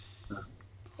actually.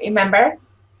 Remember?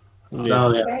 Yes.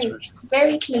 Oh, yeah. Very,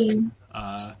 very clean.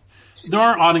 There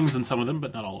are awnings in some of them,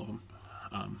 but not all of them.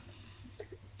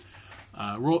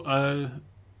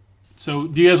 So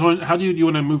do you guys want? How do you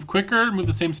want to move quicker, move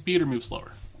the same speed, or move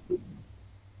slower? I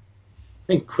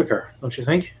think quicker, don't you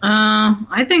think?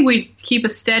 I think we keep a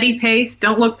steady pace.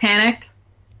 Don't look panicked.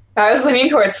 I was leaning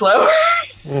towards slower.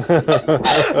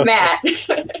 Matt.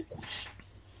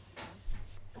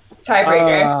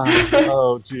 Tiebreaker.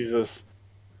 Oh, Jesus.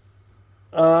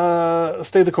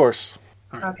 Stay the course.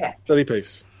 Okay. Steady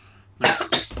pace.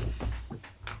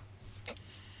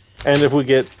 And if we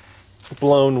get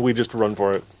blown, we just run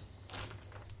for it.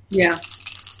 Yeah.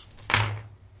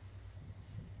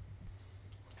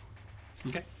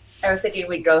 Okay. I was thinking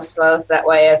we'd go slow so that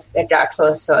way if it got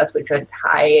close to us, we could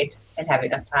hide and have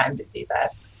enough time to do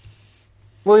that.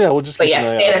 Well, yeah, we'll just But keep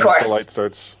yes, an stay eye the out. course. If the light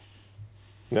starts.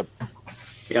 Yep.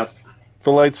 Yep. If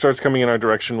the light starts coming in our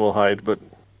direction, we'll hide, but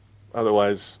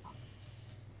otherwise...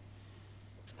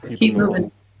 Keep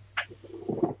moving.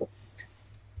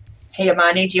 Hey,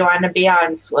 Amani, do you want to be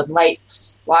on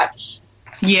floodlights watch?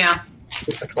 Yeah.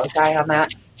 Keep a close eye on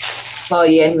that. While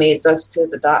Yin leads us to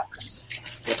the docks.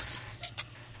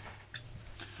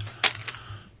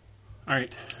 All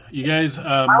right, you guys.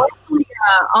 I'll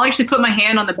actually put my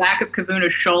hand on the back of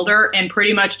Kavuna's shoulder and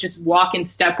pretty much just walk in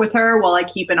step with her while I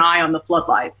keep an eye on the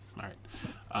floodlights. All right.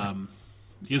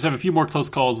 You guys have a few more close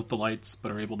calls with the lights,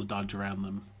 but are able to dodge around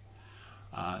them.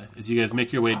 As you guys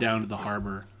make your way down to the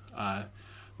harbor.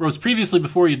 Rose, previously,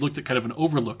 before you'd looked at kind of an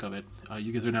overlook of it,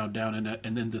 you guys are now down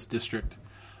in this district.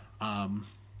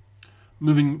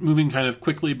 Moving kind of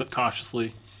quickly but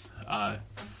cautiously.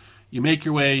 You make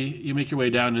your way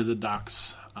down to the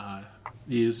docks.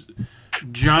 These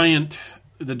giant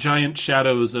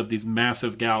shadows of these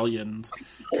massive galleons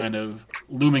kind of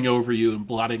looming over you and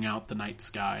blotting out the night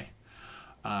sky.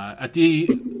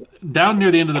 Down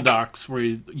near the end of the docks, where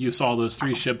you saw those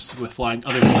 3 ships with flying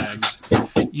other flags,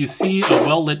 you see a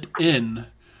well-lit inn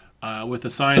with a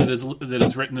sign that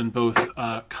is written in both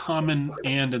Common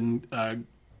and in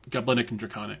Goblinic and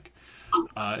Draconic.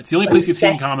 It's the only place you've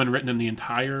seen Common written in the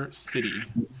entire city.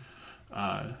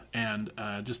 And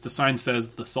just the sign says,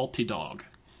 "The Salty Dog."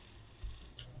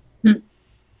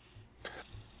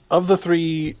 Of the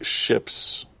 3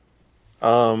 ships,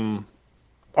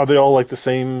 are they all like the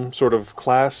same sort of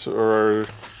class, or?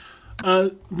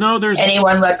 No, there's...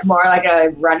 Anyone look more like a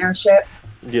runner ship?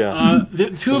 Yeah.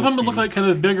 The 2 of them look like kind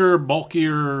of bigger,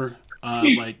 bulkier,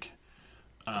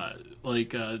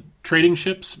 trading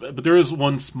ships, but there is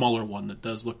one smaller one that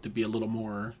does look to be a little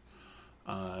more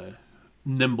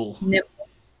nimble.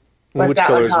 What's Which that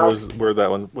one colors called?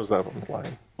 was that one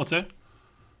flying? What's that?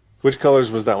 Which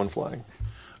colors was that one flying?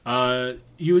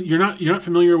 You're not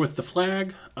familiar with the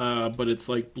flag, but it's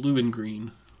like blue and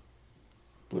green.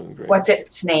 Blue and green. What's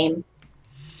its name?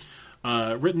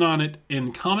 Written on it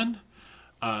in Common.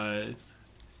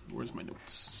 Where's my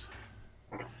notes?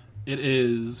 It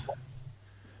is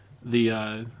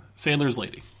the Sailor's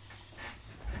Lady.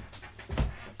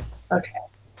 Okay.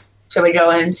 Shall we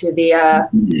go into the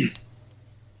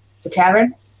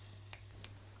tavern?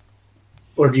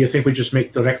 Or do you think we just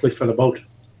make directly for the boat?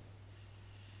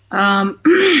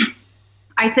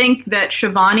 I think that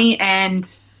Shivani and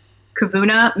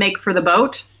Kavuna make for the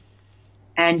boat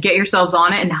and get yourselves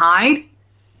on it and hide.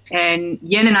 And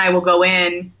Yin and I will go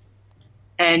in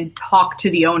and talk to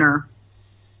the owner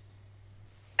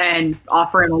and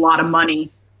offer him a lot of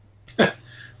money.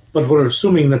 But we're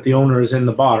assuming that the owner is in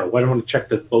the bar. Why don't we check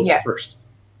the boat first?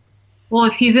 Well,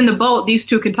 if he's in the boat, these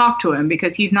 2 can talk to him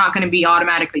because he's not going to be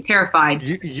automatically terrified.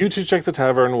 You 2 check the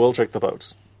tavern, we'll check the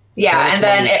boats. Yeah, and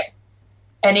then if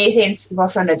anything, we'll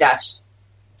send a dash.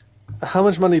 How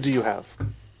much money do you have?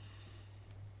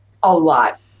 A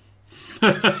lot.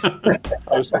 I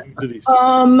was talking to these 2.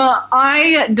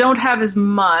 I don't have as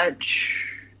much.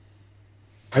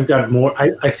 I've got more.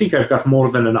 I think I've got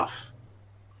more than enough.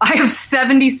 I have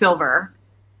 70 silver.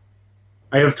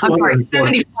 I have 240.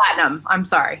 70 platinum. I'm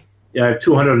sorry. Yeah, I have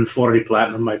 240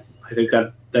 platinum. I think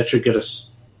that should get us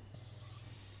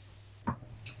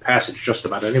passage just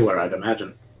about anywhere, I'd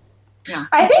imagine. Yeah.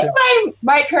 I think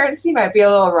my currency might be a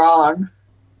little wrong.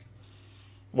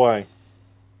 Why?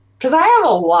 Because I have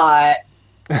a lot.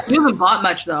 You haven't bought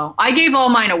much, though. I gave all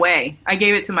mine away. I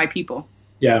gave it to my people.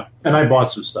 Yeah, and I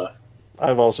bought some stuff.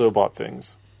 I've also bought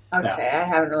things. Okay, Yeah. I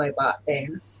haven't really bought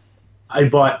things. I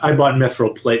bought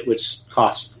mithril plate, which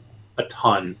cost a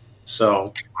ton.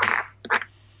 So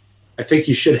I think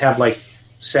you should have like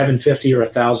 750 or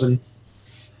 1,000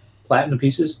 platinum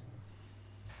pieces.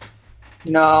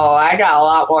 No, I got a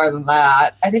lot more than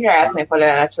that. I think I accidentally put in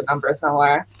an extra number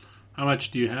somewhere. How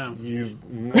much do you have? You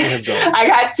may have done. I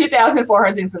got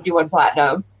 2,451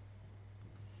 platinum.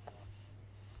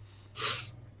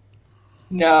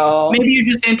 No. Maybe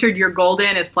you just entered your gold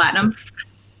in as platinum.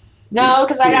 No,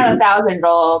 because I got 1,000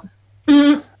 gold.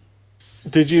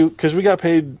 Did you? Because we got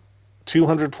paid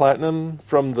 200 platinum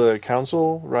from the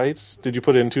council, right? Did you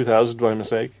put in 2,000 by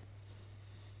mistake?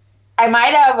 I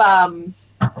might have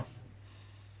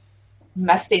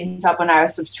messed things up when I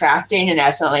was subtracting and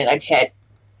accidentally hit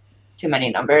too many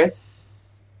numbers.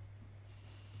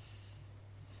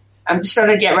 I'm just trying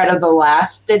to get rid of the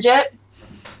last digit.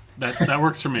 That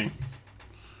works for me.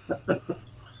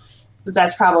 Because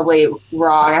that's probably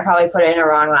wrong. I probably put in a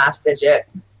wrong last digit.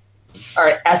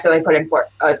 Or accidentally put in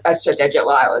an extra digit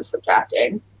while I was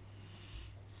subtracting.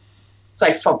 It's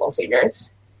like football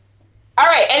fingers. All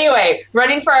right, anyway,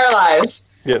 running for our lives.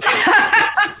 Yes.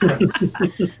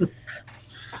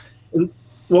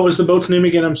 What was the boat's name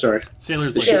again? I'm sorry.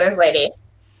 Sailor's Lady. Sailor's Lady.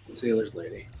 Sailor's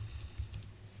Lady.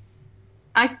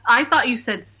 I thought you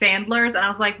said Sandler's, and I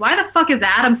was like, why the fuck is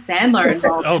Adam Sandler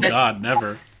involved? Oh God,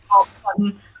 never.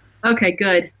 Okay,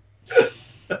 good.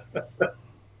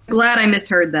 Glad I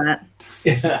misheard that.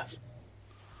 Yeah.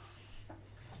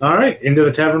 All right, into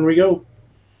the tavern we go.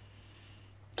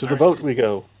 To the boat we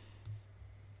go.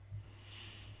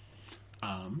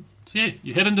 So yeah,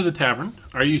 you head into the tavern.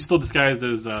 Are you still disguised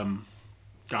as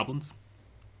goblins?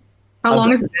 How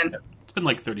long has it been? It's been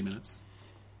like 30 minutes.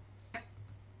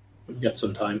 We've got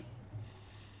some time.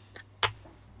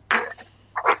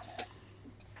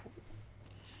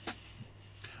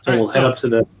 So we'll head up to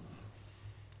the...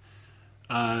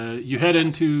 You head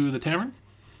into the tavern.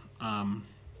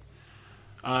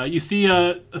 You see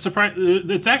a surprise.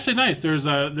 It's actually nice. There's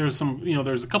some,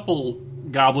 there's a couple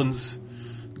goblins,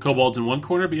 kobolds in one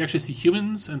corner, but you actually see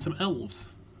humans and some elves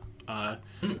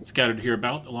scattered here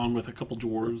about, along with a couple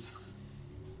dwarves.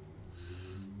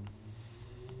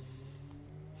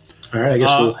 All right, I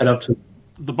guess we'll head up to...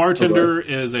 The bartender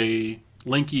is a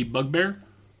lanky bugbear.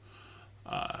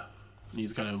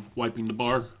 He's kind of wiping the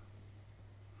bar.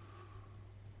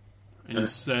 And he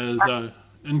says,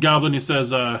 in Goblin, he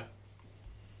says,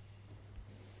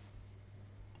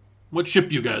 what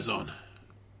ship you guys on?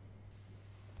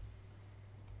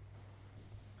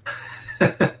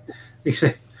 He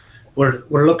said, we're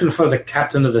looking for the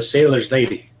captain of the Sailor's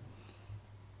Lady.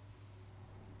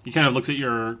 He kind of looks at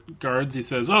your guards. He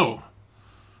says, has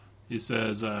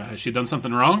she done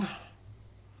something wrong?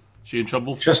 She in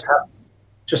trouble? Just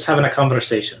having a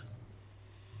conversation.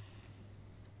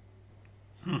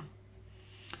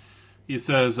 He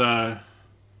says,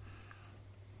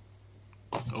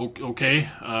 okay,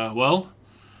 well,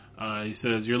 he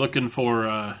says, you're looking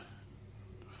for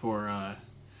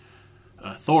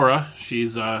Thora.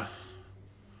 She's, he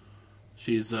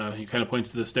kind of points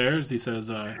to the stairs. He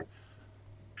says,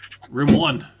 room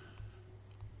 1.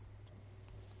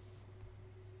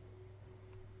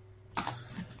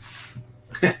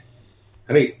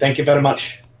 Great, thank you very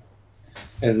much.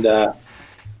 And I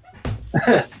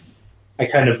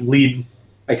kind of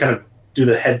do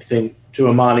the head thing to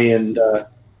Amani and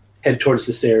head towards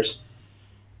the stairs.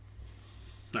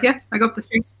 Right. Yeah, I go up the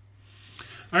stairs.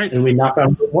 All right. And we knock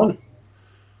on room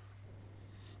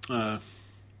 1.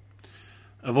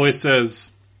 A voice says,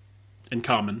 in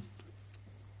common,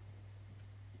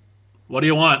 what do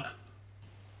you want?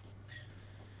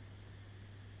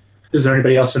 Is there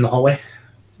anybody else in the hallway?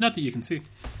 Not that you can see.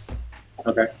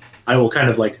 Okay. I will kind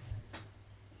of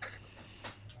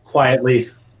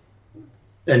quietly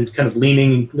and kind of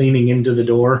leaning into the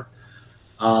door.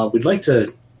 We'd like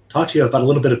to talk to you about a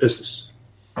little bit of business.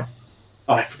 Oh,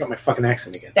 I forgot my fucking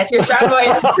accent again. That's your shot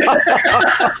voice.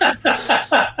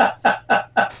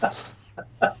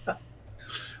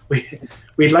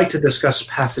 We'd like to discuss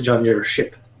passage on your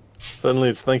ship. Suddenly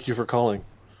it's thank you for calling.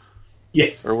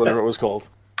 Yeah. Or whatever it was called.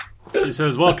 He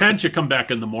says, well, can't you come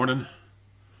back in the morning?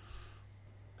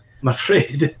 I'm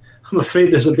afraid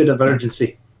there's a bit of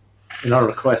urgency in our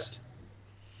request.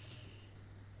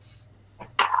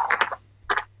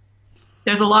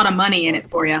 There's a lot of money in it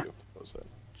for you.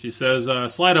 She says,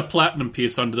 slide a platinum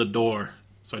piece under the door,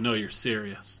 so I know you're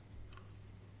serious.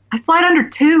 I slide under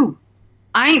 2.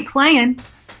 I ain't playing.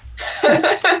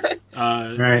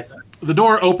 All right. The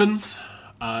door opens,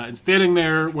 and standing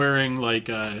there wearing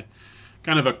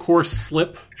kind of a coarse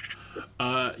slip,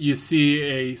 you see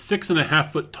a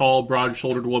 6.5-foot tall,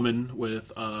 broad-shouldered woman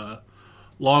with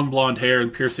long blonde hair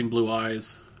and piercing blue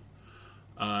eyes.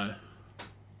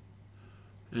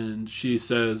 And she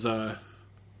says,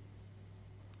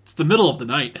 it's the middle of the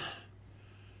night.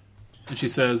 And she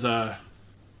says,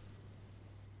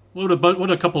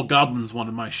 what a couple goblins want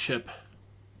on my ship?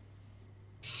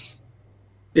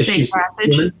 Is she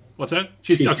human? What's that?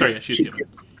 She's human.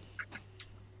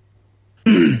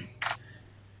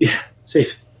 Yeah,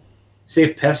 safe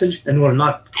passage, and we're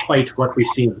not quite what we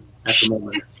seem at the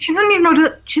moment. She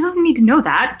doesn't need to know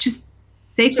that. Just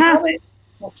safe passage.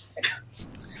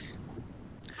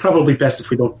 Probably best if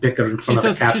we don't bicker in front of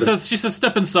the captain. She says,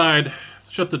 step inside,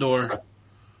 shut the door.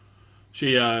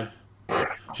 She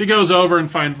goes over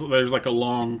and finds there's a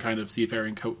long kind of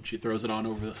seafaring coat. She throws it on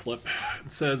over the slip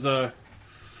and says, her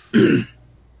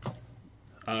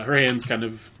hands kind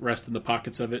of rest in the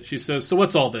pockets of it. She says, so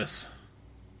what's all this?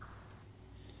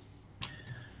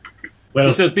 Well,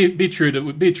 she says, be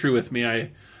true with me. I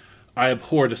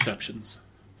abhor deceptions.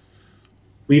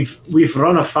 We've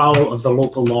run afoul of the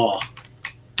local law,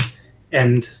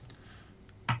 and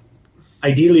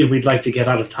ideally we'd like to get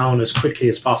out of town as quickly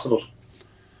as possible.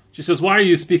 She says, "Why are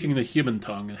you speaking the human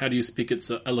tongue, and how do you speak it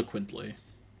so eloquently?"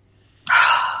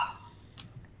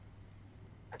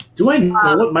 Do I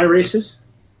know what my race is?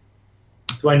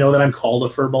 Do I know that I'm called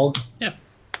a furball? Yeah.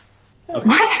 Okay.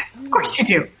 What? Of course you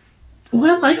do.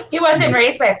 Well, He wasn't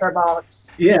raised by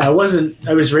furbolgs. yeah, I wasn't.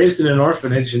 I was raised in an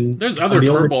orphanage, and There's other I'm the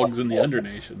only- furbolgs in the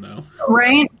Undernation, though.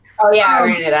 Right? Oh yeah, I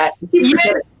already knew that.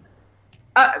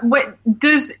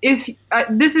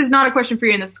 This is not a question for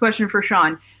you, and this is a question for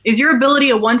Sean. Is your ability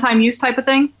a one-time use type of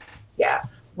thing? Yeah,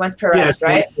 once per rest,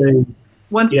 right?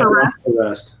 Once per rest? Once per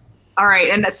rest. All right,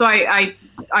 and so I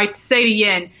say to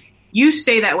Yin, you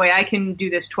stay that way. I can do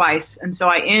this twice, and so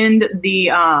I end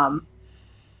the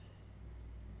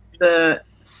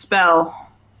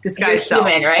spell disguise self.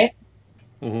 Human, right?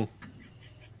 Mm-hmm.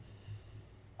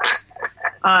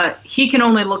 He can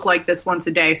only look like this once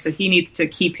a day, so he needs to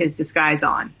keep his disguise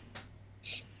on.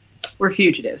 We're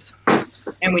fugitives,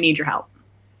 and we need your help.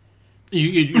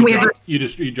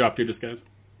 You dropped your disguise.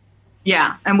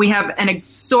 Yeah, and we have an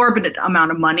exorbitant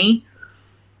amount of money.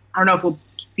 I don't know if we'll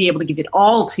be able to give it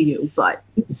all to you, but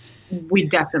we'd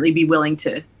definitely be willing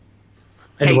to.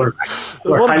 And we're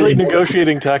What a highly great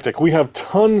negotiating tactic. We have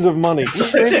tons of money.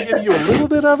 We maybe give you a little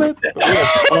bit of it, but we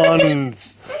have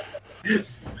tons.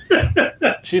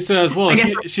 She says, "Well,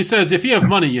 if you have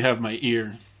money, you have my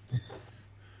ear."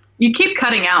 You keep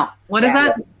cutting out. What is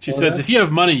that? She says, "If you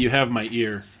have money, you have my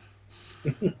ear."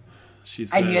 She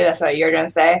says, I knew that's what you were going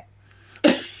to say.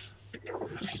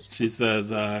 She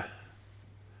says,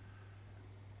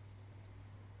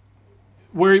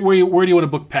 "Where do you want to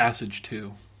book passage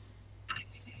to?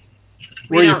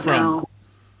 Where are you from? Know.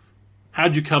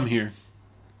 How'd you come here?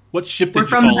 What ship We're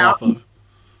did you from the fall off of?"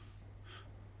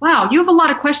 Wow, you have a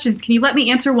lot of questions. Can you let me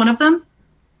answer one of them?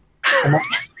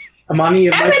 Amani,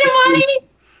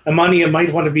 it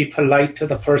might want to be polite to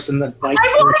the person that might. I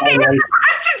want to answer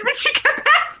questions, but she kept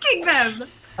asking them.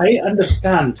 I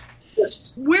understand.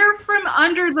 We're from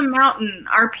under the mountain.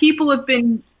 Our people have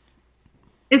been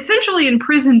essentially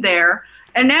imprisoned there,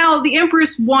 and now the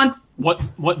Empress wants What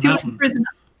to mountain? imprison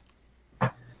us.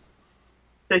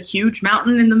 The huge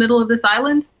mountain in the middle of this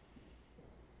island?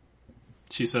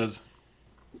 She says,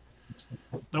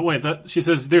 "No, wait, she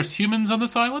says, there's humans on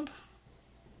this island?"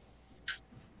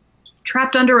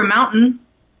 Trapped under a mountain.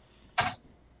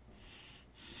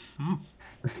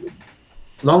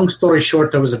 Long story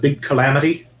short, there was a big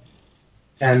calamity,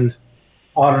 and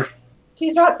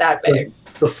She's not that big.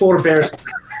 the forebears.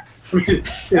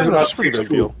 That's a pretty big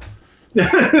deal.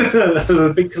 There was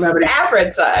a big calamity.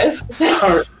 Average size.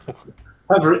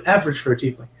 Average for a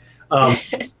tiefling.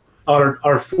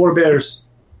 Our forebears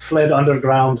fled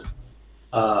underground,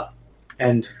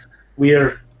 and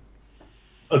we're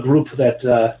a group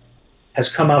that has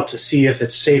come out to see if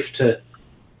it's safe to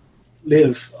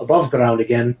live above ground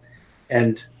again,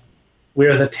 and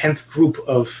we're the 10th group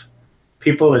of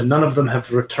people, and none of them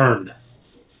have returned.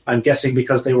 I'm guessing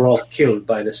because they were all killed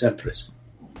by this Empress.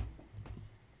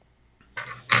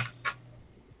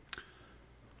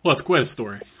 Well, it's quite a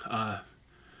story.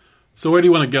 So where do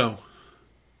you want to go?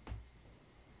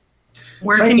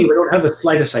 Where Frankly, can we you? don't have the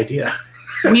slightest idea.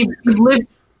 We've lived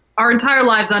our entire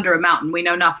lives under a mountain. We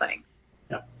know nothing.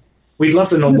 We'd love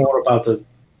to know more about the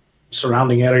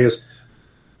surrounding areas.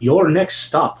 Your next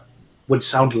stop would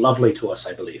sound lovely to us,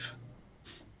 I believe.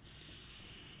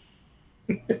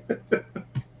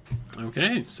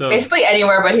 Okay, so Basically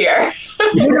anywhere but here.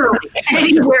 Literally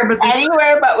anywhere but this.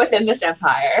 Anywhere but within this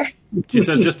empire. she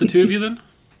says, just the two of you then?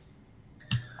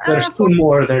 There's two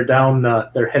more. They're down.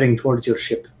 They're heading towards your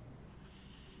ship,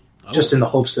 Oh. just in the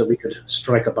hopes that we could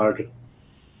strike a bargain.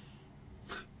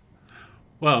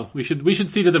 Well, we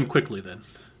should see to them quickly then.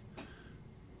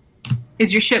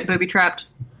 Is your ship booby trapped?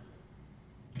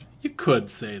 You could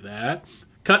say that.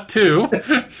 Cut two.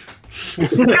 Disguise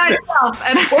yourself.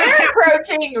 And We're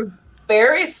approaching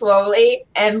very slowly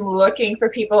and looking for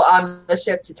people on the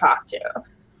ship to talk to.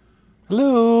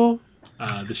 Hello?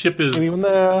 The ship is Anyone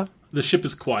there?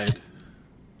 quiet.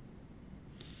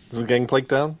 Is the gangplank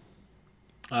down?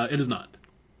 It is not.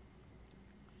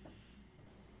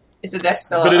 Is it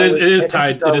still? But it is this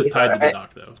tied. still It is tied to the right?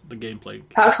 dock, though. The gameplay.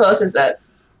 How close is it?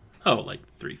 Oh, like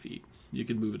 3 feet. You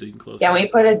can move it even closer. Can we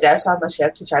put a dish on the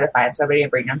ship to try to find somebody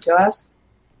and bring them to us?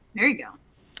 there you go.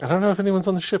 I don't know if anyone's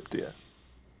on the ship yet.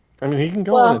 I mean, he can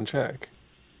go Well- in and check.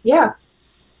 Yeah.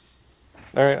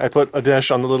 All right, I put a dash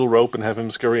on the little rope and have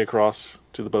him scurry across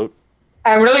to the boat.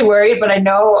 I'm really worried, but I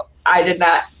know I did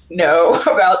not know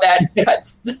about that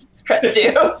cut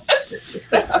too.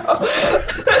 So.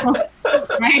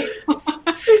 Right?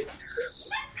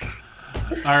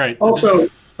 All right. Also,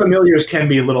 familiars can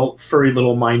be furry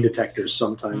little mine detectors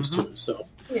sometimes too. So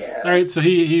Yeah. All right, so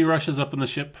he rushes up in the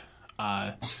ship.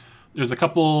 There's a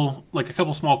couple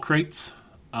small crates.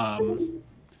 There's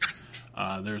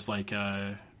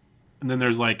and then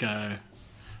there's a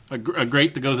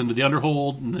grate that goes into the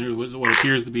underhold, and there's what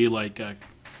appears to be kind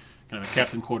of a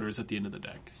captain quarters at the end of the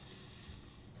deck.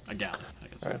 A galley, I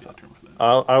guess would be the term for that.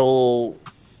 I will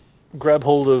grab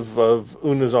hold of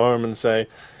Una's arm and say,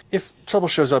 if trouble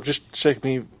shows up, just shake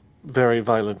me very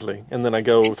violently. And then I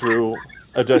go through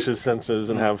Adesh's senses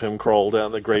and have him crawl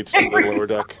down the grate to the lower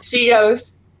deck. She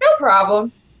goes, no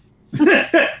problem.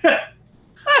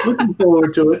 Looking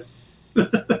forward to it.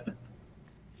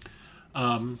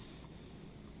 One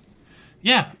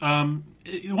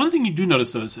thing you do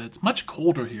notice, though, is that it's much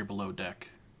colder here below deck.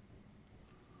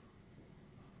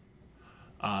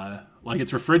 Like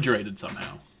it's refrigerated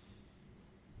somehow.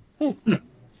 Hmm.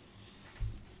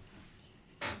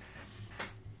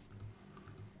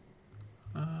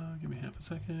 Give me half a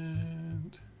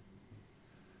second.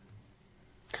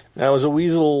 Now, as a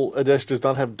weasel, Adesh does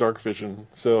not have dark vision,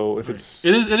 so if it's...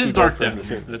 It is dark for him down to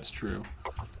here. see. That's true.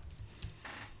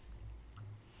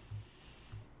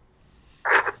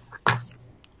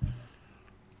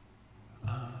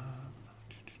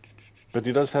 But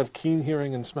he does have keen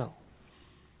hearing and smell.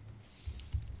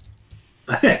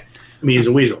 I mean, he's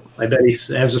a weasel. I bet he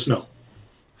has a smell.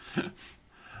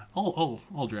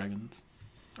 All dragons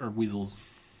or weasels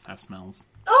have smells.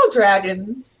 All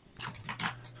dragons.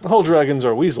 All dragons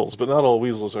are weasels, but not all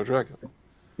weasels are dragons.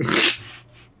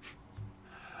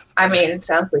 I mean, it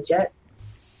sounds legit.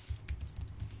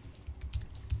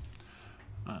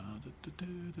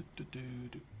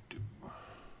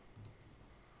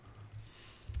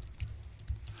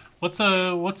 What's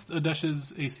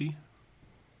Adesh's AC?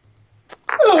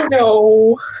 Oh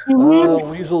no.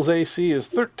 Weasel's AC is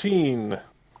 13.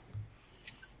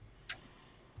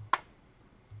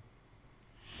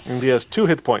 And he has 2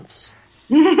 hit points.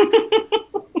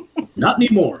 Not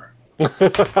anymore.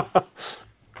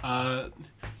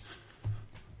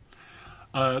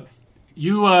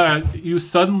 You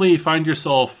suddenly find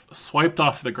yourself swiped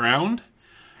off the ground,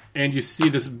 and you see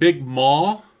this big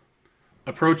maw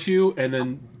approach you and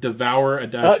then devour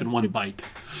Adesh in one bite.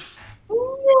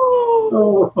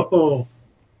 Oh.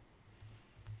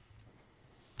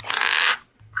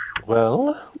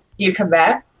 Well, You come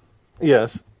back?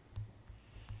 yes.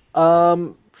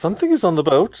 Something is on the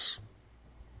boat,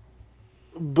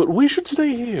 but we should stay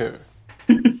here.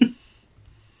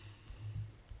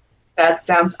 That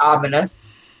sounds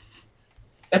ominous.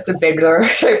 That's a big word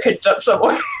I picked up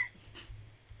somewhere.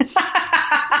 Did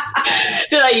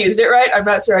I use it right? I'm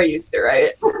not sure I used it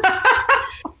right.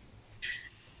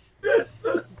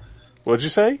 What'd you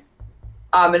say?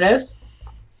 Ominous.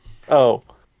 Oh,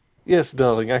 yes,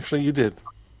 darling. Actually, you did.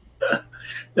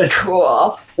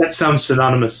 Cool. That sounds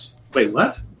synonymous. Wait,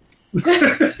 what?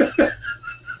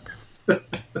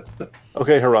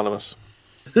 Okay, Hieronymus.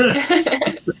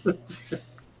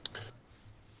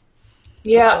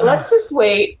 Yeah, let's just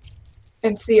wait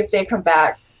and see if they come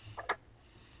back.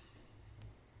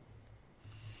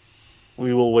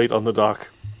 We will wait on the dock.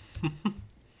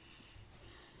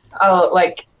 Oh,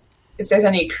 like, if there's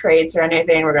any crates or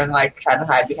anything, we're gonna, like, try to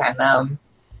hide behind them.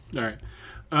 All right.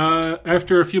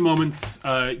 After a few moments,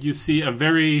 you see a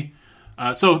very...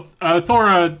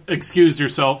 Thora excused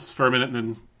herself for a minute and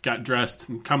then got dressed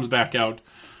and comes back out.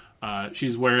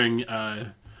 She's wearing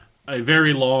a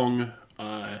very long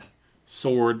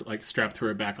sword, like strapped to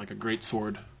her back, like a great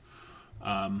sword.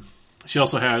 She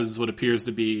also has what appears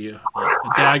to be a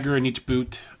dagger in each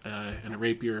boot and a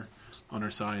rapier on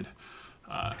her side.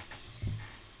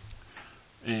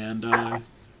 And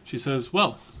she says,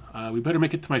 "Well, we better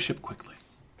make it to my ship quickly."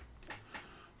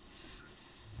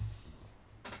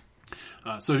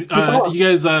 You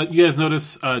guys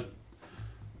notice the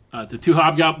two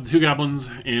goblins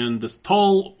and this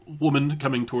tall woman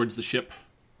coming towards the ship.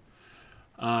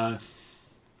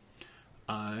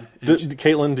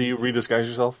 Caitlin, do you redisguise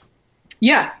yourself?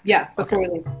 Yeah, before we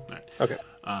leave. Okay.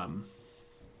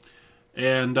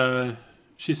 And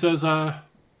she says, "Oh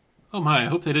my, I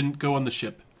hope they didn't go on the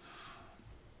ship."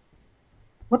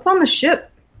 What's on the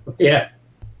ship? Yeah.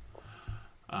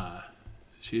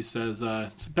 She says,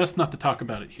 "It's best not to talk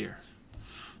about it here."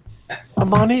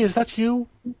 Amani, is that you?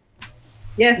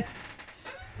 Yes.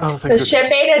 Oh, thank The goodness. ship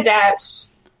ate a dash.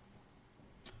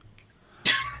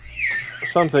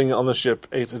 Something on the ship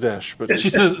ate a dash, but She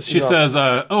says,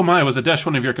 "Oh my, was Adesh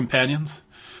one of your companions?"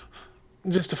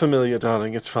 just a familiar,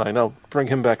 darling. It's fine. I'll bring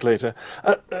him back later.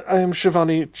 I am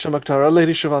Shivani Chamaktara,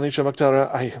 Lady Shivani Chamaktara.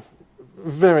 I'm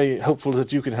very hopeful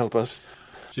that you can help us.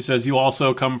 She says, "You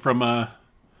also come from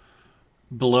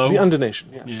Below? The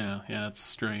undonation, yes. Yeah, it's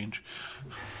strange.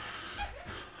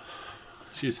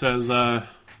 She says,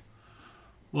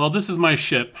 well, this is my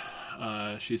ship.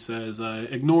 She says,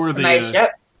 ignore the... Nice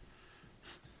ship.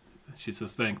 She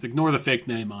says, thanks. Ignore the fake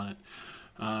name on it.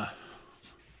 Are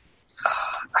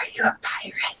you a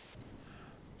pirate?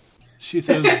 She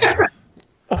says...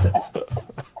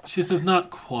 She says,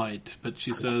 not quite, but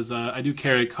she says, I do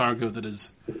carry cargo that is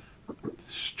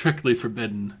strictly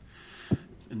forbidden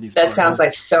in these That parts. sounds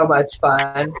like so much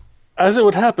fun. As it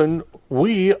would happen,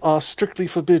 we are strictly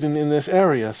forbidden in this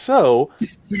area, so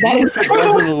That is fit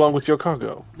right in along with your cargo.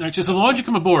 All right, she says, well, why don't you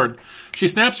come aboard? She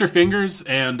snaps her fingers,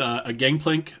 and a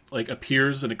gangplank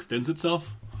appears and extends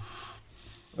itself.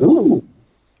 Ooh.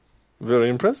 Very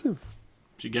impressive.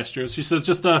 She gestures. She says,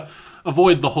 just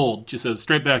avoid the hold. She says,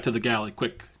 straight back to the galley.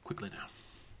 Quickly now.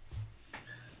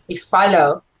 We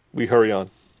follow. We hurry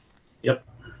on. Yep.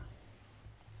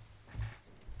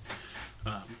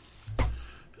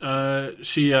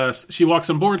 She walks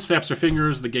on board, snaps her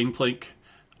fingers, the gangplank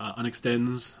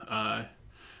unextends.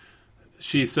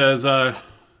 She says, all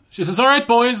right,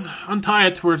 boys, untie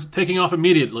it. We're taking off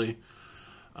immediately.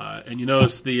 And you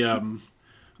notice the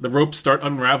ropes start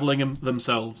unraveling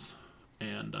themselves.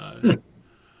 And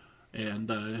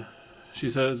she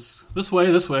says, this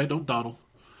way, don't dawdle.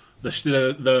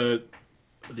 The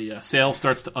sail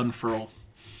starts to unfurl.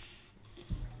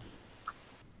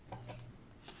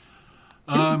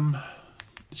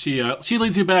 She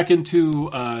leads you back into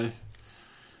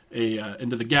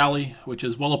into the galley, which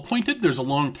is well appointed. There's a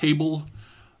long table,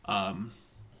 along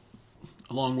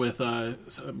with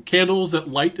some candles that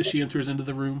light as she enters into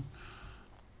the room.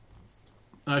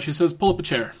 She says, "Pull up a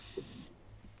chair."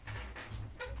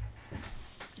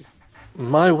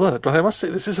 My word, but I must say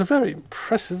this is a very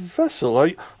impressive vessel.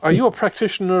 Are you a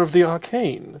practitioner of the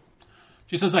arcane?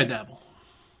 She says, "I dabble."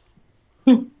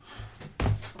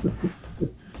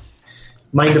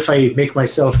 Mind if I make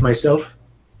myself?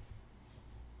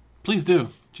 Please do.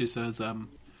 She says,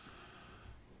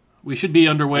 we should be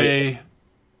underway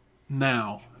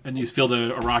now. And you feel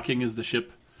a rocking as the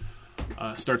ship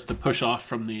starts to push off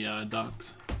from the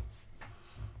docks.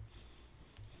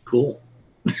 Cool.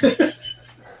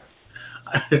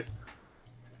 I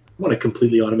want a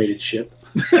completely automated ship.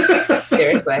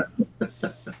 Seriously.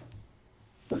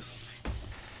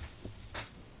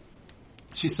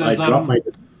 She says, I drop my...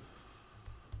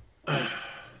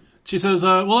 She says,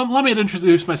 well, let me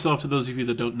introduce myself to those of you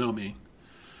that don't know me.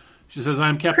 She says,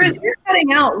 I'm Captain... Chris, you're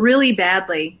cutting out really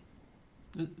badly.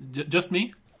 Just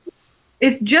me?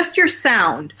 It's just your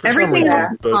sound. For some Everything reason,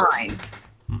 else is but- fine.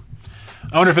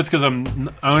 I wonder if it's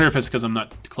because I'm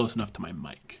not close enough to my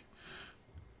mic.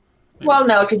 Well,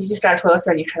 no, because you just got closer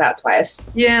and you cut out twice.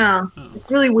 Yeah, it's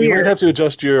really You weird. might have to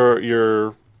adjust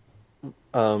your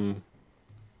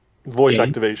voice Okay.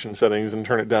 activation settings and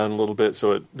turn it down a little bit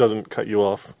so it doesn't cut you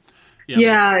off.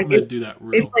 Yeah, I'm going to do that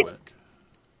real it's like- quick.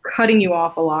 Cutting you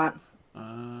off a lot. Where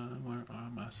are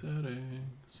my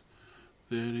settings?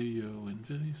 Video and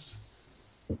voice.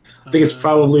 I think it's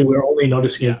probably we're only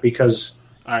noticing yeah. it because...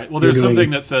 All right. Well, there's You're doing- something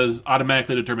that says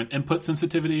automatically determine input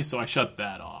sensitivity, so I shut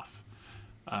that off.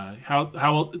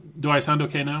 How do I sound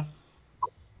okay now?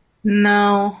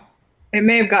 No, it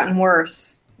may have gotten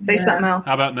worse. Say Yeah. something else.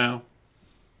 How about now?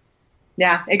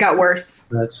 Yeah, it got worse.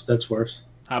 That's worse.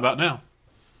 How about now?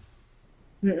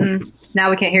 Mm-mm. Now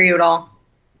we can't hear you at all.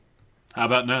 How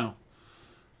about now?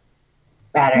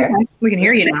 Better. Okay. We can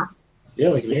hear you now.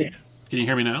 Yeah, we can hear you. Can you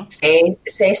hear me now? Say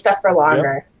stuff for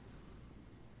longer.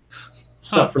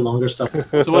 Stuff for longer stuff.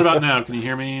 So what about now? Can you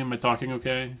hear me? Am I talking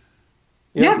okay?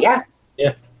 Yeah. Yeah.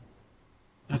 Yeah.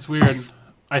 That's weird.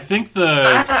 I think the...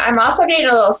 I'm also getting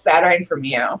a little spattering from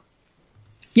you.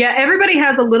 Yeah, everybody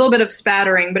has a little bit of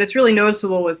spattering, but it's really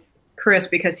noticeable with Chris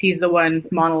because he's the one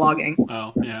monologuing.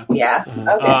 Oh, yeah. Yeah.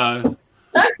 Okay.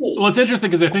 Well, it's interesting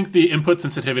because I think the input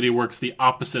sensitivity works the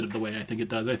opposite of the way I think it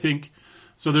does. I think...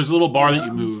 So there's a little bar that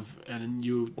you move, and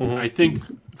you... I think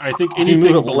If anything you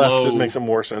move it below... left, it makes it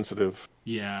more sensitive.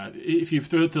 Yeah, if you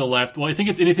throw it to the left, well, I think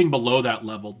it's anything below that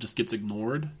level just gets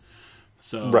ignored.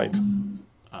 So Right. So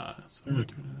turn it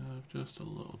up just a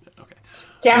little bit. Okay.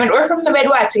 Damn it, we're from the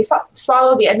Midwest. We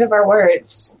swallow the end of our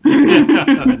words.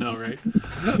 I know, right?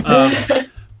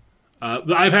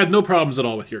 I've had no problems at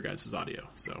all with your guys' audio,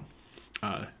 so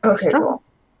Okay, cool.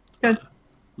 Good. at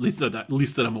least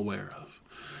that I'm aware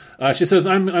of. She says,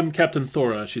 "I'm Captain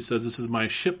Thora." She says, "This is my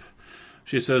ship."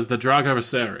 She says, "The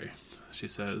Dragaversary." She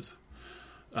says,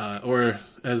 or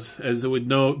as it would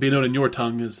be known in your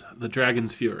tongue, is the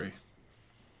Dragon's Fury.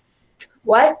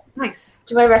 What? Nice.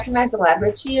 Do I recognize the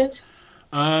language she used?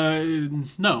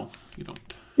 No, you don't.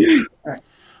 She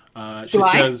Do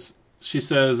I? says, She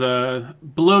says,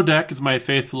 below deck is my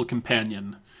faithful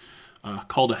companion,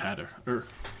 called a hatter.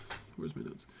 Where's my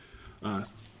notes?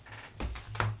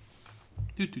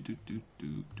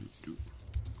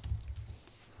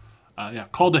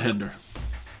 Called a hinder.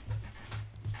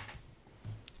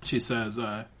 She says,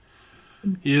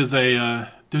 he is a,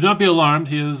 do not be alarmed,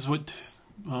 he is what,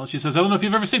 well, she says, I don't know if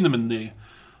you've ever seen them in the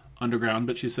underground,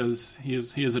 but she says he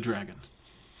is a dragon.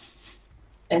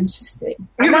 Interesting.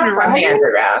 You're I'm not from the dragon?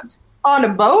 underground. On a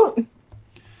boat?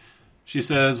 She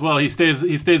says, well, he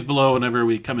stays below whenever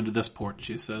we come into this port.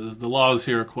 She says, the laws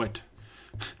here are quite,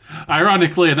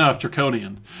 ironically enough,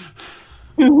 draconian.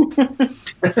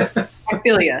 I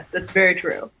feel ya. That's very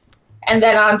true. And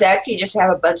then on deck, you just have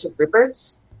a bunch of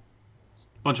Ruperts.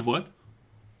 Bunch of what?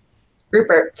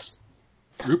 Ruperts.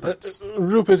 Ruperts.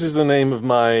 Rupert is the name of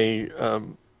my...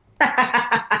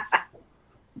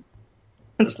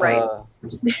 That's right.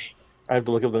 I have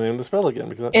to look up the name of the spell again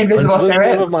because Invisible the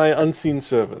servant? name of my unseen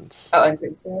servants. Oh,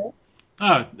 Unseen Spirit.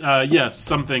 Yes,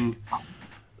 something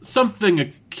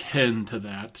akin to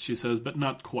that, she says, but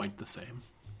not quite the same.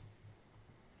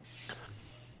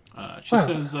 She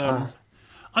says,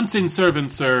 unseen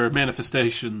servants are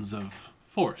manifestations of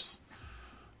force.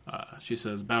 She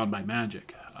says, bound by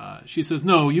magic. She says,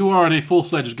 no, you are on a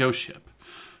full-fledged ghost ship.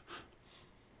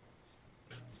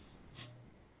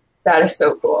 That is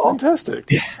so cool. Fantastic.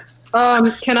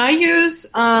 Can I use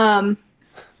can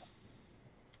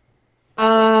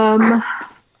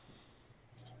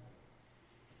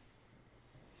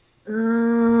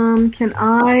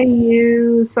I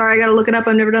use, sorry, I gotta look it up,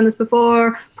 I've never done this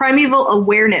before. Primeval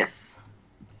Awareness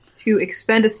to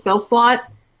expend a spell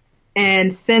slot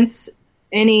and sense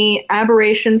any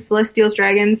aberrations, celestials,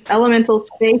 dragons, elementals,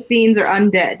 fae, fiends, or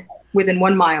undead within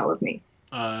 1 mile of me.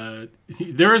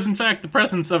 There is, in fact, the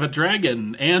presence of a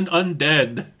dragon and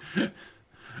undead.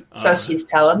 So she's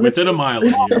telling me. Within a mile of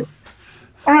you.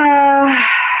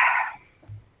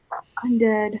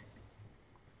 Undead.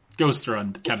 Ghosts are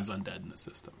count as undead in the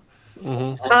system.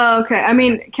 Okay, I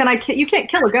mean, you can't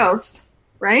kill a ghost,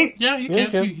 right? Yeah, you Yeah,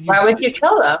 can. you can. Why would you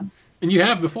kill them? And you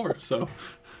have before, so.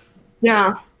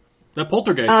 Yeah. That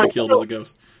poltergeist I killed as a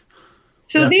ghost.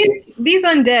 So Yeah. these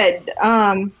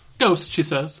undead, Ghost, she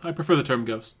says. I prefer the term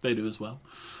ghost. They do as well.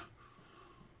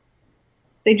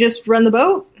 they just run the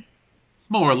boat?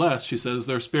 More or less, she says.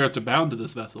 Their spirits are bound to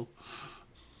this vessel.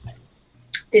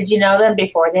 Did you know them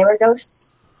before they were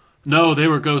ghosts? No, they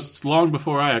were ghosts long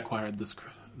before I acquired this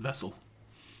vessel.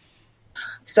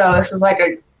 So this was like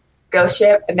a ghost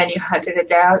ship, and then you hunted it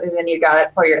down, and then you got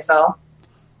it for yourself?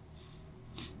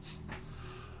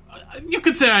 You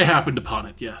could say I happened upon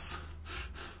it, yes.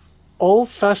 All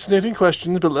fascinating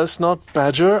questions, but let's not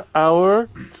badger our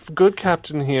good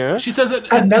captain here. She says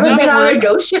that I've never now been that on we're- a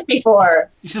ghost ship before.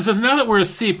 She says, now that we're at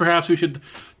sea, perhaps we should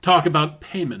talk about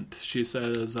payment. She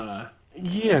says,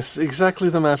 Yes, exactly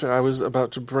the matter I was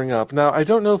about to bring up. Now, I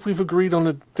don't know if we've agreed on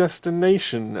a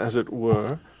destination, as it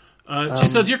were. she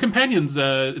says, your companions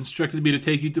instructed me to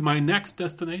take you to my next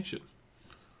destination.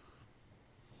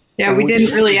 Yeah, we Which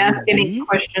didn't really ask any we-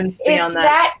 questions Is beyond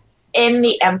that in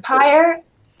the Empire?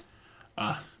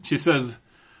 She says,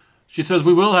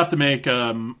 we will have to make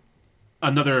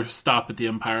another stop at the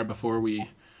Empire before we.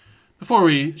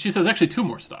 She says, actually 2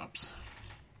 more stops.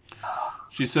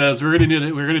 She says we're going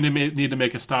to need to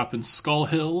make a stop in Skull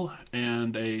Hill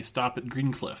and a stop at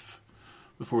Greencliff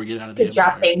before we get out of the To drop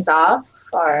Empire. things off?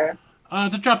 Or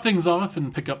To drop things off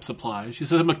and pick up supplies. She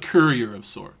says I'm a courier of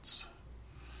sorts.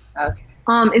 okay.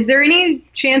 Is there any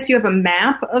chance you have a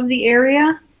map of the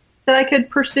area that I could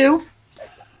pursue?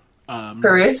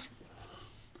 Peruse?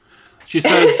 She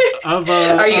says of.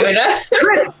 Are you in a?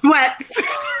 Chris sweats.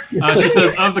 She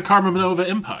says of the Karminova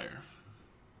Empire.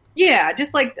 Yeah,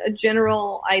 just like a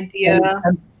general idea.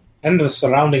 And the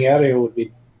surrounding area would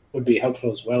be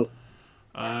helpful as well.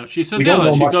 She says, We don't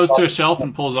know she much goes to about a shelf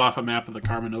and pulls off a map of the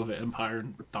Karminova Empire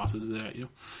and tosses it at you.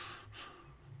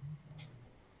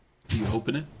 Do you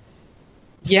open it?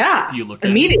 Yeah, Do you look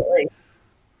at immediately.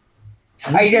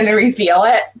 Are you going to reveal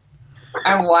it?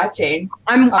 I'm watching.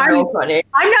 I'm Roll20.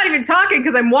 not even talking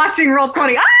because I'm watching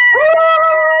Roll20. Ah!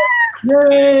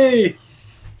 Yay!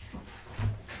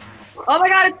 Oh my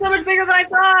god, it's so much bigger than I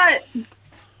thought.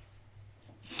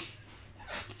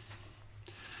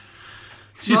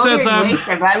 She says, Smoldering wastes.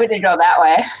 I'm glad we didn't go that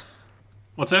way.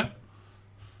 what's that?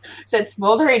 Said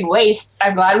smoldering wastes.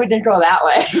 I'm glad we didn't go that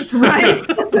way. Right.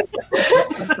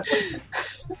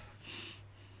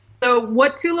 So,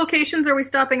 what 2 locations are we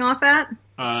stopping off at?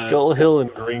 Skull Hill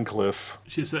and Greencliff.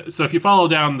 She said, so if you follow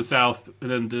down the south and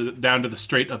then down to the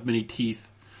Strait of Many Teeth,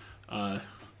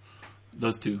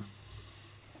 those 2.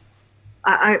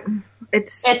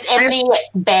 It's It's in the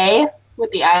bay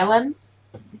with the islands.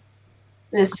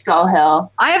 This Skull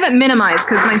Hill. I have it minimized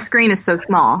because my screen is so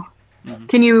small. Mhm.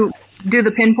 Can you do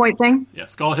the pinpoint thing? Yeah,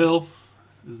 Skull Hill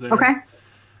is there. Okay.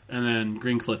 And then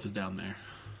Green Cliff is down there.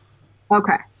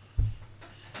 Okay.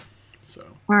 So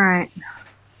All right.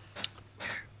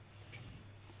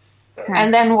 Okay.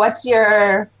 And then what's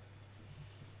your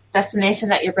destination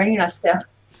that you're bringing us to?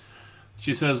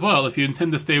 she says, well, if you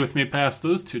intend to stay with me past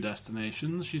those two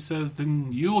destinations, she says,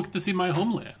 then you will get to see my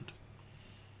homeland.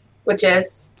 Which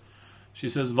is? She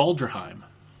says, Voldreheim.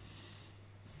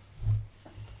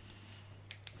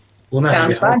 Well, now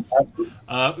Sounds fun.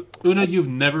 Una, you've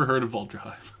never heard of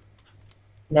Voldreheim.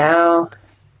 No.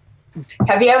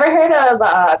 Have you ever heard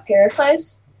of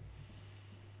Pericles?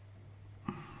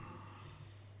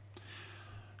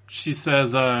 She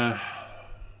says,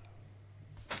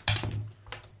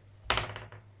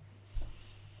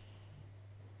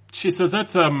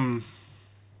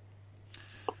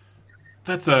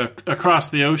 that's across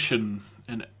the ocean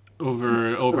and over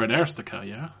in Erstica,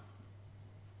 yeah?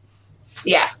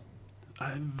 Yeah.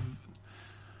 I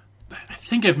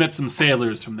think I've met some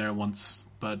sailors from there once,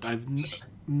 but I've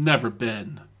never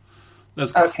been.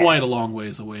 That's Okay. quite a long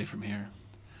ways away from here.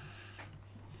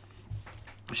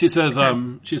 She says,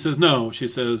 no. She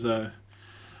says,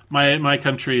 my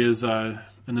country is in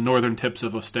the northern tips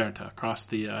of Osterta, across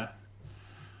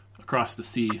the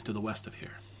sea to the west of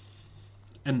here,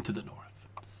 and to the north.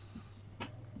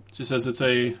 She says it's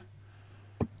a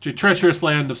treacherous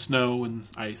land of snow and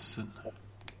ice, and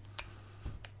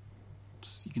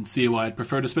you can see why I'd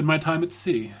prefer to spend my time at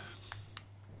sea.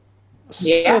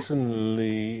 Yeah.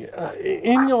 Certainly.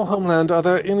 In your homeland, are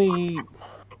there any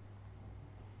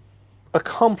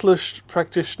accomplished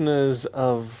practitioners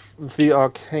of the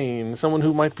arcane? Someone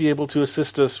who might be able to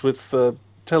assist us with the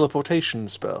teleportation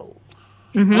spell?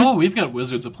 Mhm. Oh, we've got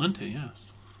wizards aplenty, yes.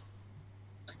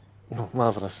 Oh,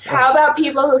 marvelous. How about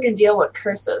people who can deal with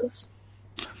curses?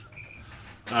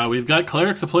 We've got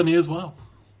clerics aplenty as well.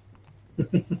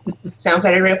 Sounds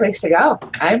like a great place to go.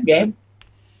 I'm game.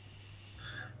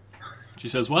 She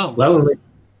says, well,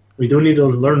 we do need to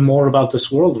learn more about this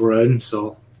world we're in,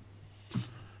 so...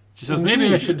 she says,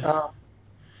 maybe I should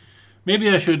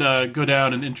go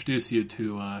down and introduce you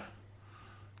to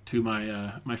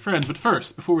my friend. But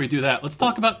first, before we do that, let's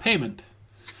talk about payment.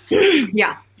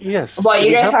 Yeah. Yes. While you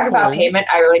we guys have talk about coin. payment,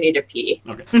 I really need to pee.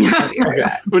 Okay. Okay.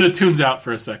 Una tunes out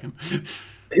for a second.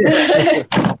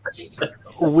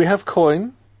 We have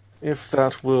coin, if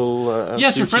that will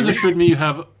Yes, your suit friends you. assured me you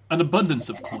have an abundance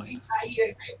of coin.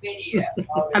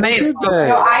 I may have Did spoken. they?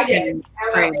 No, I didn't.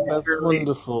 That's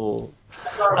wonderful.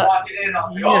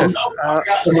 Yes,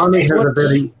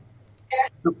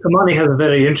 Kamani has a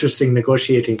very interesting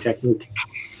negotiating technique.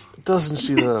 Doesn't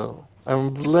she, though?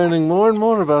 I'm learning more and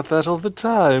more about that all the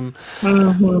time.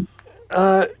 Mhm.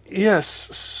 Yes,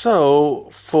 so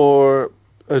for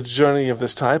a journey of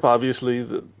this type, obviously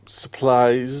the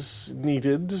supplies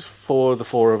needed for the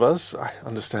four of us, I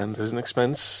understand there's an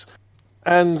expense,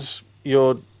 and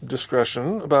your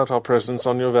discretion about our presence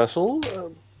on your vessel.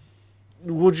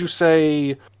 Would you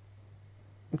say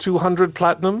 200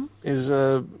 platinum is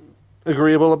a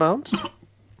agreeable amount?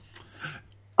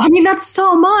 I mean, that's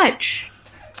so much.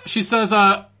 She says,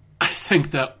 I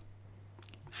think that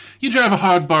you drive a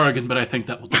hard bargain, but I think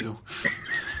that will do.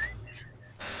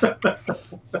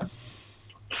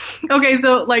 Okay,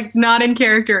 so, like, not in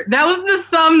character. That was the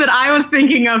sum that I was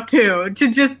thinking of, too. To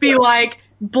just be like,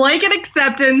 blanket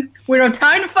acceptance, we don't have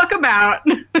time to fuck about.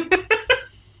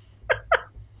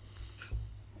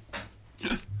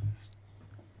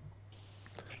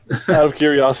 Out of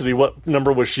curiosity, what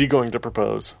number was she going to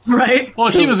propose? Right? Well,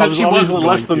 she wasn't obviously going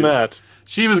less than to. that.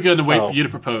 She was going to wait Oh. for you to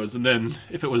propose, and then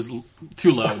if it was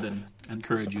too low, then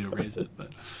encourage you to raise it.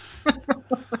 But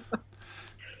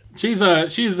she's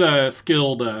a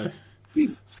skilled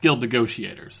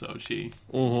negotiator, so she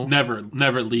never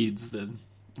leads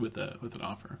with an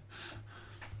offer.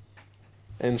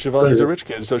 And Shivani's a rich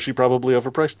kid, so she probably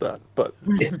overpriced that. But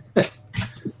Is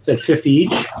that 50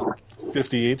 each?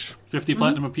 50 each. 50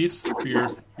 platinum apiece for your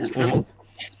trip.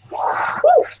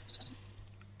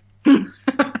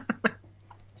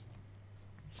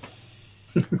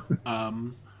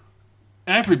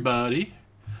 Everybody,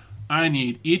 I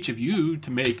need each of you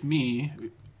to make me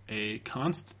a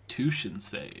Constitution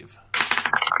save.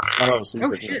 Oh,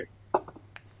 Oh, shit.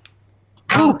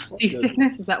 Oh,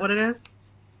 seasickness? Is that what it is?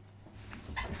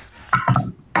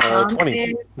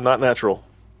 20. Not natural.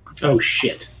 Oh,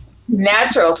 shit.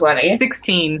 Natural 20.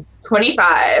 16.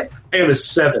 25. I got a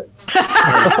 7. Poor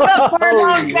Oh,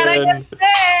 mom's gonna man. get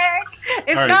sick. It's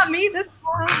All right. not me this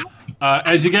time.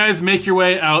 As you guys make your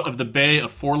way out of the Bay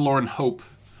of Forlorn Hope,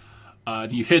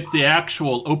 you hit the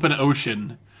actual open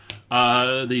ocean.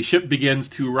 The ship begins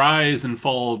to rise and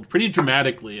fall pretty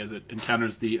dramatically as it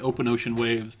encounters the open ocean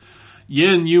waves.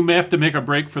 Yin, you may have to make a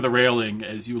break for the railing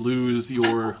as you lose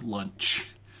your lunch.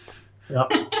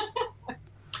 Yep.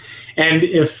 And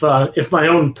if my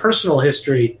own personal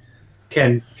history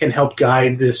can help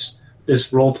guide this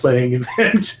role playing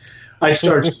event, I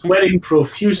start sweating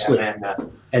profusely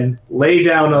and lay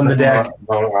down on the deck.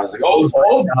 I was like,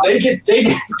 oh, they get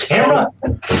camera.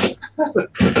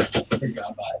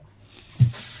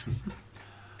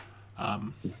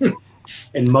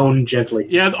 And moan gently.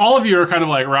 Yeah, all of you are kind of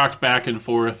like rocked back and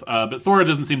forth, but Thora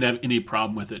doesn't seem to have any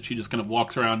problem with it. She just kind of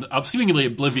walks around, seemingly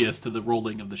oblivious to the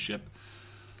rolling of the ship.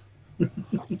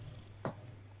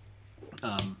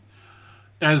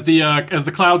 As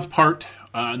the clouds part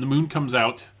and the moon comes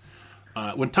out,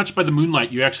 when touched by the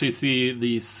moonlight, you actually see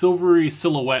the silvery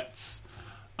silhouettes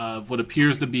of what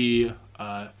appears to be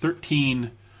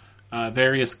 13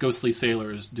 various ghostly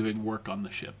sailors doing work on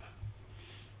the ship.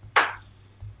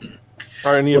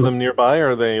 Are any of them nearby, or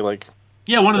are they like...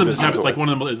 Yeah, one of them just happens, like one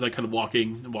of them is like kind of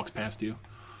walking and walks past you.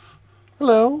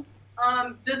 Hello?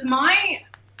 Does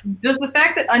the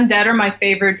fact that undead are my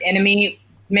favorite enemy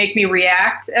make me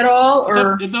react at all?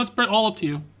 Or That's all up to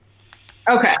you.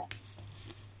 Okay.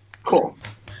 Cool.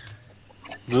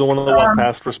 Does the one that walk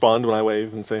past respond when I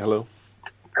wave and say hello?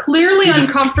 Clearly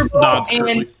uncomfortable,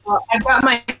 and I've got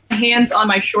my hands on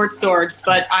my short swords,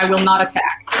 but I will not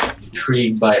attack.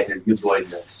 Intrigued by his good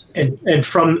boyness. And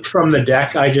from the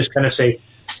deck, I just kind of say,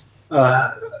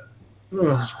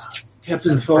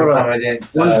 Captain Thora,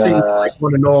 one thing I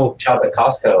want to know shop at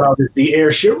Costco about is the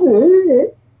airship.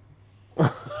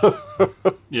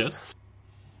 Yes.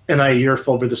 And I earf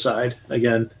over the side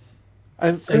again.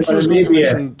 I think you need to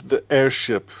mention the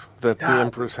airship that the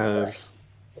Empress has.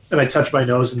 And I touch my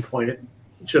nose and point at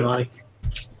Shivani.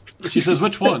 She says,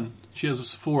 which one? She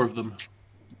has 4 of them.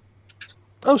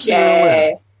 Oh, so you're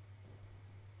aware.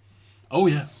 Oh,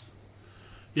 yes.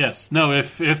 Yes. No,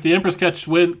 if the Empress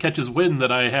catches wind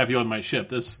that I have you on my ship,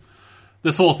 this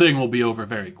whole thing will be over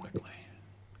very quickly.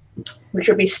 We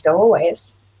should be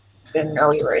stowaways. Didn't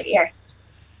know you were here.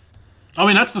 I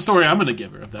mean, that's the story I'm going to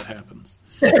give her if that happens.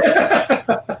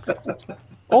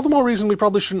 All the more reason we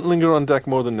probably shouldn't linger on deck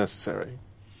more than necessary.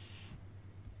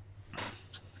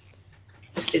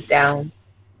 Let's get down.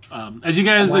 As you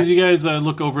guys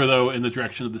look over, though, in the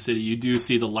direction of the city, you do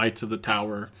see the lights of the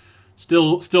tower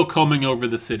still combing over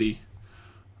the city.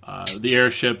 The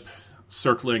airship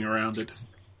circling around it.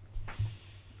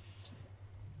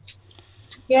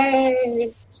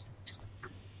 Yay!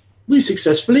 We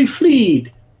successfully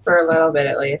fleed. For a little bit,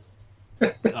 at least.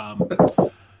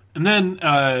 And then,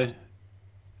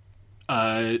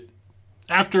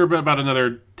 after about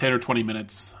another 10 or 20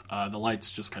 minutes, the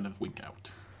lights just kind of wink out.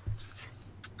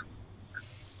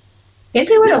 Maybe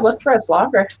they would have looked for us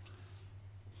longer.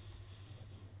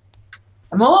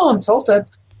 I'm a little insulted.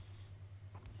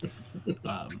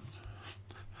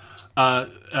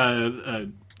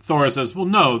 Thora says, "Well,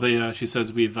 no." She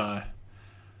says, "We've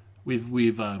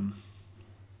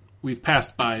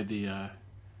passed by the."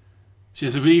 She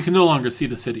says, "You can no longer see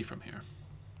the city from here."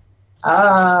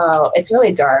 Oh, it's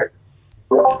really dark.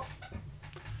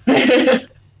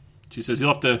 She says,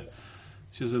 "You'll have to."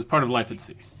 She says, "Part of life at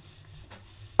sea."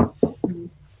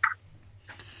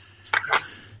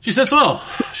 She says, "Well,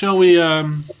 shall we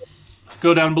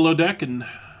go down below deck and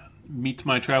meet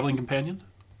my traveling companion?"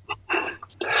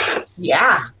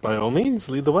 Yeah. By all means,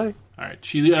 lead the way. All right.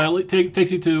 She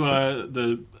takes you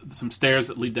to some stairs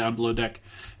that lead down below deck.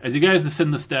 As you guys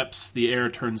descend the steps, the air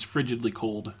turns frigidly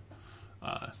cold.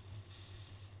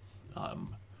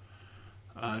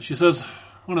 She says,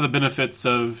 "One of the benefits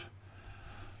of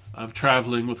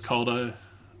traveling with Calda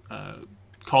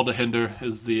Hinder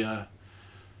is the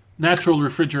natural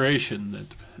refrigeration that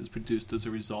is produced as a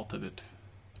result of it."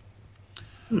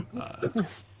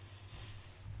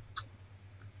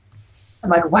 I'm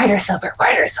like, whiter silver,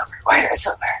 whiter silver, whiter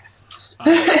silver.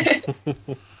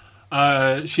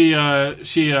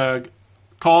 She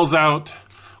calls out,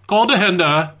 "Calda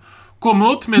Hinder,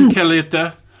 komut min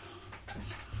kelite."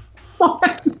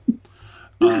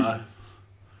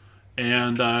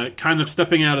 And kind of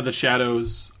stepping out of the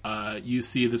shadows, you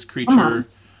see this creature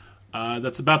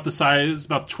that's about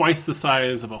twice the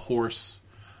size of a horse,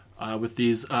 with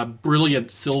these brilliant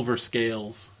silver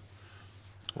scales.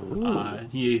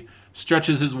 He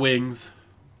stretches his wings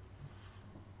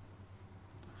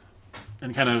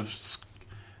and kind of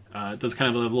does kind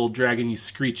of a little dragging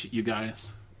screech at you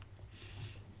guys.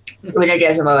 Which I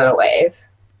gives him a little wave.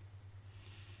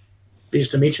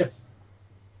 Pleased to meet you.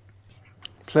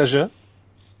 Pleasure.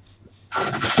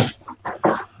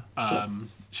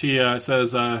 She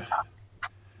says,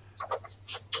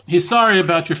 he's sorry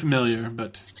about your familiar,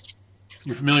 but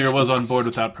your familiar was on board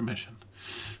without permission.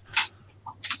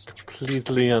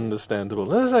 Completely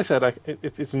understandable. As I said,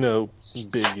 it's no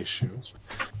big issue.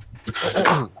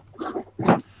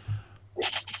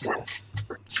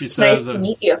 She says, Nice to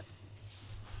meet you.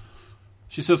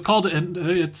 She says, call to end.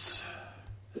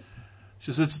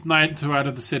 She says, it's night to out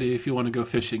of the city. If you want to go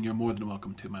fishing, you're more than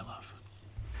welcome to, my love.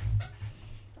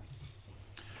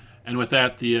 And with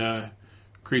that, the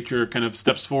creature kind of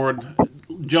steps forward,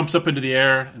 jumps up into the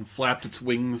air, and flaps its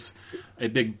wings. A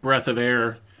big breath of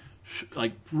air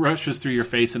rushes through your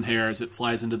face and hair as it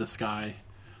flies into the sky.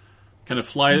 Kind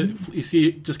of you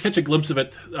see, just catch a glimpse of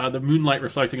it, the moonlight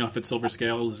reflecting off its silver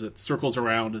scales as it circles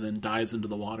around and then dives into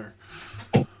the water.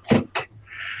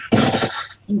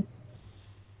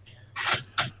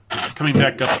 Coming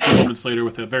back up a few moments later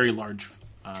with a very large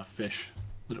fish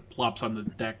that it plops on the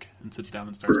deck and sits down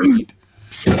and starts to eat.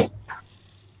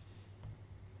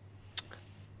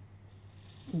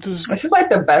 Does This is like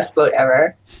the best boat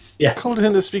ever. Yeah.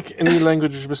 Coldhinder speak any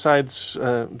language besides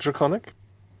Draconic?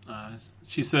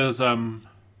 She says,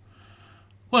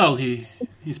 well, he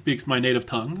speaks my native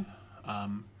tongue.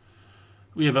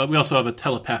 We also have a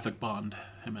telepathic bond,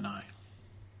 him and I.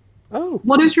 Oh,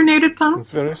 What is your native tongue?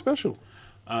 that's very special.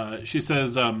 She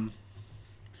says, the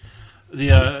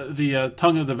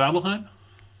tongue of the Valdelheim.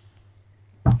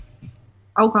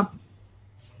 Okay.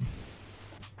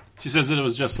 She says that it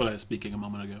was just what I was speaking a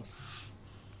moment ago.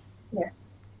 Yeah.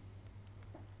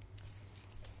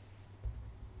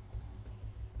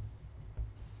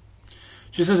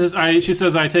 She says,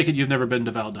 I take it you've never been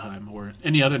to Valdelheim or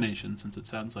any other nation, since it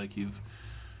sounds like you've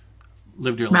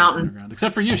lived your life Mountain. underground.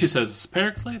 Except for you, she says.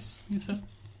 Pericles, you said?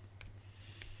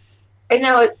 I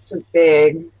know it's a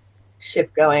big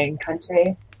ship-going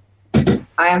country.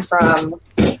 I am from...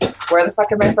 Where the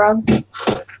fuck am I from?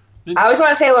 I always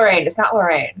want to say Lorraine. It's not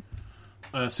Lorraine.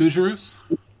 Sugerus?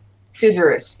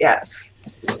 Suzerus, yes.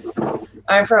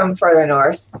 I'm from further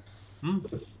north.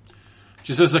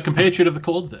 She says, a compatriot of the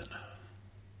cold, then.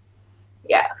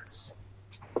 Yes.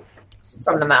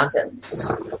 From the mountains.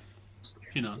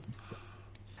 She nods.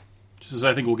 She says,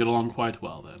 I think we'll get along quite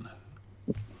well, then.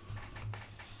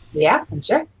 Yeah, I'm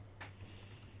sure.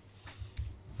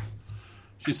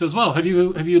 She says, well, have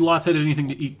you lot had anything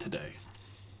to eat today?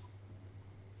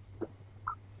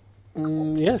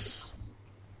 Yes.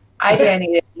 I didn't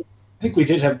eat it. I think we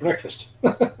did have breakfast.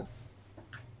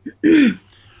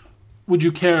 Would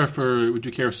you care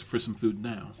for some food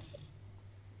now?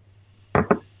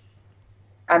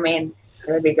 I mean,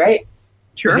 it would be great.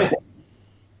 Sure. Yeah.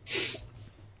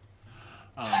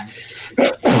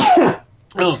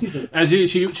 Well, as she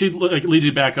leads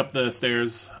you back up the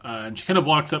stairs, and she kind of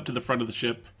walks up to the front of the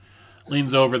ship,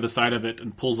 leans over the side of it,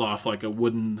 and pulls off like a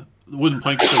wooden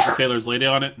plank that says the sailors lay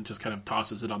on it, and just kind of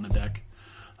tosses it on the deck.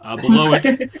 Below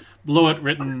it,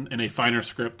 written in a finer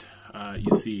script,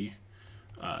 you see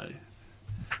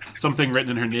something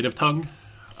written in her native tongue.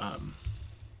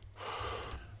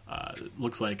 It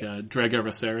looks like Drega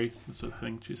Roseri. That's the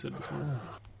thing she said before.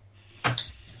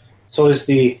 So is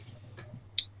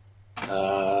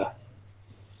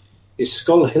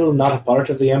Skull Hill not a part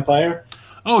of the Empire?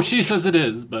 Oh, she says it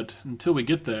is, but until we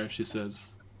get there, she says,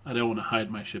 I don't want to hide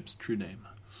my ship's true name.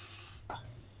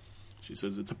 She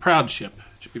says it's a proud ship.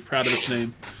 It should be proud of its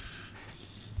name.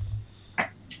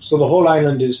 So the whole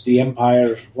island is the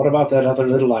Empire. What about that other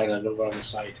little island over on the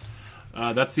side?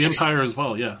 That's the Empire as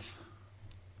well, yes.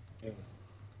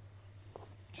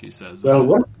 She says, Well,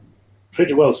 we're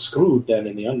pretty well screwed then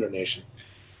in the Undernation.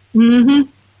 Mm-hmm.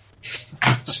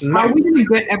 How are Smack we going to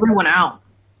get everyone out?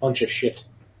 bunch of shit.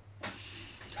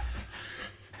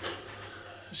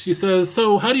 she says,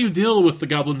 so how do you deal with the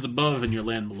goblins above and your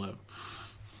land below?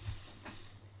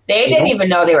 They didn't even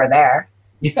know they were there.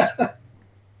 Yeah.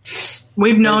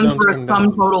 We've known don't for a turn sum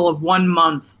down. total of 1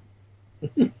 month.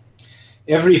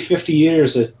 Every 50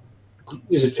 years, is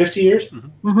it 50 years?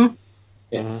 Mm-hmm.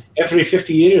 Yeah. Every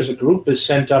 50 years, a group is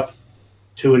sent up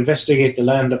to investigate the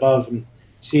land above and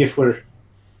see if we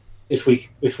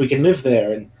can live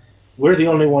there. And we're the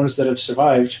only ones that have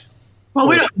survived. Well,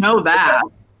 we don't know that.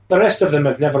 The rest of them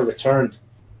have never returned.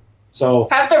 So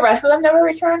Have the rest of them never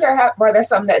returned, or were there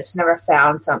some that just never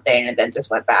found something and then just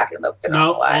went back and lived their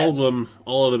No, normal lives?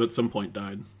 all of them at some point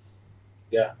died.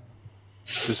 yeah,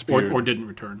 Disappeared. Or didn't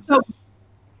return.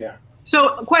 yeah.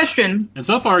 So, question. And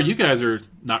so far, you guys are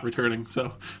not returning,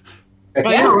 so...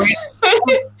 Yeah.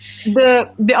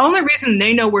 The only reason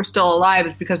they know we're still alive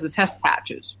is because of the test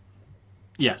patches.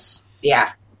 Yes.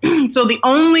 Yeah. So the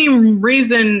only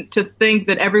reason to think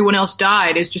that everyone else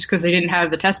died is just because they didn't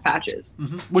have the test patches.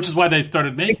 Mm-hmm. Which is why they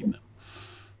started making them.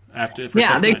 They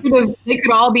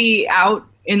could all be out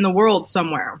in the world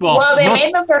somewhere. Well, they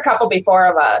made them for a couple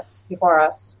before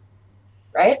us,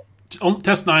 right?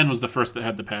 Test 9 was the first that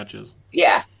had the patches.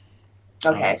 Yeah.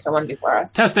 Okay, so one before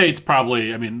us. Test 8's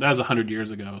probably, I mean, that was 100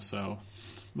 years ago, so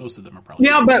most of them are probably...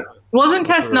 Yeah, but wasn't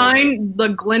Test 9 the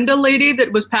Glinda lady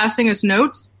that was passing us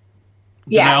notes?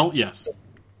 Yeah. Janelle? Yes.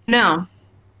 No.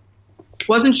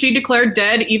 Wasn't she declared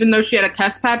dead even though she had a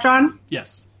test patch on?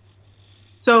 Yes.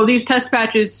 So these test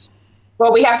patches...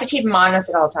 Well, we have to keep them on us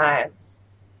at all times.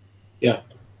 Yeah.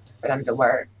 For them to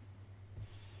work.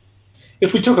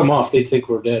 If we took them off, they'd think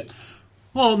we're dead.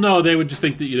 Well, no, they would just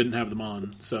think that you didn't have them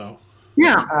on, so...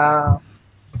 Yeah.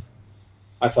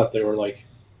 I thought they were like,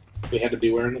 we had to be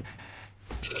wearing them.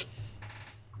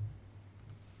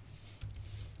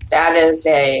 That's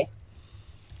an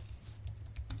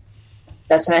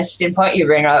interesting point you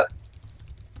bring up.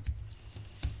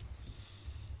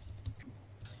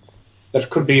 That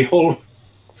could be whole.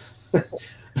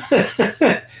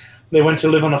 They went to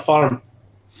live on a farm.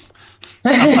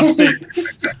 Upstate.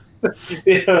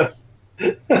 Yeah.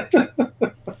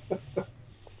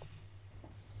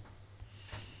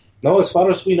 No, as far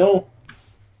as we know,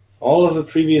 all of the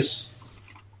previous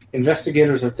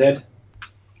investigators are dead,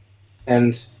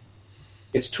 and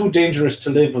it's too dangerous to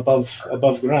live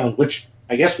above ground, which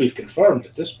I guess we've confirmed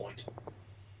at this point.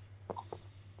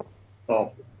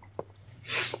 Well,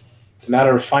 it's a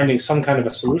matter of finding some kind of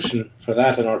a solution for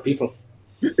that and our people.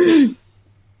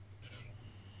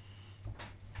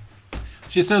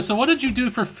 She says, so what did you do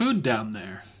for food down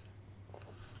there?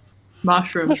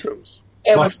 Mushrooms.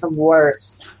 It was the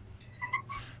worst.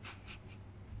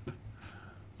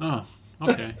 Oh,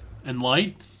 okay. And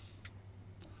light?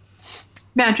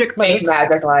 Magic Make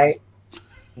magic light.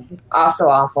 Also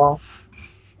awful.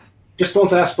 Just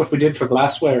don't ask what we did for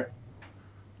glassware.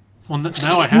 Well,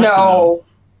 now I have to know.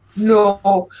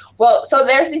 No. Well, so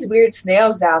there's these weird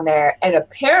snails down there, and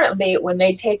apparently when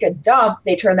they take a dump,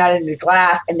 they turn that into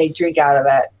glass and they drink out of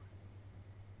it.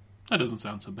 That doesn't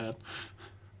sound so bad.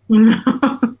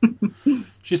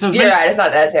 She says, You're right, it's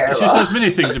not that terrible. She says many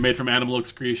things are made from animal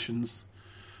excretions.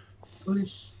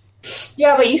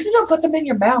 Yeah, but you still don't put them in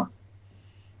your mouth.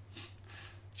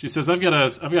 She says, I've got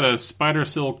a spider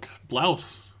silk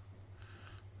blouse.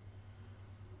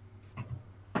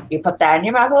 You put that in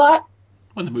your mouth a lot?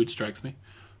 When the mood strikes me.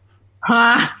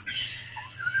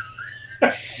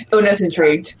 Una's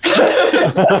intrigued.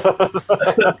 A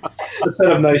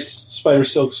set of nice spider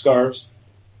silk scarves.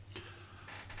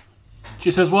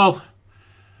 She says,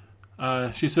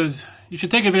 you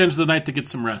should take advantage of the night to get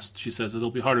some rest. She says,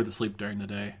 it'll be harder to sleep during the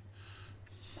day.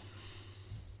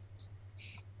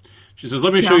 She says,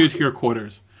 let me show you to your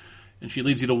quarters. And she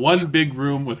leads you to one big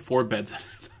room with 4 beds in it.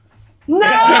 No!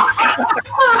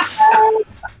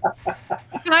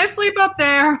 Can I sleep up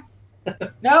there?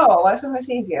 No, what if someone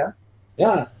sees you?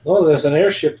 Yeah, no, there's an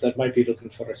airship that might be looking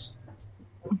for us.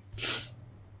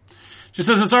 She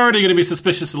says, it's already going to be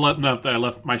suspicious enough that I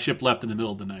left my ship left in the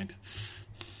middle of the night.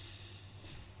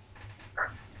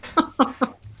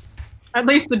 At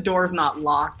least the door's not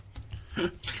locked.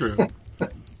 True.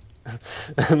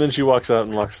 And then she walks out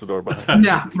and locks the door behind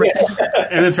her. Yeah.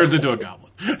 And then turns into a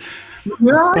goblin.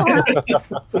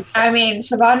 I mean,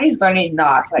 Shivani's learning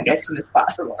knock like as soon as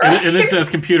possible. Right? And it says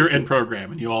computer in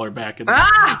program, and you all are back in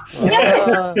the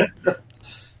Yes!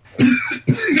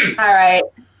 All right.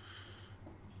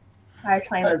 I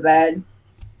claim a bed.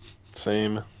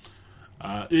 Same.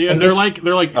 Yeah,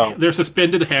 they're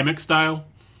suspended hammock style.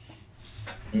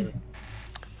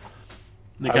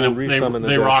 They kind of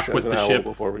they rock with the ship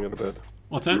before we go to bed.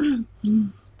 What's that?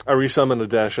 I resummon a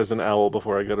dash as an owl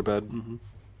before I go to bed. Mm-hmm.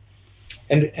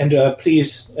 And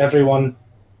please, everyone,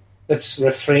 let's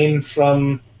refrain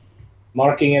from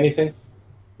marking anything.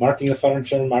 Marking the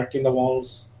furniture, marking the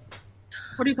walls.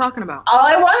 What are you talking about? All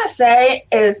I want to say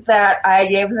is that I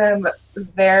gave them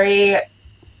very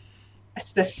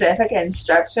specific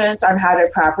instructions on how to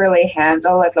properly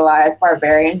handle a Goliath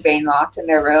barbarian being locked in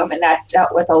their room, and that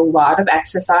dealt with a lot of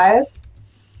exercise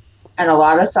and a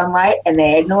lot of sunlight, and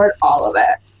they ignored all of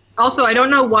it. Also, I don't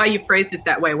know why you phrased it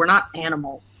that way. We're not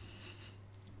animals.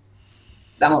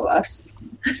 Some of us.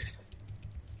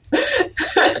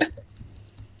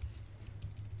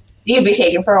 You'd be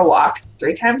taken for a walk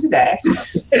 3 times a day.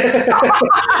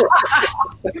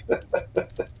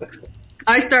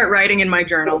 I start writing in my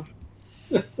journal.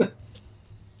 All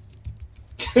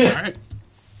right.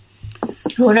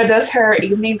 Luna does her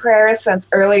evening prayers since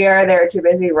earlier they were too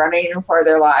busy running for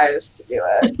their lives to do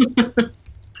it.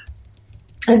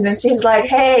 And then she's like,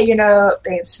 hey,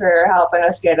 thanks for helping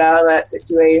us get out of that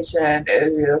situation. It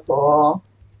was really cool.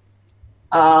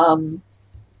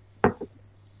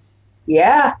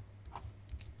 Yeah.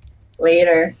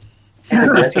 Later. And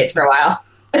then meditates for a while.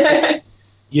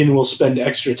 Yin will spend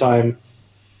extra time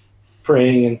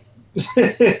praying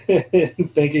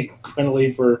and thanking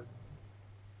Quinley for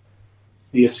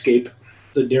the escape,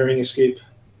 the daring escape.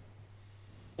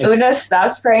 Una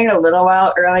stops praying a little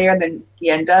while earlier than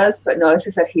Yen does, but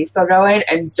notices that he's still going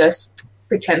and just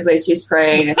pretends like she's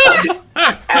praying until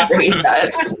after he's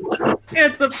done.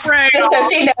 It's a prank. Just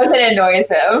because she knows it annoys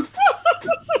him.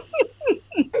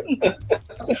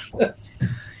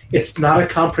 It's not a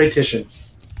competition.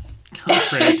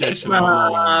 Competition. That's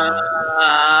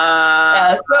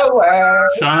the word.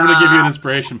 Sean, I'm going to give you an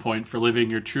inspiration point for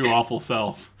living your true awful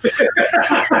self.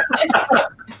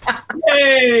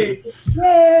 Yay!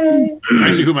 Yay!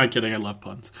 Actually, who am I kidding? I love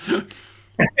puns.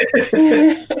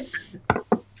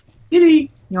 You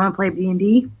want to play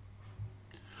D&D?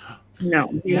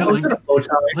 No. Yeah, Link, roll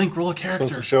a Supposed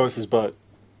character. to show us his butt.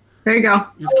 There you go.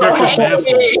 His character's an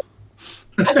asshole.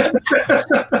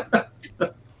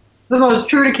 The most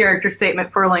true to character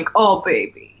statement for Link. Oh,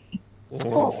 baby.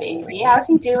 Oh, baby. How's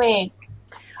he doing?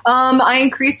 I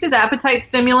increased his appetite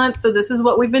stimulant, so this is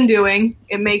what we've been doing.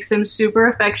 It makes him super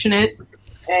affectionate,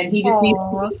 and he just needs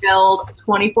to be held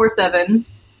 24/7.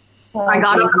 I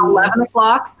got up at 11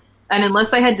 o'clock, and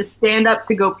unless I had to stand up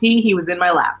to go pee, he was in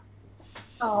my lap.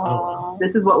 Aww.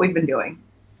 This is what we've been doing.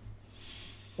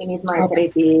 He needs my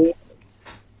baby.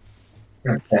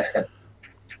 All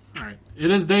right.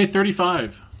 It is day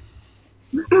 35.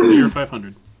 Year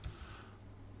 500.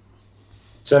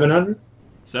 700?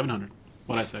 700.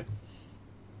 What'd I say?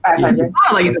 500.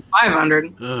 Oh, like he's at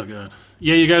 500. Oh, God.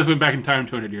 Yeah, you guys went back in time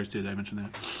 200 years, too. Did I mention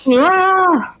that?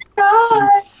 Yeah. So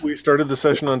we started the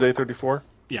session on day 34?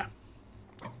 Yeah.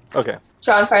 Okay.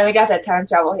 Sean finally got that time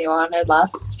travel he wanted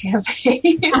last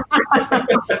campaign.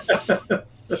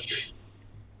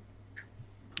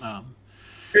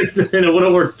 And it would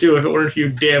have worked too if it weren't for you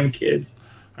damn kids.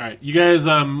 All right. You guys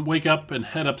wake up and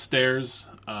head upstairs.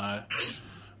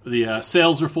 The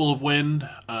sails are full of wind.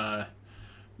 The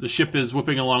ship is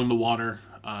whipping along the water.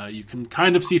 You can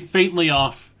kind of see faintly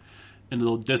off in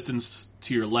the distance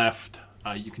to your left.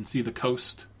 You can see the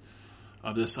coast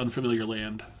of this unfamiliar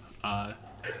land.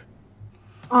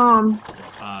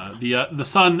 The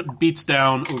sun beats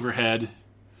down overhead.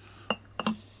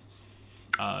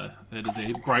 It is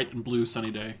a bright and blue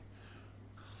sunny day.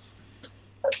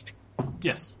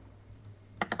 Yes.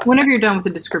 Whenever you're done with the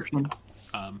description.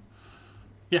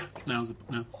 Yeah. No.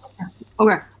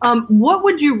 Okay. What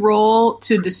would you roll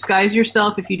to disguise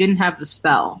yourself if you didn't have the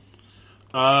spell?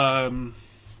 You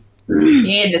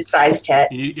need a disguise kit.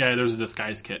 Yeah, there's a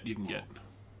disguise kit you can get.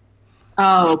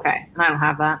 Oh, okay. I don't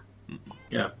have that.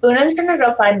 Yeah. Una's gonna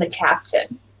go find the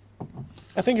captain.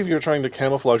 I think if you're trying to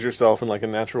camouflage yourself in like a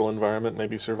natural environment,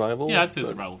 maybe survival. Yeah, I'd say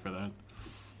survival for that.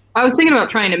 I was thinking about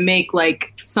trying to make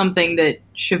like something that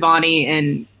Shivani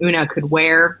and Una could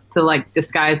wear to like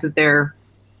disguise that they're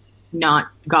not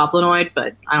goblinoid,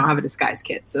 but I don't have a disguise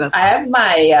kit, so that's. I have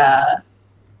my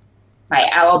my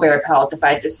owlbear pelt. If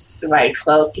I just my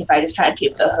cloak, if I just try to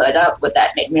keep the hood up, would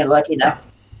that make me look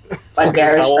enough like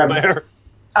bearish from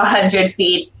 100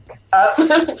 feet up?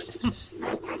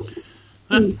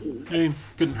 I mean,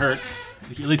 couldn't hurt.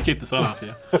 You can at least keep the sun off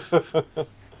you.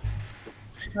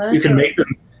 You can make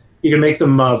them. You can make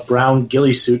them brown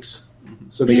ghillie suits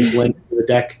so they can blend into the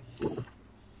deck.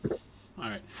 All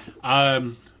right.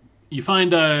 You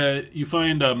find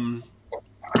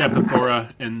Captain Thora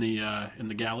in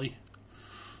the galley.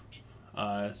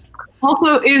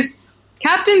 Also, is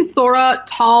Captain Thora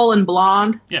tall and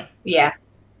blonde? Yeah, Yeah.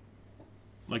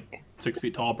 like 6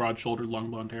 feet tall, broad-shouldered, long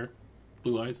blonde hair,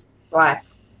 blue eyes. Why?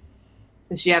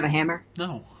 Does she have a hammer?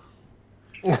 No.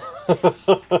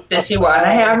 Does she want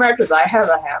a hammer? Because I have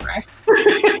a hammer.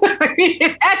 I mean,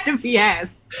 it had to be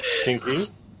asked. Kinky.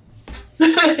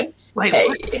 Like,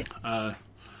 Hey.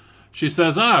 She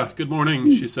says, good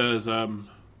morning. She says, the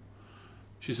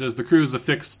crews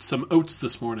affixed some oats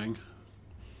this morning.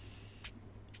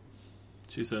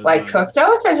 She says, Like cooked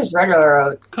oats or just regular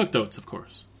oats? cooked oats, of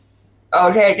course.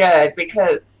 Okay, good.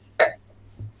 Because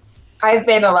I've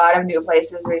been a lot of new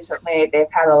places recently. They've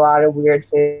had a lot of weird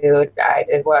food. I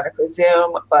didn't want to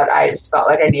presume, but I just felt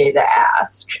like I needed to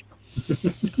ask.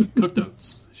 Cooked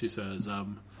oats. She says,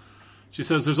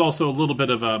 there's also a little bit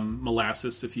of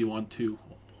molasses if you want to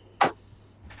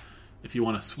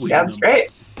sweeten Sounds them.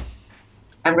 great.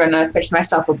 I'm going to fix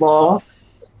myself a bowl.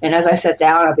 And as I sit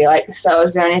down, I'll be like, so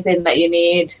is there anything that you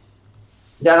need?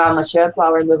 done on the ship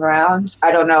while we're moving around?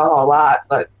 I don't know a whole lot,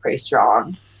 but pretty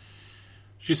strong.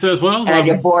 She says, "Well," and I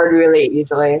get bored really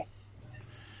easily.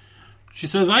 She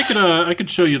says, "I could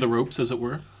show you the ropes, as it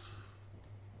were."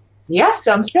 Yeah,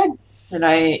 sounds good. And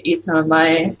I eat some of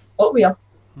my oatmeal.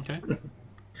 Okay.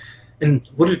 And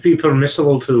would it be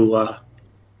permissible to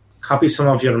copy some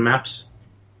of your maps?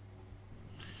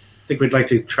 I think we'd like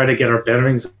to try to get our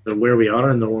bearings of where we are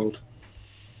in the world.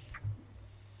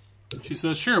 She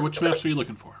says, "Sure. Which maps are you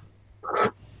looking for?"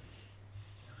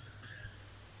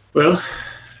 Well,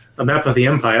 a map of the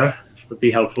Empire would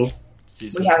be helpful. She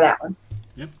says, We have that one.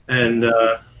 Yep. And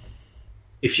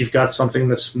if you've got something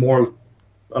that's more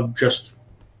of just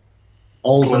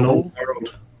all the known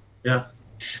world. Yeah.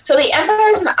 So the Empire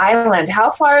is an island. How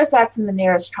far is that from the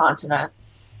nearest continent?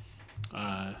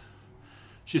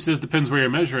 She says, "Depends where you're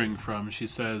measuring from." She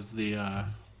says the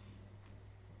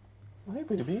Hey,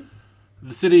 baby.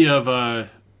 the city of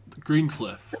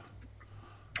Greencliff.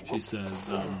 She says.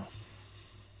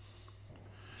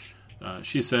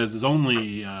 She says is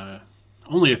only a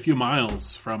few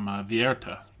miles from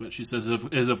Vierta, but she says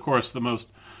is of course the most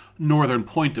northern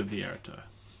point of Vierta.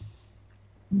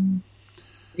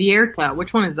 Vierta,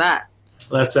 which one is that?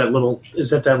 That's that little.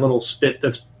 Is that little spit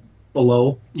that's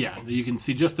below? Yeah, you can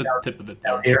see just the tip of it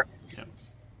Down here. Yeah.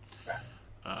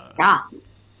 Yeah.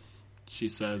 She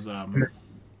says.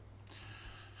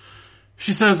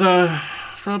 She says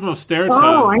from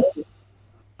Osterta.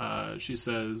 Oh, She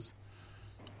says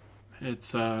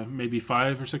it's maybe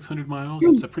 500 or 600 miles.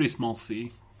 It's a pretty small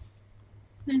sea.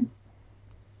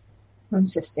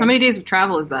 Interesting. How many days of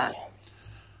travel is that?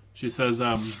 She says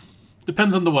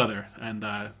depends on the weather, and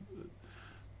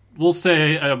we'll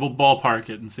say we'll ballpark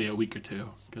it and say a week or two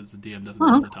because the DM doesn't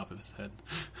know off the top of his head.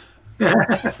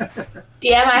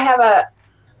 DM, I have a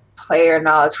player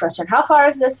knowledge question. How far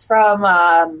is this from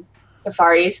the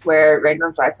Far East where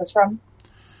Rangrim's wife was from?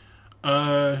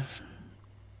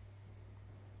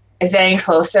 Is it any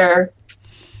closer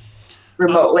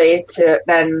remotely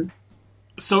than...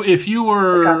 So if you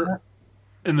were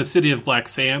in the city of Black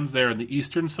Sands there on the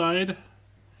eastern side,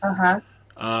 it's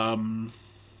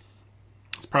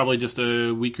probably just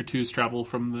a week or two's travel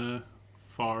from the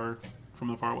far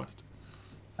west.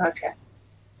 Okay.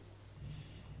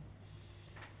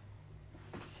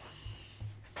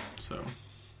 So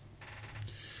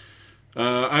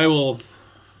I will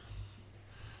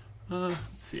let's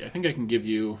see, I think I can give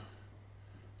you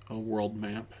a world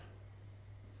map.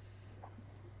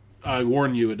 I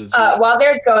warn you, it is... while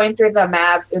they're going through the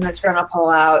maps, Una's going to pull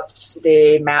out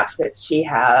the maps that she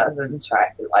has and try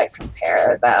to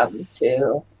compare them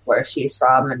to where she's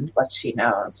from and what she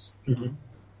knows. Mm-hmm.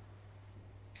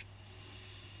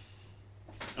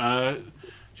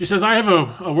 She says, "I have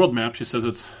a world map." She says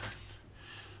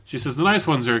the nice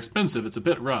ones are expensive. It's a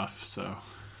bit rough, so...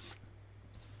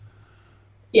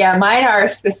 Yeah, mine are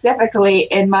specifically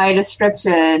in my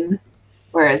description.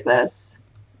 Where is this?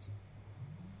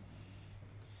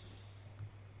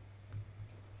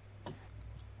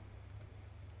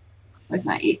 Where's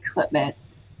my equipment?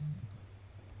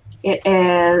 It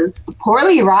is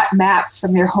poorly wrought maps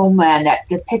from your homeland that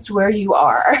depict where you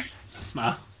are.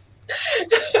 There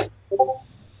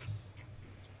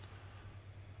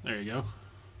you go.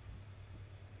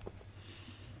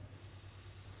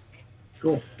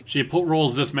 Cool. She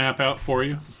rolls this map out for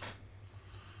you.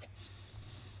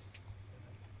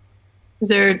 Is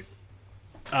there...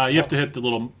 You have to hit the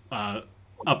little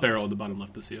up arrow at the bottom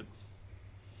left to see it.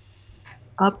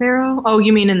 Up arrow? Oh,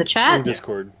 you mean in the chat? In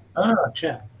Discord.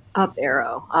 Chat. Up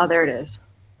arrow. Oh, there it is.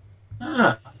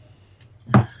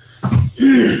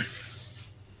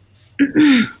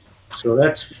 So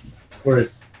that's where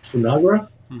Funagra?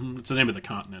 Mm-hmm. It's the name of the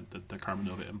continent that the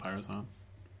Karminova Empire is on.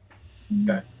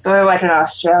 Okay. So we're like in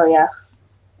Australia.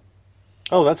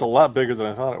 Oh, that's a lot bigger than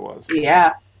I thought it was.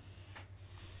 Yeah.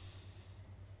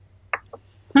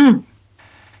 And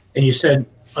you said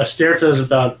Osterta is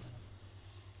about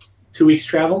 2 weeks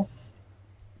travel?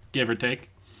 Give or take.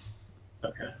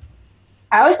 Okay.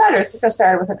 I always thought it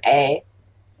started with an A.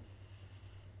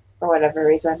 For whatever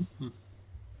reason. And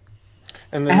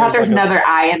I then thought there's like another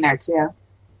I in there too.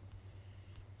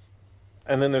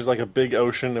 And then there's like a big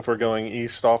ocean if we're going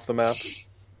east off the map.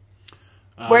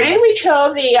 Where did we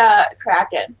kill the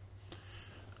Kraken?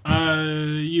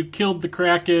 You killed the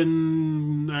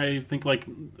Kraken, I think,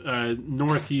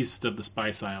 northeast of the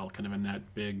Spice Isle, kind of in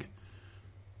that big...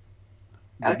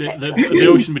 Okay. The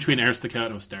ocean between Ersticat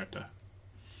and Osterta.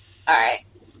 Alright.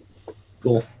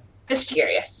 Cool. Just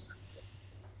curious.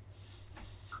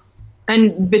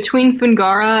 And between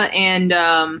Fungara and...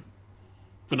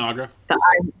 Funagra.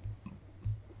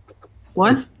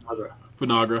 What?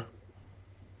 Funagra.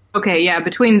 Okay, yeah,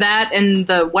 between that and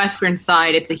the western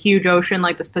side, it's a huge ocean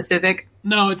like the Pacific.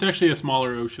 No, it's actually a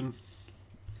smaller ocean.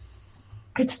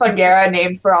 It's Fungera,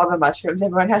 named for all the mushrooms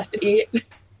everyone has to eat.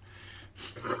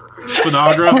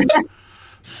 Finagra.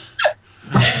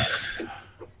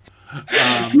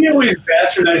 You always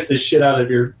bastardize the shit out of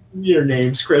your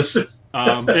names, Chris.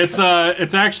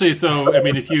 It's actually, so, I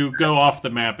mean, if you go off the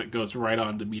map, it goes right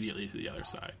on immediately to the other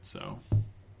side, so.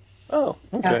 Oh,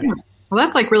 okay. Well,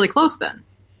 that's like really close then.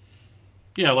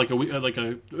 Yeah, like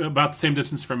about the same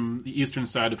distance from the eastern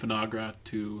side of Finagra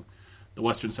to the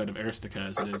western side of Eristica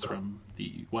as it is from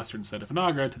the western side of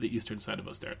Finagra to the eastern side of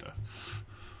Osterta.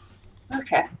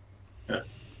 Okay.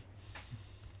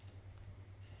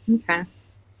 Okay.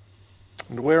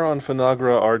 And where on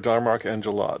Finagra are Darmok and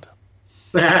Jalad?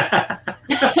 The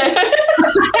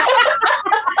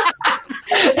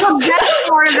best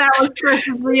part of that was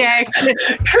Chris's reaction.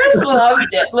 Chris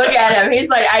loved it. Look at him. He's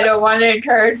like, I don't want to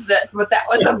encourage this, but that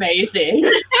was amazing.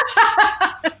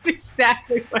 That's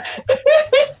exactly what.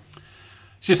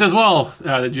 She says, well,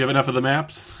 did you have enough of the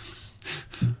maps?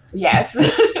 Yes.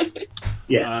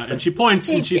 Yes. And she points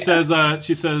and she says,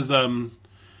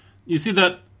 you see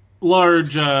that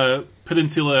large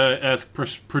peninsula-esque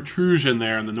protrusion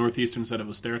there on the northeastern side of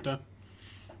Osterta?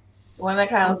 One that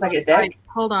kind of looks like a dick.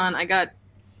 Hold on, I got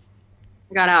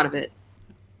out of it.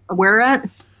 Where at?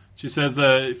 She says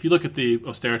that if you look at the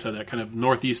Osterta, that kind of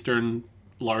northeastern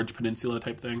large peninsula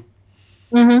type thing.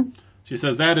 Mm-hmm. She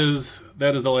says that is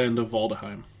the land of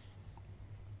Valdeheim.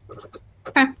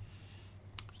 Okay.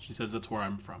 She says that's where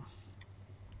I'm from.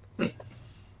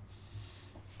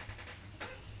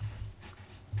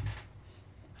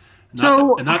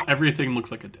 Not everything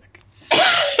looks like a dick.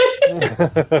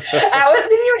 I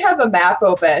didn't even have a map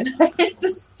open. I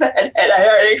just said it. I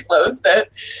already closed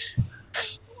it.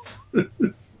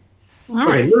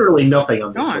 Okay, literally nothing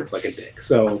on this looks like a dick.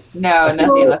 So no,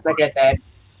 nothing looks like a dick.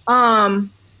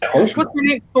 What's your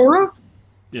name? Sora?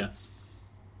 Yes.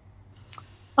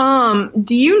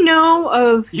 Do you know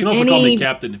of? You can also call me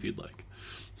Captain if you'd like.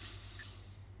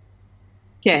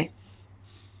 Okay.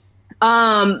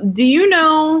 Do you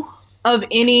know of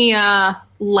any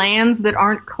lands that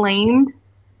aren't claimed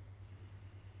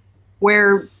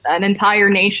where an entire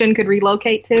nation could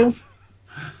relocate to?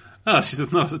 Oh, she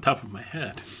says not off the top of my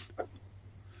head.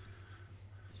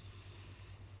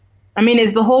 I mean,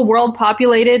 is the whole world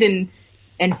populated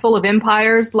and full of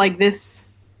empires like this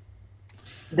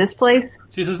place?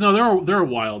 She says no, there are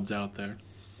wilds out there.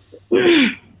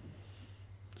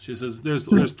 She says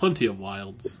there's plenty of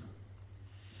wilds.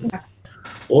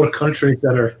 or countries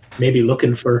that are maybe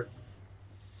looking for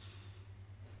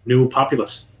new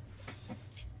populace.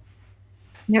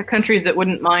 Yeah, countries that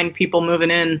wouldn't mind people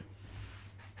moving in.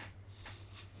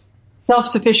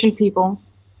 Self-sufficient people.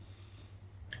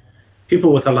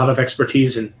 People with a lot of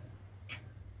expertise in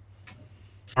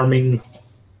farming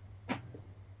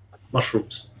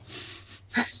mushrooms.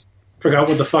 Forgot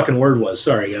what the fucking word was.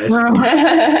 Sorry, guys.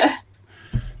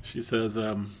 She says,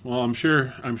 well, I'm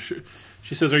sure.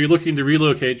 She says, are you looking to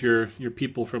relocate your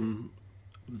people from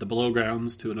the below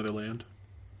grounds to another land?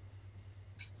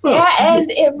 Yeah, and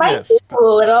it might be a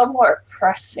little more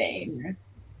pressing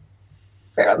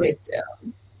fairly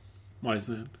soon. Why is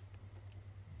that?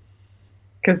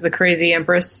 Because the crazy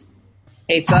empress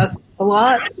hates us a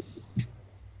lot.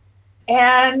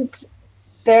 And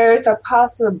there's a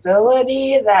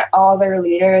possibility that all their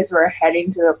leaders were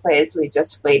heading to the place we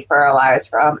just fled for our lives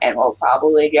from and will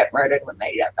probably get murdered when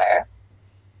they get there.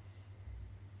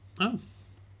 Oh.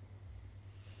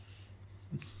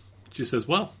 She says,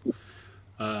 well,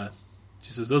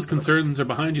 she says, those concerns are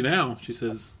behind you now. She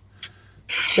says,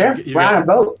 sure, we're on a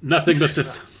boat. Nothing but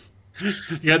this. You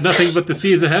got nothing but the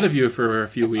seas ahead of you for a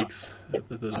few weeks, at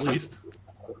the least.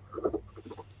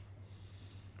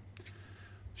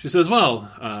 She says,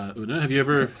 well, Una, would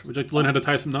you like to learn how to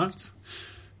tie some knots?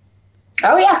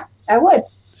 Oh, yeah, I would.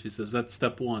 She says, that's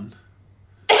step one.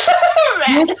 What's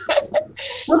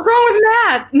wrong with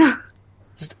that?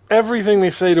 Just everything they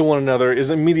say to one another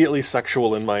is immediately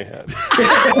sexual in my head.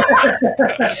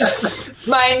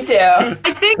 Mine too. I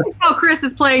think that's how Chris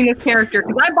is playing this character,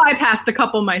 because I bypassed a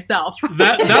couple myself.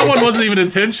 That one wasn't even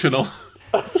intentional.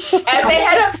 As they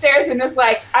head upstairs, and it's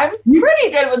like, I'm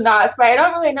pretty good with knots, but I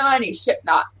don't really know any ship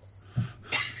knots.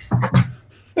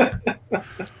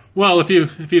 Well, if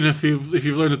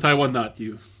you've learned to tie one knot,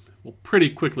 you will pretty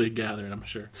quickly gather it, I'm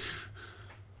sure.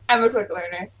 I'm a quick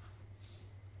learner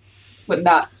with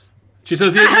knots. She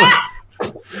says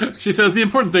the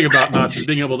important thing about knots is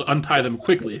being able to untie them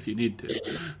quickly if you need to.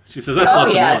 She says that's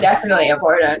lesson one. Definitely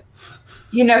important.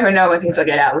 You never know when things will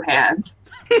get out of hand.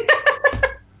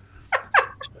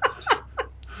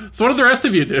 So what do the rest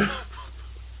of you do?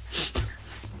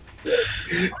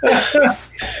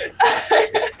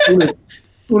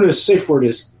 Una's safe word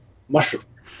is mushroom.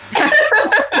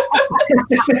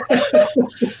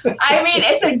 I mean,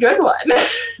 it's a good one.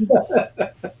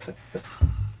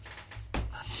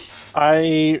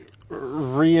 I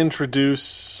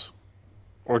reintroduce,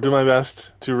 or do my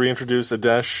best to reintroduce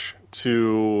Adesh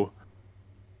to...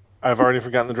 I've already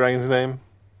forgotten the dragon's name.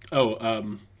 Oh,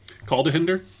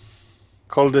 Caldahinder?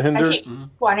 Caldahinder? I keep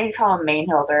wanting to call him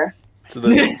Mainhilder. So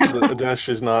that Adesh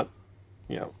is not,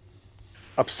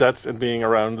 upset at being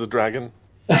around the dragon.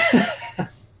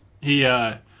 He,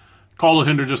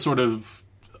 Caldahinder just sort of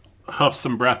huffs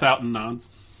some breath out and nods.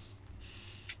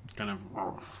 Kind of...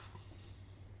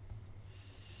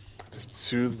 Just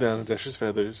soothe down Adesh's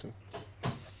feathers. And...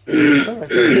 It's all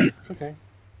right. It's okay.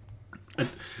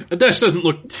 Adesh doesn't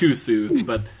look too soothed,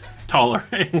 but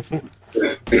tolerates.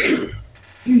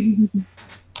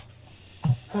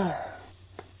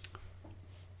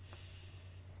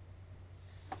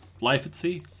 Life at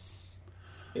sea.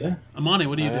 Yeah. Amani,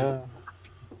 what do you do?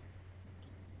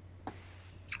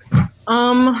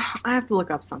 I have to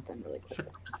look up something really quick.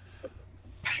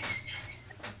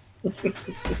 Sure.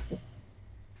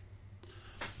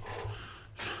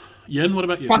 Yen, what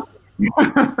about you? I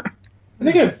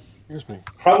think I'd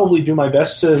probably do my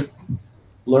best to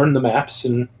learn the maps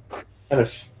and kind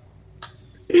of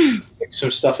make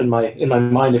some stuff in my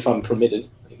mind if I'm permitted,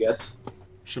 I guess.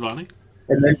 Shivani?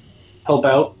 And then help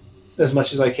out as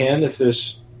much as I can if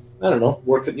there's, I don't know,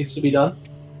 work that needs to be done.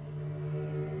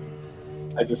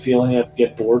 I have a feeling I'd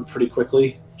get bored pretty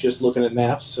quickly just looking at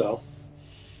maps, so.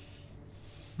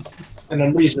 And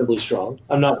I'm reasonably strong.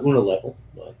 I'm not Una level,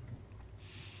 but.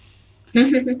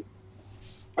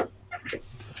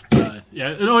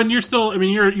 Yeah, no, and you're still, I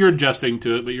mean, you're adjusting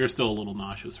to it, but you're still a little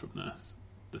nauseous from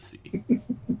the sea.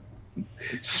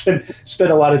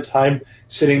 Spend a lot of time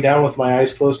sitting down with my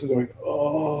eyes closed and going,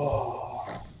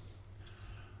 oh.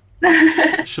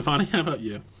 Shivani, how about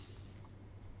you?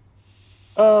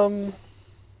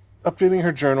 Updating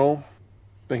her journal,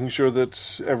 making sure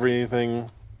that everything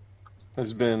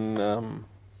has been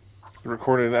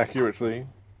recorded accurately.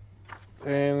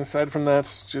 And aside from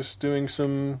that, just doing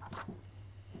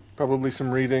probably some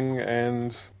reading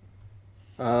and,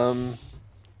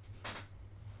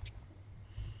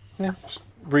 just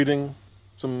reading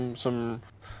some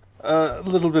a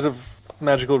little bit of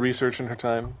magical research in her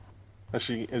time, as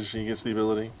she gets the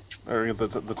ability or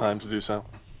the time to do so.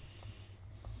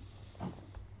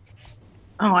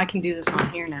 Oh, I can do this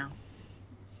on here now.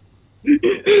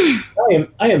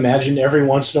 I imagine every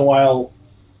once in a while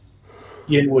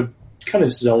Yin would kind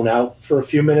of zone out for a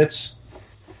few minutes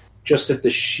just at the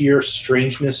sheer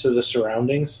strangeness of the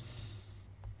surroundings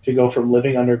to go from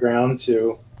living underground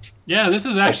to... Yeah, this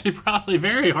is actually probably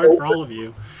very hard for all of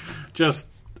you. Just,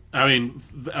 I mean,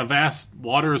 a vast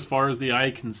water as far as the eye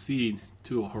can see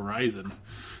to a horizon.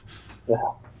 Yeah.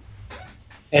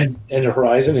 And a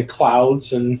horizon and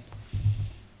clouds and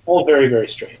all very, very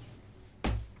strange.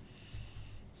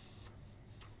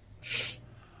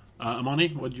 Amani,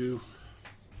 what'd you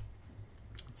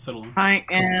settle on? I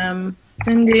am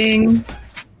sending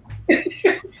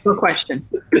a question.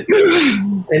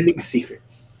 Sending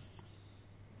secrets.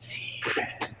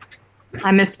 Secret.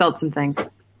 I misspelled some things.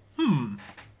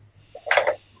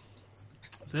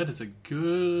 That is a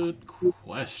good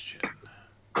question.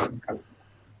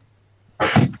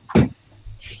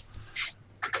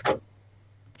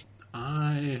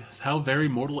 How very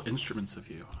mortal instruments of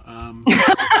you.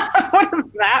 What does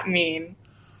that mean?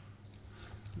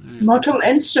 Mortal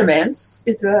Instruments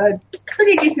is a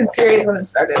pretty decent series when it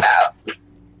started out.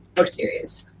 Book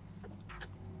series.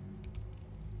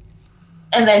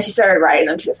 And then she started writing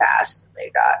them too fast. They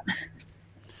got...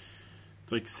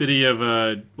 It's like City of,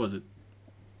 was it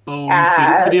Bone?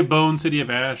 City of Bone, City of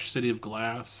Ash, City of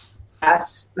Glass.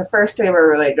 Yes, the first three were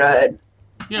really good.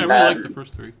 Yeah, I really liked the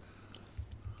first three.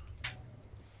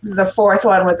 The fourth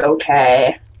one was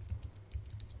okay.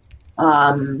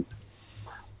 I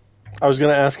was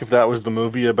going to ask if that was the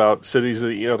movie about cities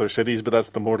that eat other cities, but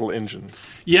that's the Mortal Engines.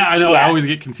 Yeah, I know. Yeah. I always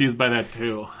get confused by that,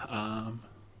 too.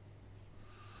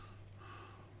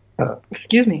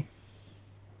 Excuse me.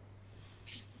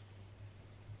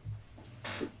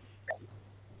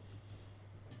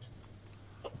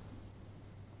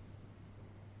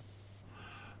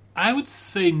 I would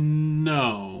say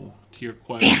no to your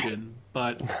question,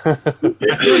 but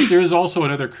I feel like there is also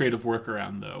another creative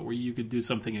workaround, though, where you could do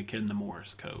something akin to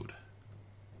Morse code.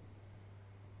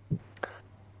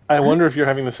 I wonder if you're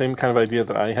having the same kind of idea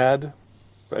that I had.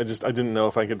 I didn't know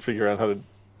if I could figure out how to...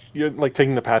 You're like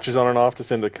taking the patches on and off to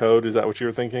send a code. Is that what you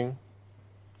were thinking?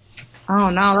 Oh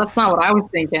no, that's not what I was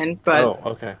thinking. But Oh,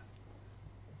 okay.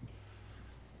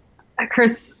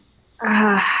 Chris,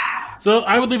 So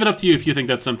I would leave it up to you if you think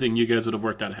that's something you guys would have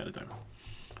worked out ahead of time.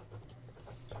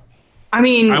 I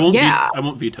mean, I won't. yeah. I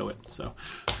won't veto it. So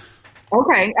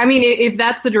Okay. I mean, if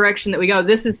that's the direction that we go,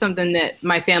 this is something that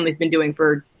my family's been doing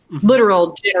for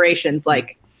literal generations,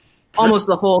 like almost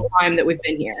the whole time that we've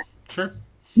been here. sure.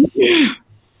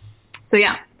 So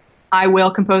yeah, I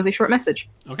will compose a short message.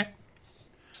 Okay.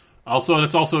 Also,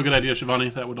 it's also a good idea,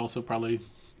 Shivani. That would also probably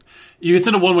you could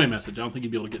send a one-way message. I don't think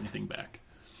you'd be able to get anything back.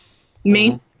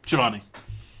 Me? Shivani.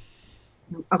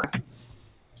 Okay.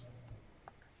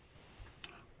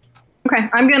 Okay,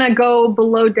 I'm going to go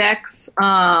below decks.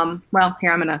 Well,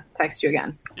 here, I'm going to text you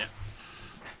again. Yeah.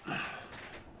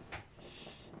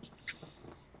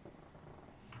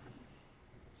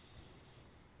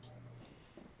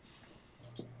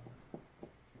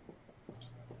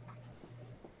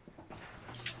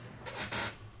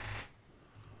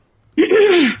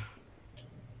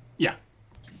 Yeah.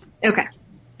 Okay.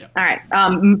 Yeah. All right.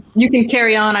 You can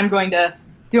carry on. I'm going to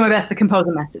do my best to compose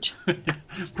a message.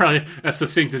 Probably as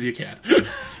succinct as you can.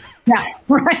 Yeah,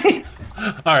 right.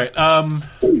 All right.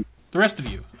 The rest of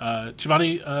you,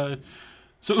 Shivani.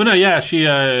 So Una, yeah, she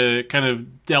kind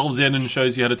of delves in and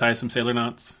shows you how to tie some sailor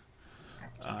knots.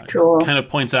 Cool. Kind of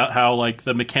points out how like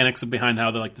the mechanics behind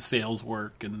how the sails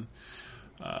work, and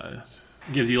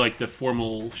gives you like the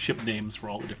formal ship names for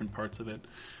all the different parts of it.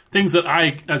 Things that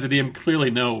I, as a DM,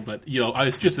 clearly know, but I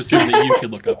was just assuming that you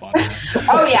could look up on it.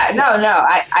 Oh yeah, no.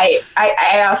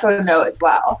 I also know as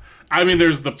well. I mean,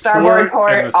 there's the Starboard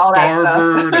port and the all that stuff.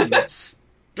 starboard and the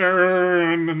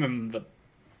stern and then the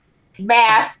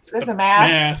Mast. There's a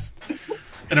mast.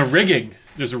 and a rigging.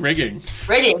 There's a rigging.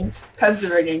 Riggings. Tons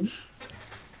of riggings.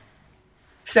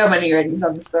 So many riggings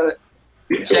on this boat.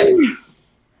 Shit.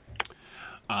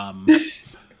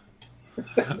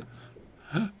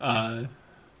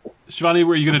 Shivani,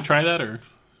 were you going to try that or?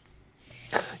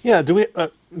 Yeah. Do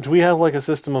we have like a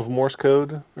system of Morse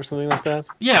code or something like that?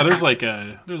 Yeah, there's like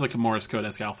a Morse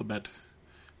code-esque alphabet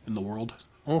in the world.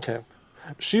 Okay.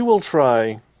 She will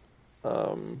try.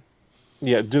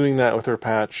 Doing that with her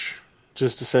patch,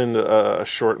 just to send a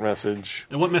short message.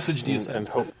 And what message do you send? And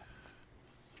hope.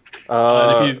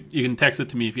 And if you can text it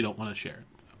to me if you don't want to share it.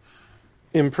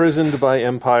 Imprisoned by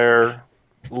Empire,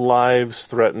 lives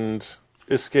threatened,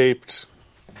 escaped,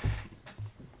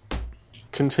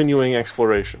 continuing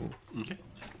exploration. Okay.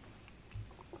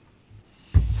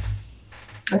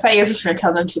 I thought you were just going to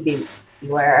tell them to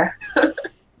beware.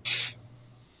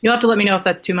 You'll have to let me know if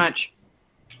that's too much.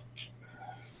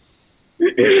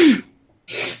 No,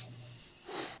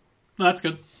 that's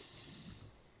good.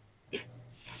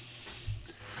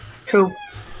 Cool.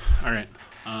 All right.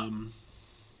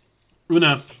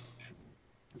 Una,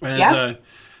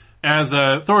 as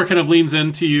Thor kind of leans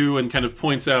into you and kind of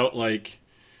points out, like,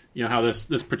 how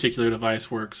this particular device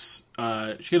works, she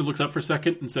kind of looks up for a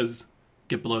second and says,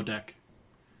 "Get below deck.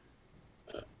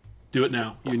 Do it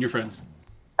now, you and your friends."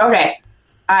 Okay.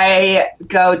 I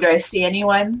go. Do I see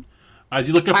anyone? As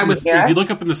you look up, as you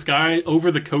look up in the sky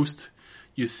over the coast,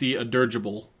 you see a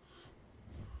dirigible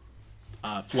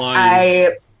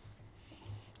flying.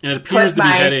 And it appears to be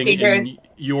heading in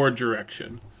your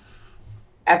direction.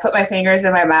 I put my fingers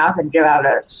in my mouth and give out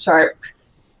a sharp,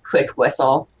 quick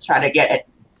whistle, trying to get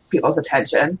people's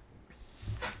attention.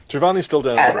 Giovanni's still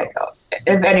down. As I go.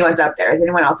 If anyone's up there. Is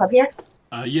anyone else up here?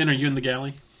 Yin, are you in the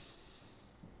galley?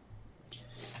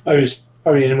 Are you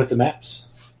in with the maps?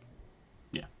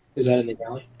 Yeah. Is that in the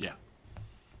galley? Yeah.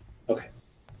 Okay.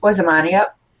 Was Amani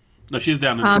up? No, she's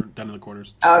down in the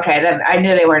quarters. Okay, then I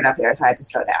knew they weren't up there, so I had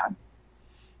to go down.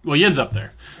 Well, Yin's up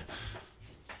there.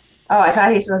 Oh, I thought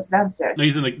he was downstairs. No,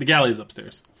 he's in the galley's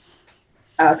upstairs.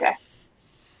 Oh, okay.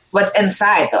 What's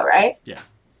inside, though, right? Yeah.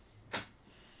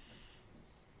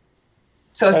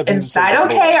 So is inside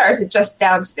okay, or is it just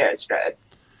downstairs good?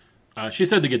 She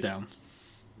said to get down.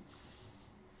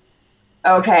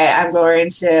 Okay, I'm going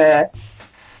to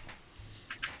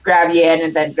grab Yin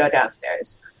and then go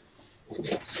downstairs.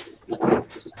 All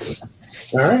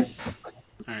right.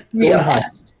 Real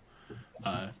fast.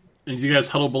 And you guys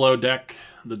huddle below deck.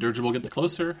 The dirigible gets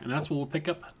closer, and that's what we'll pick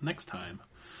up next time.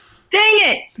 Dang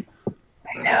it!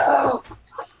 I know.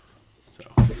 So,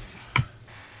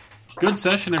 good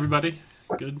session, everybody.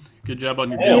 Good job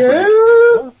on your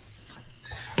jailbreak.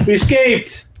 We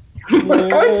escaped. It's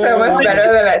going so much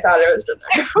better than I thought it was going to.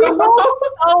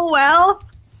 Oh, well.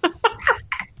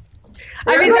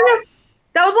 I mean,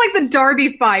 that was like the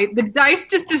Derby fight. The dice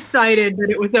just decided that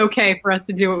it was okay for us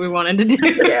to do what we wanted to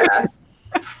do. Yeah.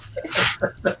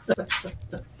 Dax is like,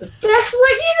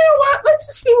 you know what? Let's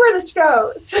just see where this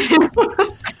goes.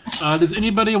 Does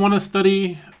anybody want to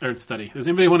study? Does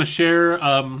anybody want to share?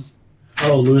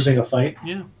 Losing a fight?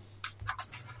 Yeah.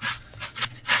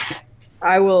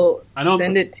 I will I know-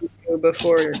 send it to you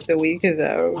before the week is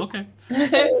out. Okay.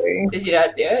 Did you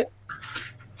not do it?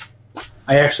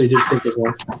 I actually did think of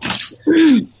one.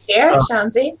 Here,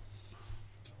 Shanzi.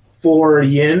 For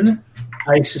Yin,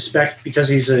 I suspect because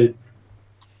he's I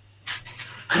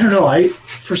don't know.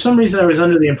 For some reason I was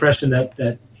under the impression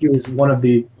that he was one of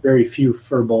the very few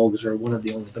furbolgs, or one of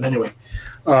the only. But anyway,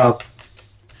 I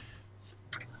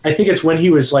think it's when he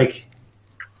was like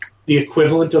the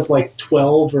equivalent of like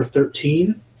 12 or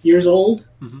 13 years old.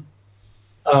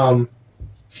 Mm-hmm.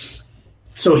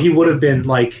 So he would have been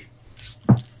like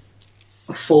a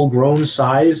full-grown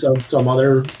size of some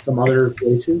other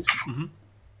races. Mm-hmm.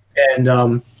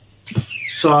 And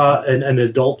saw an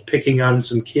adult picking on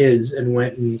some kids and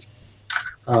went and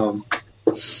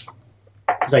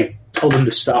told him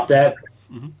to stop that,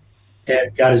 mm-hmm.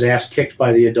 and got his ass kicked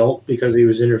by the adult because he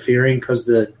was interfering, because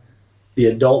the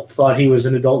adult thought he was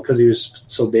an adult because he was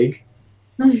so big.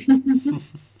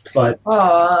 But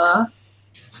Aww.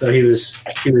 so he was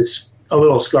a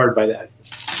little scarred by that.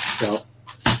 So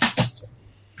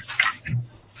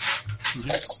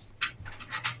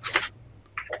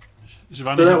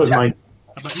Shivani, that was mine.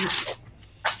 How about you?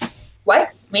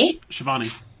 What? Me? Shivani.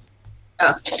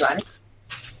 Oh, Johnny.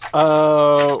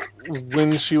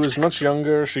 When she was much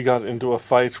younger, she got into a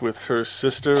fight with her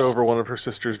sister over one of her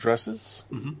sister's dresses.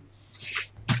 Mm-hmm.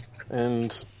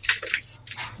 And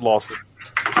lost it.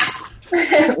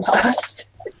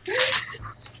 Lost.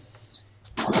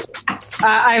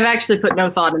 I've actually put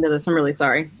no thought into this. I'm really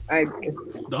sorry. I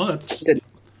just No, that's. didn't.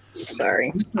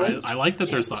 Sorry. I like that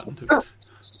there's thought into it. Oh.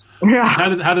 Yeah. How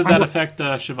did that affect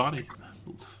Shivani?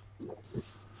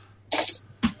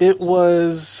 It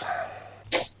was...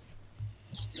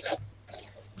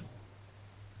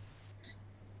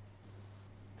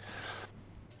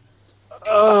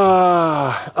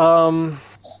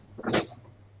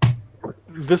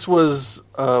 This was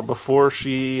before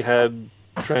she had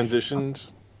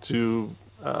transitioned to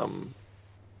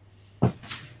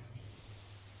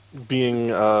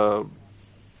being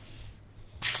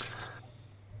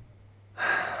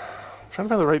trying to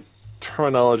find the right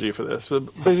terminology for this, but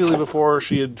basically before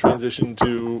she had transitioned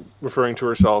to referring to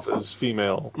herself as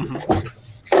female. Mm-hmm.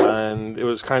 And it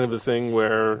was kind of the thing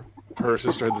where her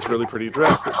sister had this really pretty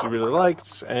dress that she really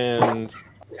liked, and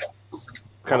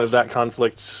kind of that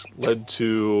conflict led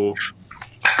to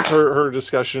her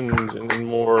discussions and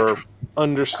more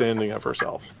understanding of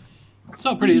herself.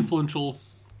 So pretty influential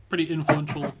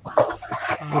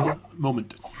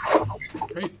moment.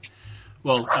 Great.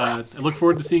 Well, I look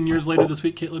forward to seeing yours later this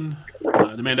week, Caitlin.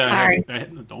 Amanda,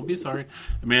 don't be sorry.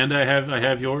 Amanda, I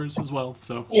have yours as well.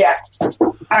 So Yeah.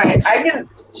 All right. I can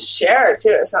share too.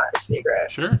 It's not a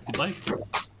secret. sure, if you'd like.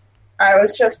 I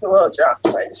was just a little drunk,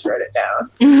 so I just wrote it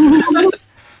down.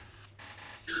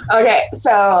 Okay,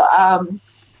 so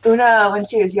Una, when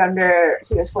she was younger,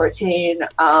 she was 14.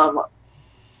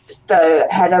 The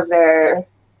head of their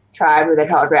tribe, who they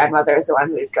call grandmother, is the one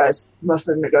who does most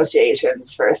of the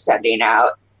negotiations for sending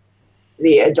out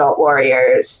the adult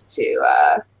warriors to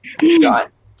go on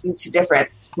to different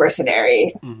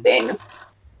mercenary things.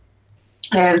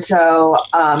 And so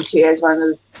she is one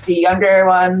of the younger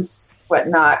ones, but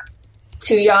not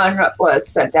too young, was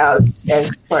sent out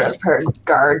as part of her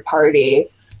guard party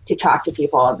to talk to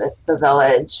people in the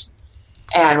village.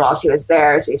 And while she was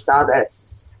there, she saw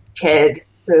this kid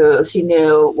who she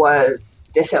knew was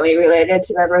distantly related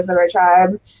to members of her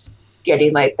tribe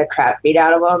getting like the crap beat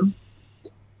out of him.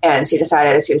 And she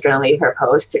decided she was going to leave her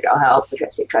post to go help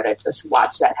because she couldn't just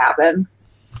watch that happen.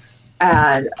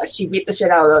 And she beat the shit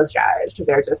out of those guys because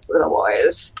they're just little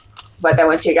boys. But then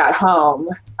when she got home,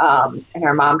 and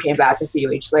her mom came back a few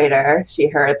weeks later, she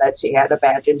heard that she had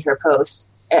abandoned her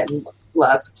post and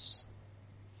left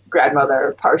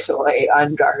grandmother partially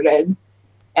unguarded.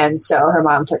 And so her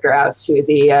mom took her out to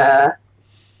the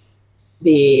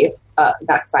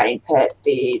not fighting pit,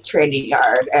 the training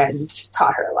yard, and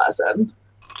taught her a lesson.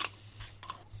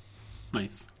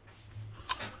 Nice.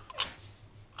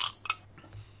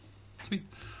 Sweet.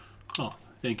 Well,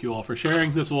 thank you all for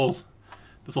sharing. This will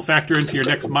factor into your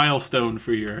next milestone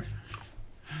for your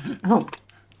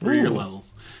your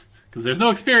levels, because there's no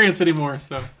experience anymore.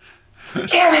 So,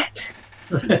 Damn it!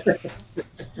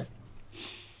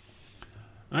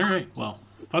 all right. Well,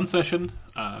 fun session.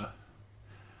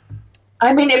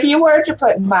 I mean, if you were to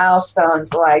put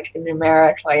milestones like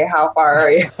numerically, how far are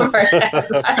you?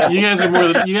 You guys are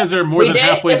more than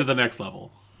halfway to the next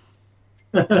level.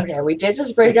 Okay, we did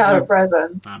just break out a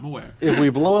present. I'm aware. If we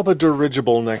blow up a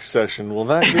dirigible next session, will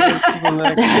that get us to the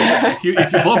next?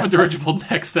 If you blow up a dirigible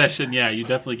next session, yeah, you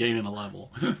definitely gain in a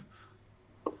level.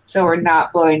 So we're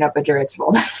not blowing up a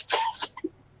dirigible next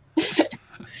session.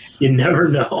 You never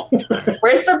know.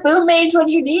 Where's the boom mage when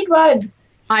you need one?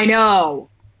 I know.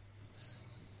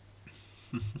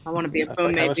 I want to be a I'm boom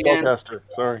a mage again. spellcaster.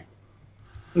 Sorry.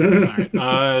 All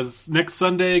right. Is next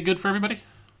Sunday good for everybody?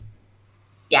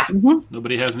 Yeah. Mm-hmm.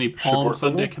 Nobody has any Palm work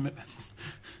Sunday with me. commitments.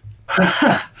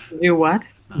 Do what?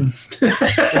 I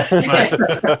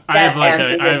have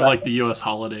answers I have it. like the U.S.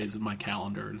 holidays in my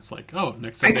calendar, and it's like, oh,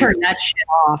 next I Sunday. turned that shit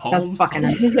off. That's Palm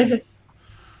fucking. Sunday.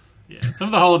 Yeah, some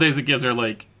of the holidays it gives are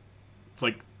like, it's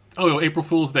like, oh, April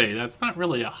Fool's Day. That's not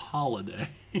really a holiday.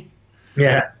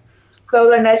 Yeah. So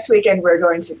the next weekend we're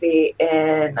going to be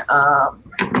in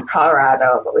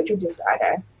Colorado, but we can do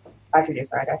Friday. I can do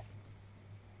Friday.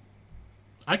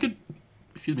 I could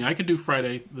do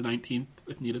Friday the 19th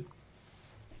if needed.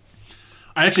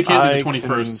 I actually can't do the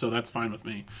 21st, so that's fine with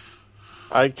me.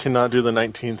 I cannot do the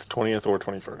 19th, 20th, or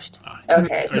 21st.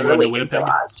 Okay, Are so you the going to weekend's Winnipeg? a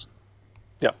lot.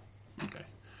 Yeah. Okay.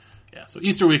 Yeah, so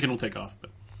Easter weekend will take off, but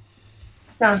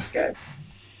Sounds good.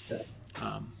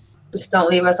 um, Just don't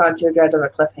leave us on too good of a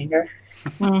cliffhanger.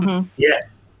 Mm-hmm. Yeah.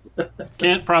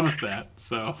 can't promise that.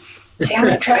 So, Damn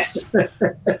it, Chris. all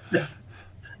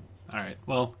right.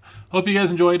 Well, hope you guys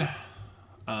enjoyed.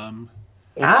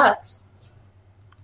 Yes.